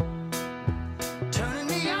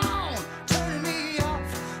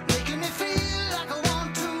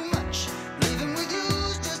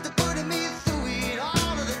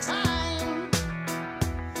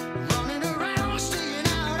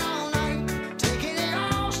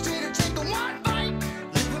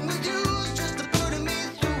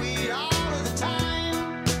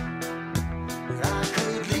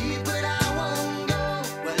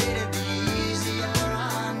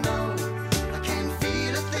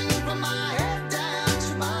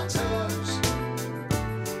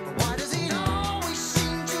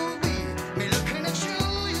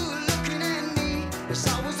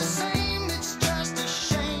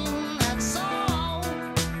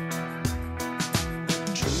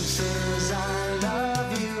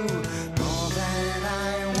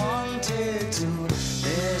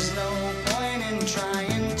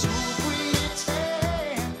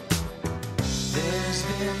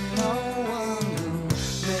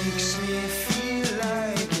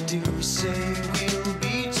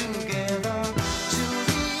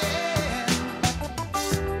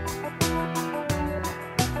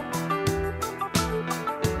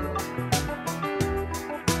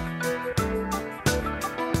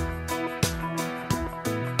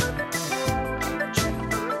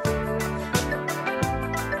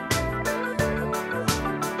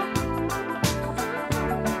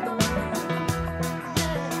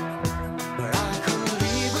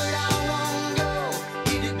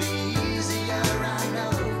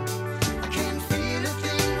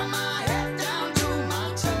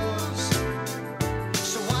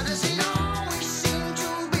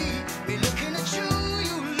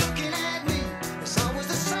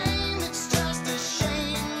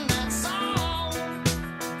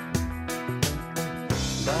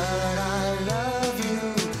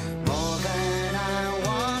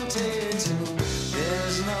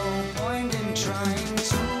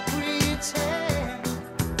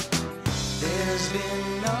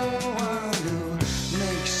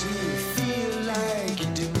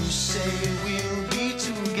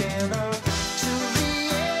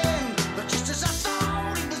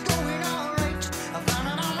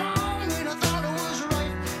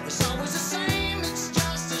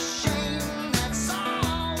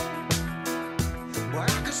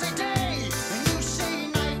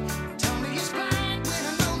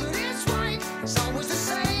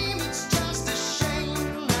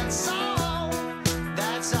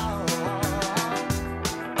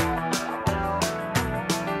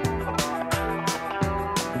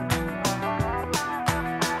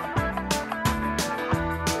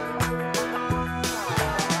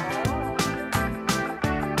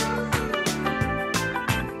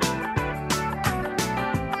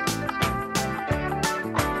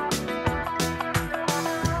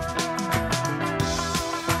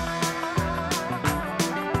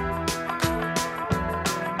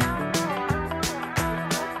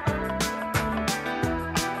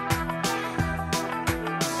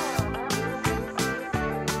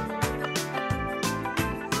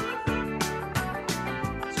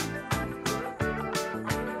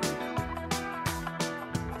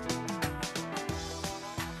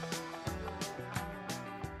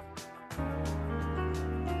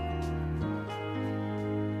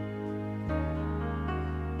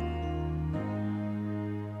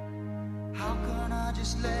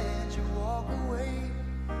 just let you walk away,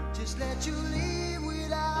 just let you leave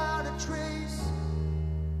without a trace.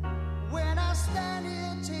 When I stand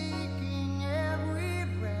here taking every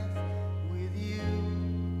breath with you,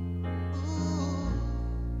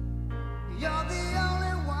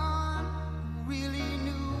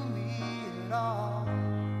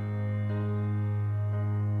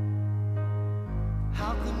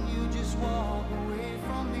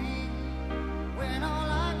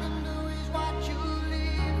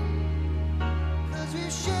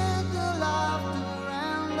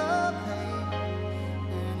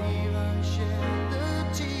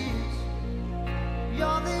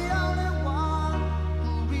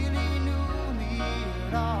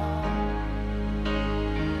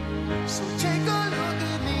 So take a look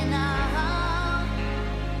at me now.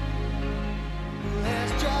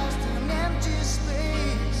 There's just an empty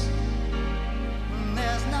space.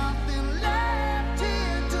 There's nothing left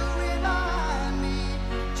here to remind me.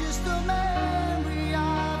 Just the memory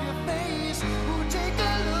of your face. Oh, take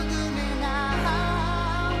a look at me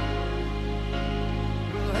now.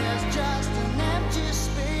 There's just an empty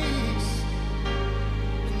space.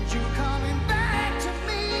 And you coming back to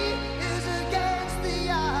me is against the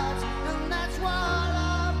odds. And that's what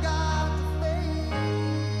I've got to face.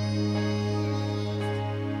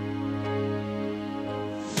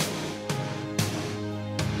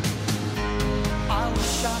 I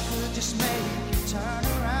wish I could just make you turn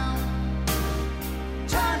around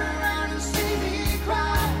and see me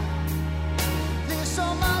cry. There's so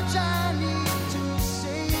much I need to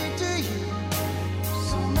say to you,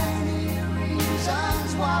 so many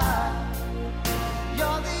reasons why.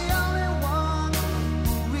 You're the only one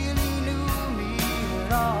who really knew me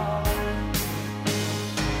at all.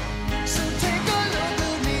 So take a look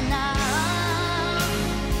at me now.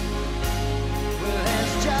 Well,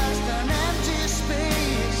 there's just an empty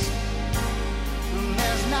space.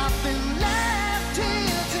 There's nothing left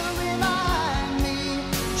here to remind me.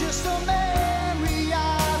 Just a memory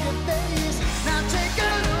of your face. Now take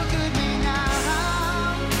a look at me now.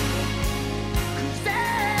 'Cause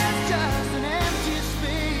there's just an empty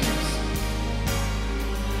space.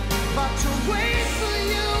 But to wait for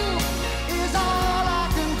you is all I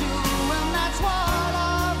can do. And that's what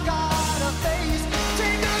I've got to face.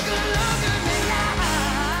 Take a good look at me now.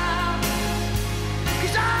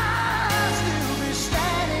 'Cause I'll still be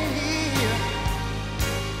standing here.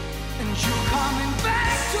 And you coming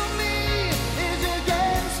back to me is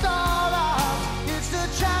against all odds. It's the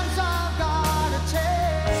chance I've got to take.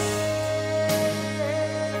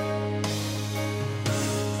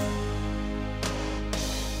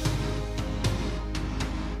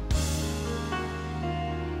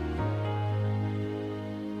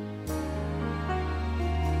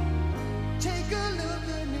 Take a look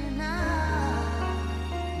at me now.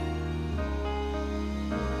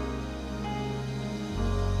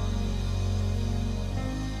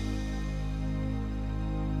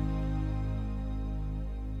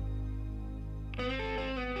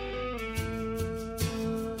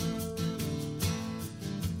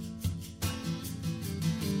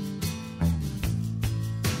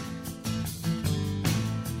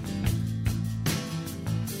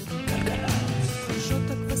 חורשות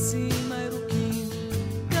הכבשים הירוקים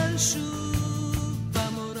גלשו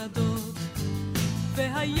במורדות,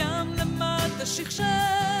 והים למטה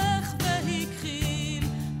שכשך והכחיל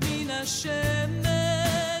מן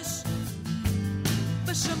השמש.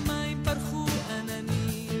 בשמיים פרחו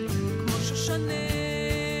עננים כמו שושני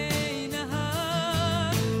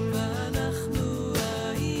נהר, ואנחנו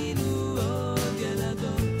היינו עוד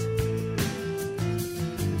ילדות.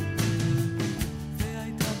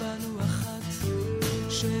 והייתה בנו אחת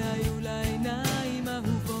שהיו לה עיניים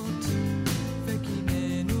אהובות,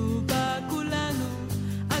 וקיננו בה כולנו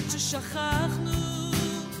עד ששכחנו.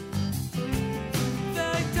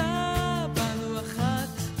 והייתה בנו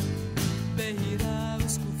אחת בהירה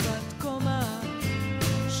וזקופת קומה,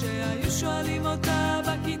 שהיו שואלים אותה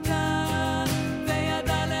בכיתה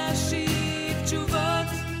וידעה להשיב תשובות.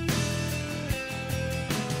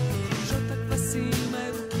 חורשות הכבשים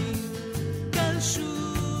הירוקים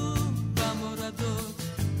גלשו במורדות,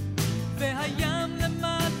 והים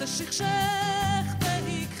למטה שכשך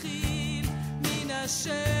והכחיל מן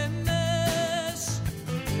השמש.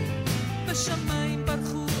 בשמיים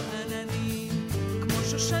פרחו עננים כמו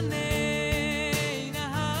שושני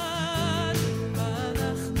נהר,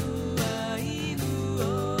 ואנחנו היינו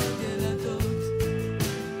עוד ילדות.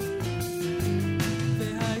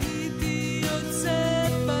 והייתי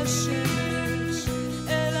יוצאת בשמש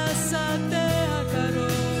אל השדה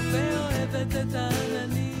הקרוב, ואוהבת את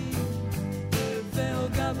העננים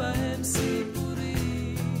והוגה בהם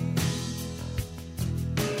סיפורים.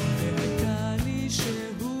 והייתה לי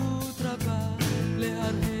שהות רבה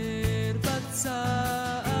להרהר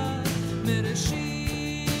בצער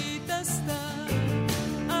מראשית הסתיו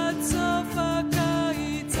עד סוף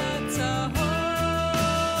הקיץ הצהוב.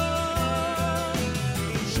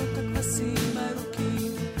 חורשות הכבשים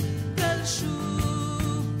הירוקים גלשו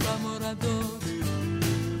במורדות,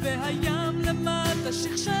 והים למטה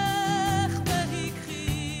שכשך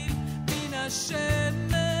והכחיל מן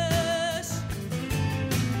השמש.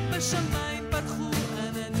 בשמיים פרחו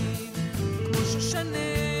עננים כמו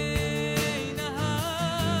שושני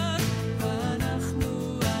נהר,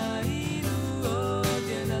 ואנחנו היינו עוד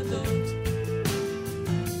ילדות.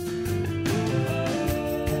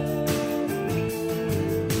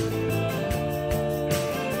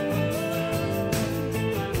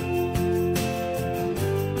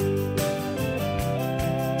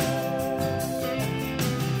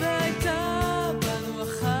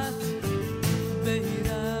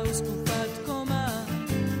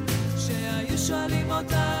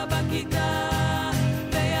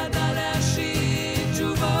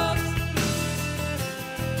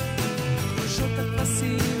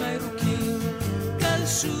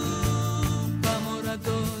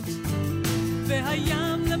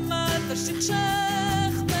 והים למטה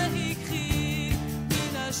שכשך והכחיל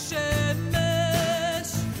מן השמש.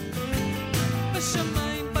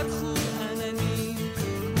 בשמיים פרחו עננים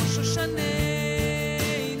כמו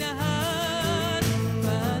שושני נהר,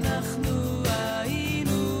 ואנחנו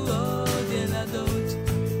היינו עוד ילדות,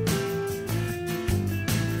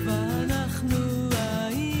 ואנחנו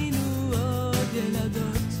היינו עוד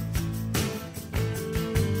ילדות,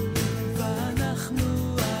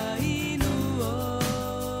 ואנחנו היינו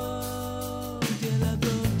עוד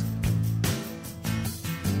ילדות.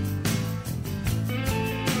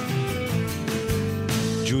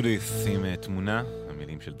 ג'ודית עם תמונה,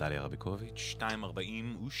 המילים של דליה רביקוביץ'.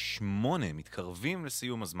 2:48, מתקרבים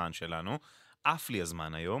לסיום הזמן שלנו. עף לי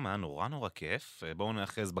הזמן היום, היה נורא כיף. בואו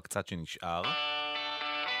נאחז בקצת שנשאר.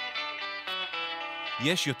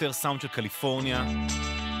 יש יותר סאונד של קליפורניה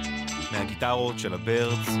מהגיטרות של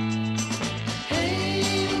הבירדס. Hey,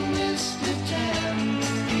 Mr.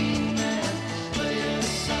 Tambourine Man, play a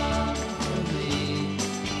song for me.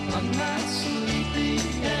 I'm not sleepy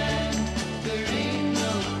and there ain't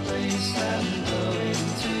no place I'm going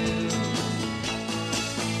to.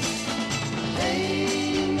 Hey,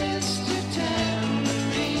 Mr.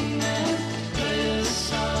 Tambourine Man, play a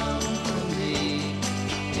song for me.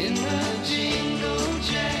 In the jingle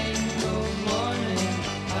jangle morning,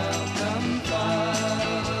 I'll come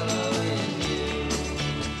following you.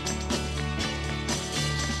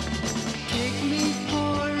 Take me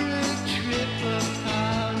for a trip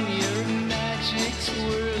upon your magic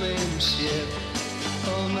swirling ship.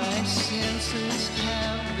 All my senses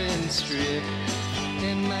have been stripped,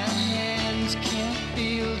 and my hands can't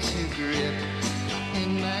feel to grip,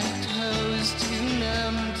 and my toes too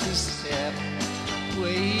numb to step.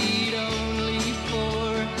 Wait only for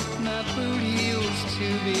my boot heels to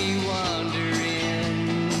be wandering.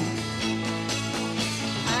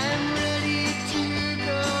 I'm ready to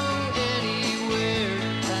go anywhere.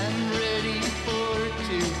 I'm ready for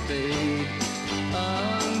to fade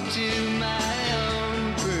onto my own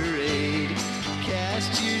parade.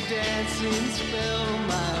 Cast your dancing spell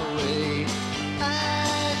my way. I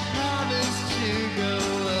promise to go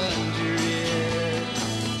under it.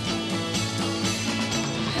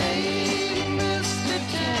 Hey, Mr.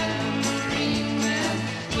 Tambourine Man,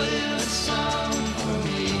 play a song for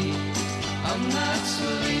me. I'm not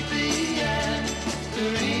sleepy yet,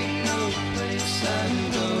 there ain't no place I'm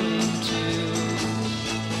going to.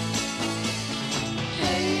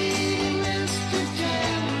 Hey, Mr.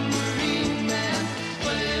 Tambourine Man,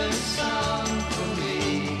 play a song for me.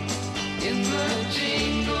 In the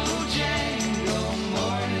jingle jangle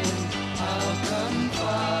morning, I'll come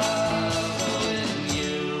following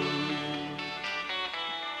you.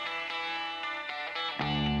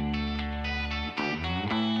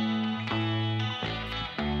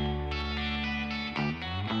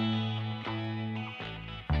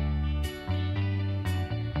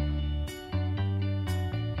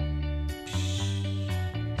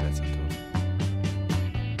 זה יצא טוב.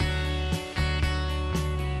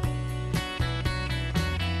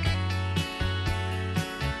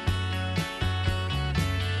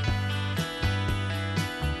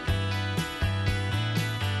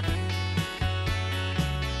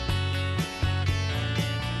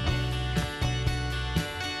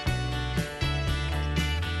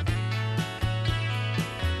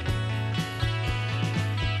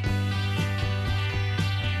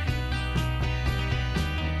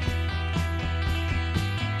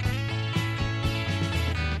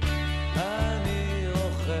 אני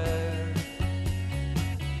אוכל,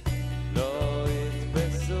 לא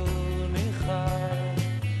יתפסוני חי,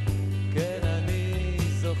 כן אני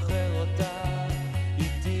זוכר אותה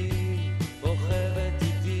איתי, רוכבת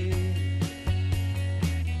איתי.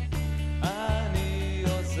 אני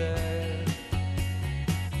עוזר,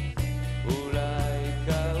 אולי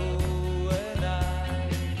קראו עיניי,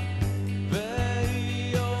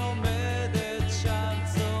 והיא עומדת שם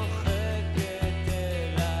צוחקת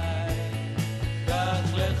אליי.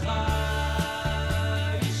 קח לך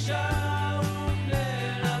אישה ובני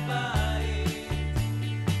לבית,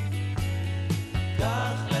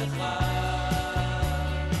 קח לך,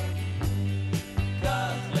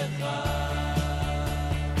 קח לך.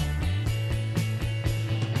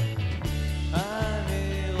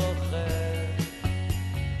 אני רוכב,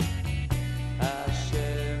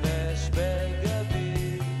 השמש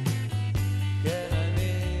בגבי, כן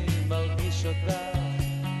אני מרגיש אותה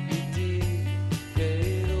איתי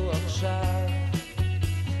כאילו עכשיו.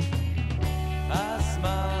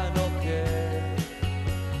 הזמן עוקב,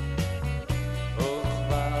 הוא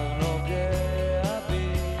כבר נוגע בי,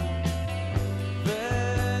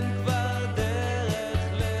 ואין כבר דרך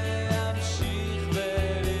להמשיך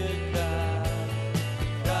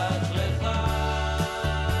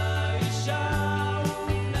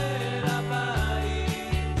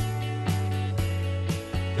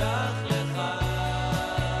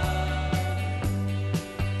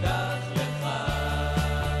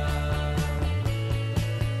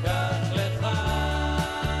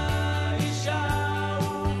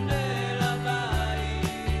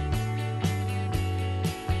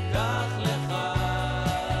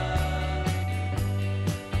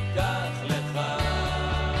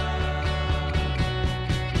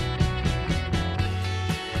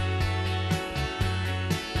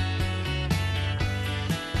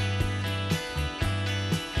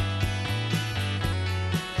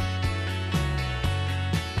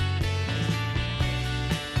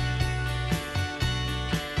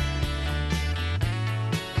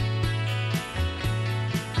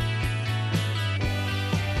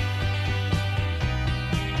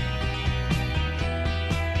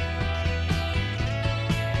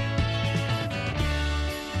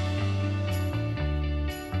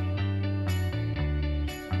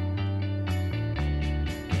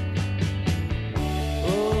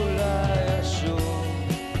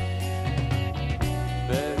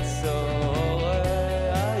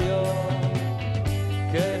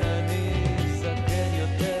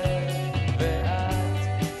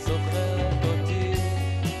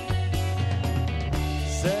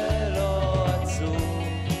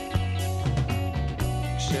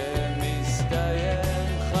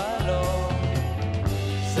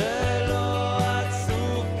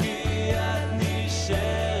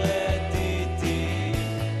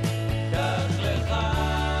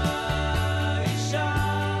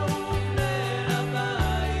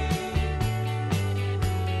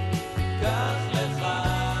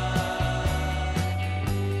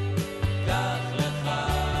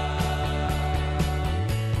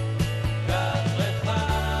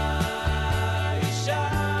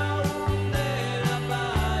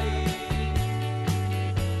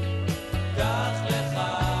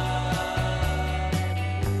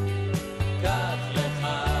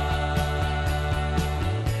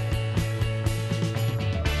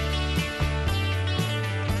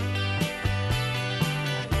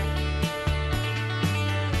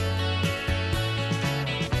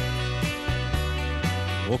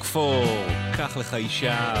רוקפור, קח לך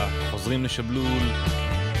אישה, חוזרים לשבלול,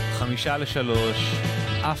 2:55,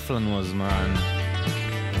 עף לנו הזמן.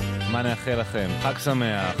 מה נאחל לכם? חג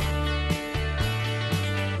שמח.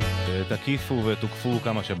 תקיפו ותוקפו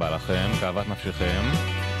כמה שבא לכם, כאוות נפשכם.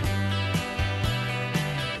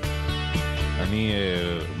 אני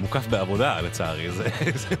מוקף בעבודה לצערי, זה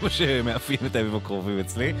מה שמאפיין את הימים הקרובים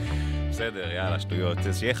אצלי. בסדר, יאללה, שטויות.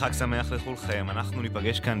 אז שיהיה חג שמח לכולכם. אנחנו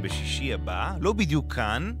ניפגש כאן בשישי הבא, לא בדיוק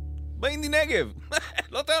כאן, באינדי נגב.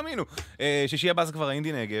 לא תאמינו. שישי הבא זה כבר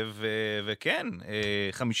האינדי נגב, וכן,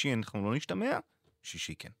 חמישי אנחנו לא נשתמע,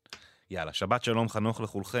 שישי כן. יאללה, שבת שלום חנוך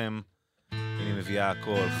לכולכם. אני מביאה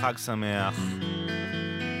הכל, חג שמח.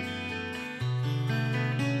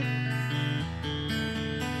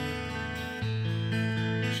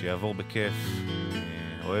 שיעבור בכיף,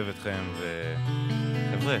 אוהב אתכם,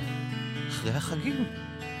 וחבר'ה, אחרי החגים,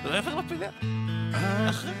 לא עבר לפינה,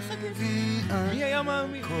 אחרי החגים, מי היה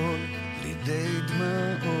מאמין? לידי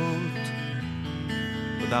דמעות.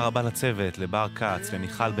 תודה רבה לצוות, לבר קץ,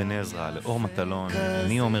 למיכל בן עזרא, לאור מטלון,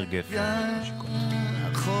 אני עומר גפן.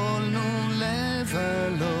 יכולנו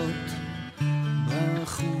לבלות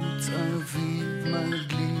בחוץ, אביב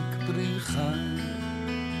מדליק פריחה.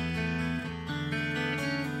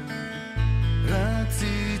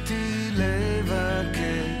 רציתי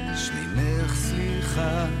לבקש ממך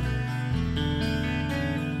סליחה,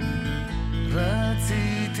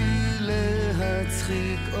 רציתי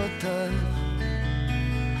להצחיק אותך,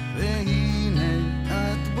 והנה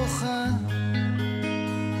את בוכה.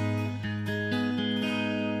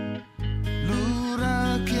 לו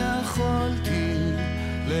רק יכולתי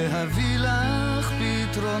להביא לך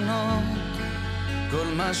פתרונות, כל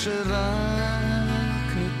מה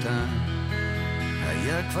שרק ניתן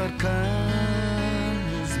היה כבר כאן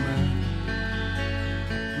מזמן.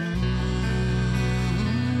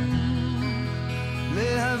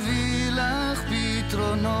 להביא לך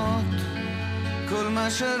פתרונות, כל מה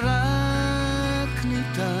שרק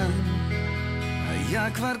ניתן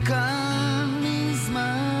היה כבר כאן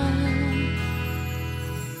מזמן.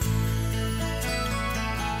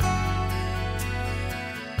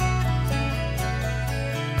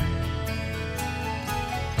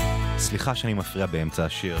 סליחה שאני מפריע באמצע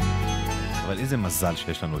השיר, אבל איזה מזל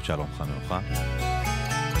שיש לנו את שלום חנוך,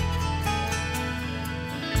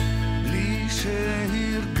 בלי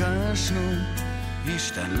שהרגשנו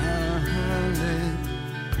השתנה הלב,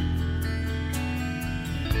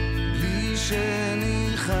 בלי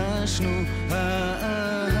שניחשנו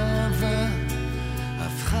האהבה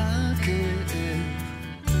הפכה כאב.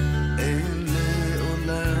 אין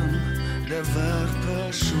לעולם דבר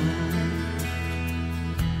פשוט,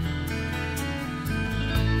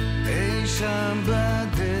 אי שם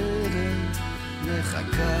בדרך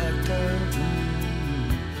מחכה טעות,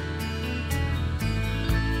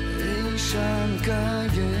 אי שם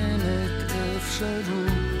קיימת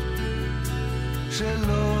אפשרות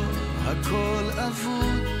שלא הכל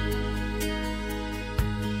אבוד.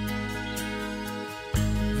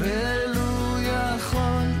 ולו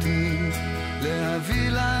יכולתי להביא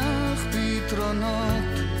לך פתרונות,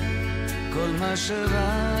 כל מה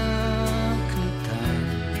שרק ניתן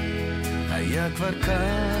היה כבר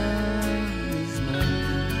כאן מזמן.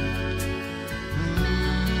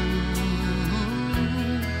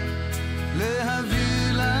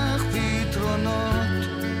 להביא לך פתרונות,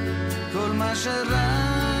 כל מה שרק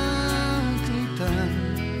ניתן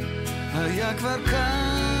היה כבר כאן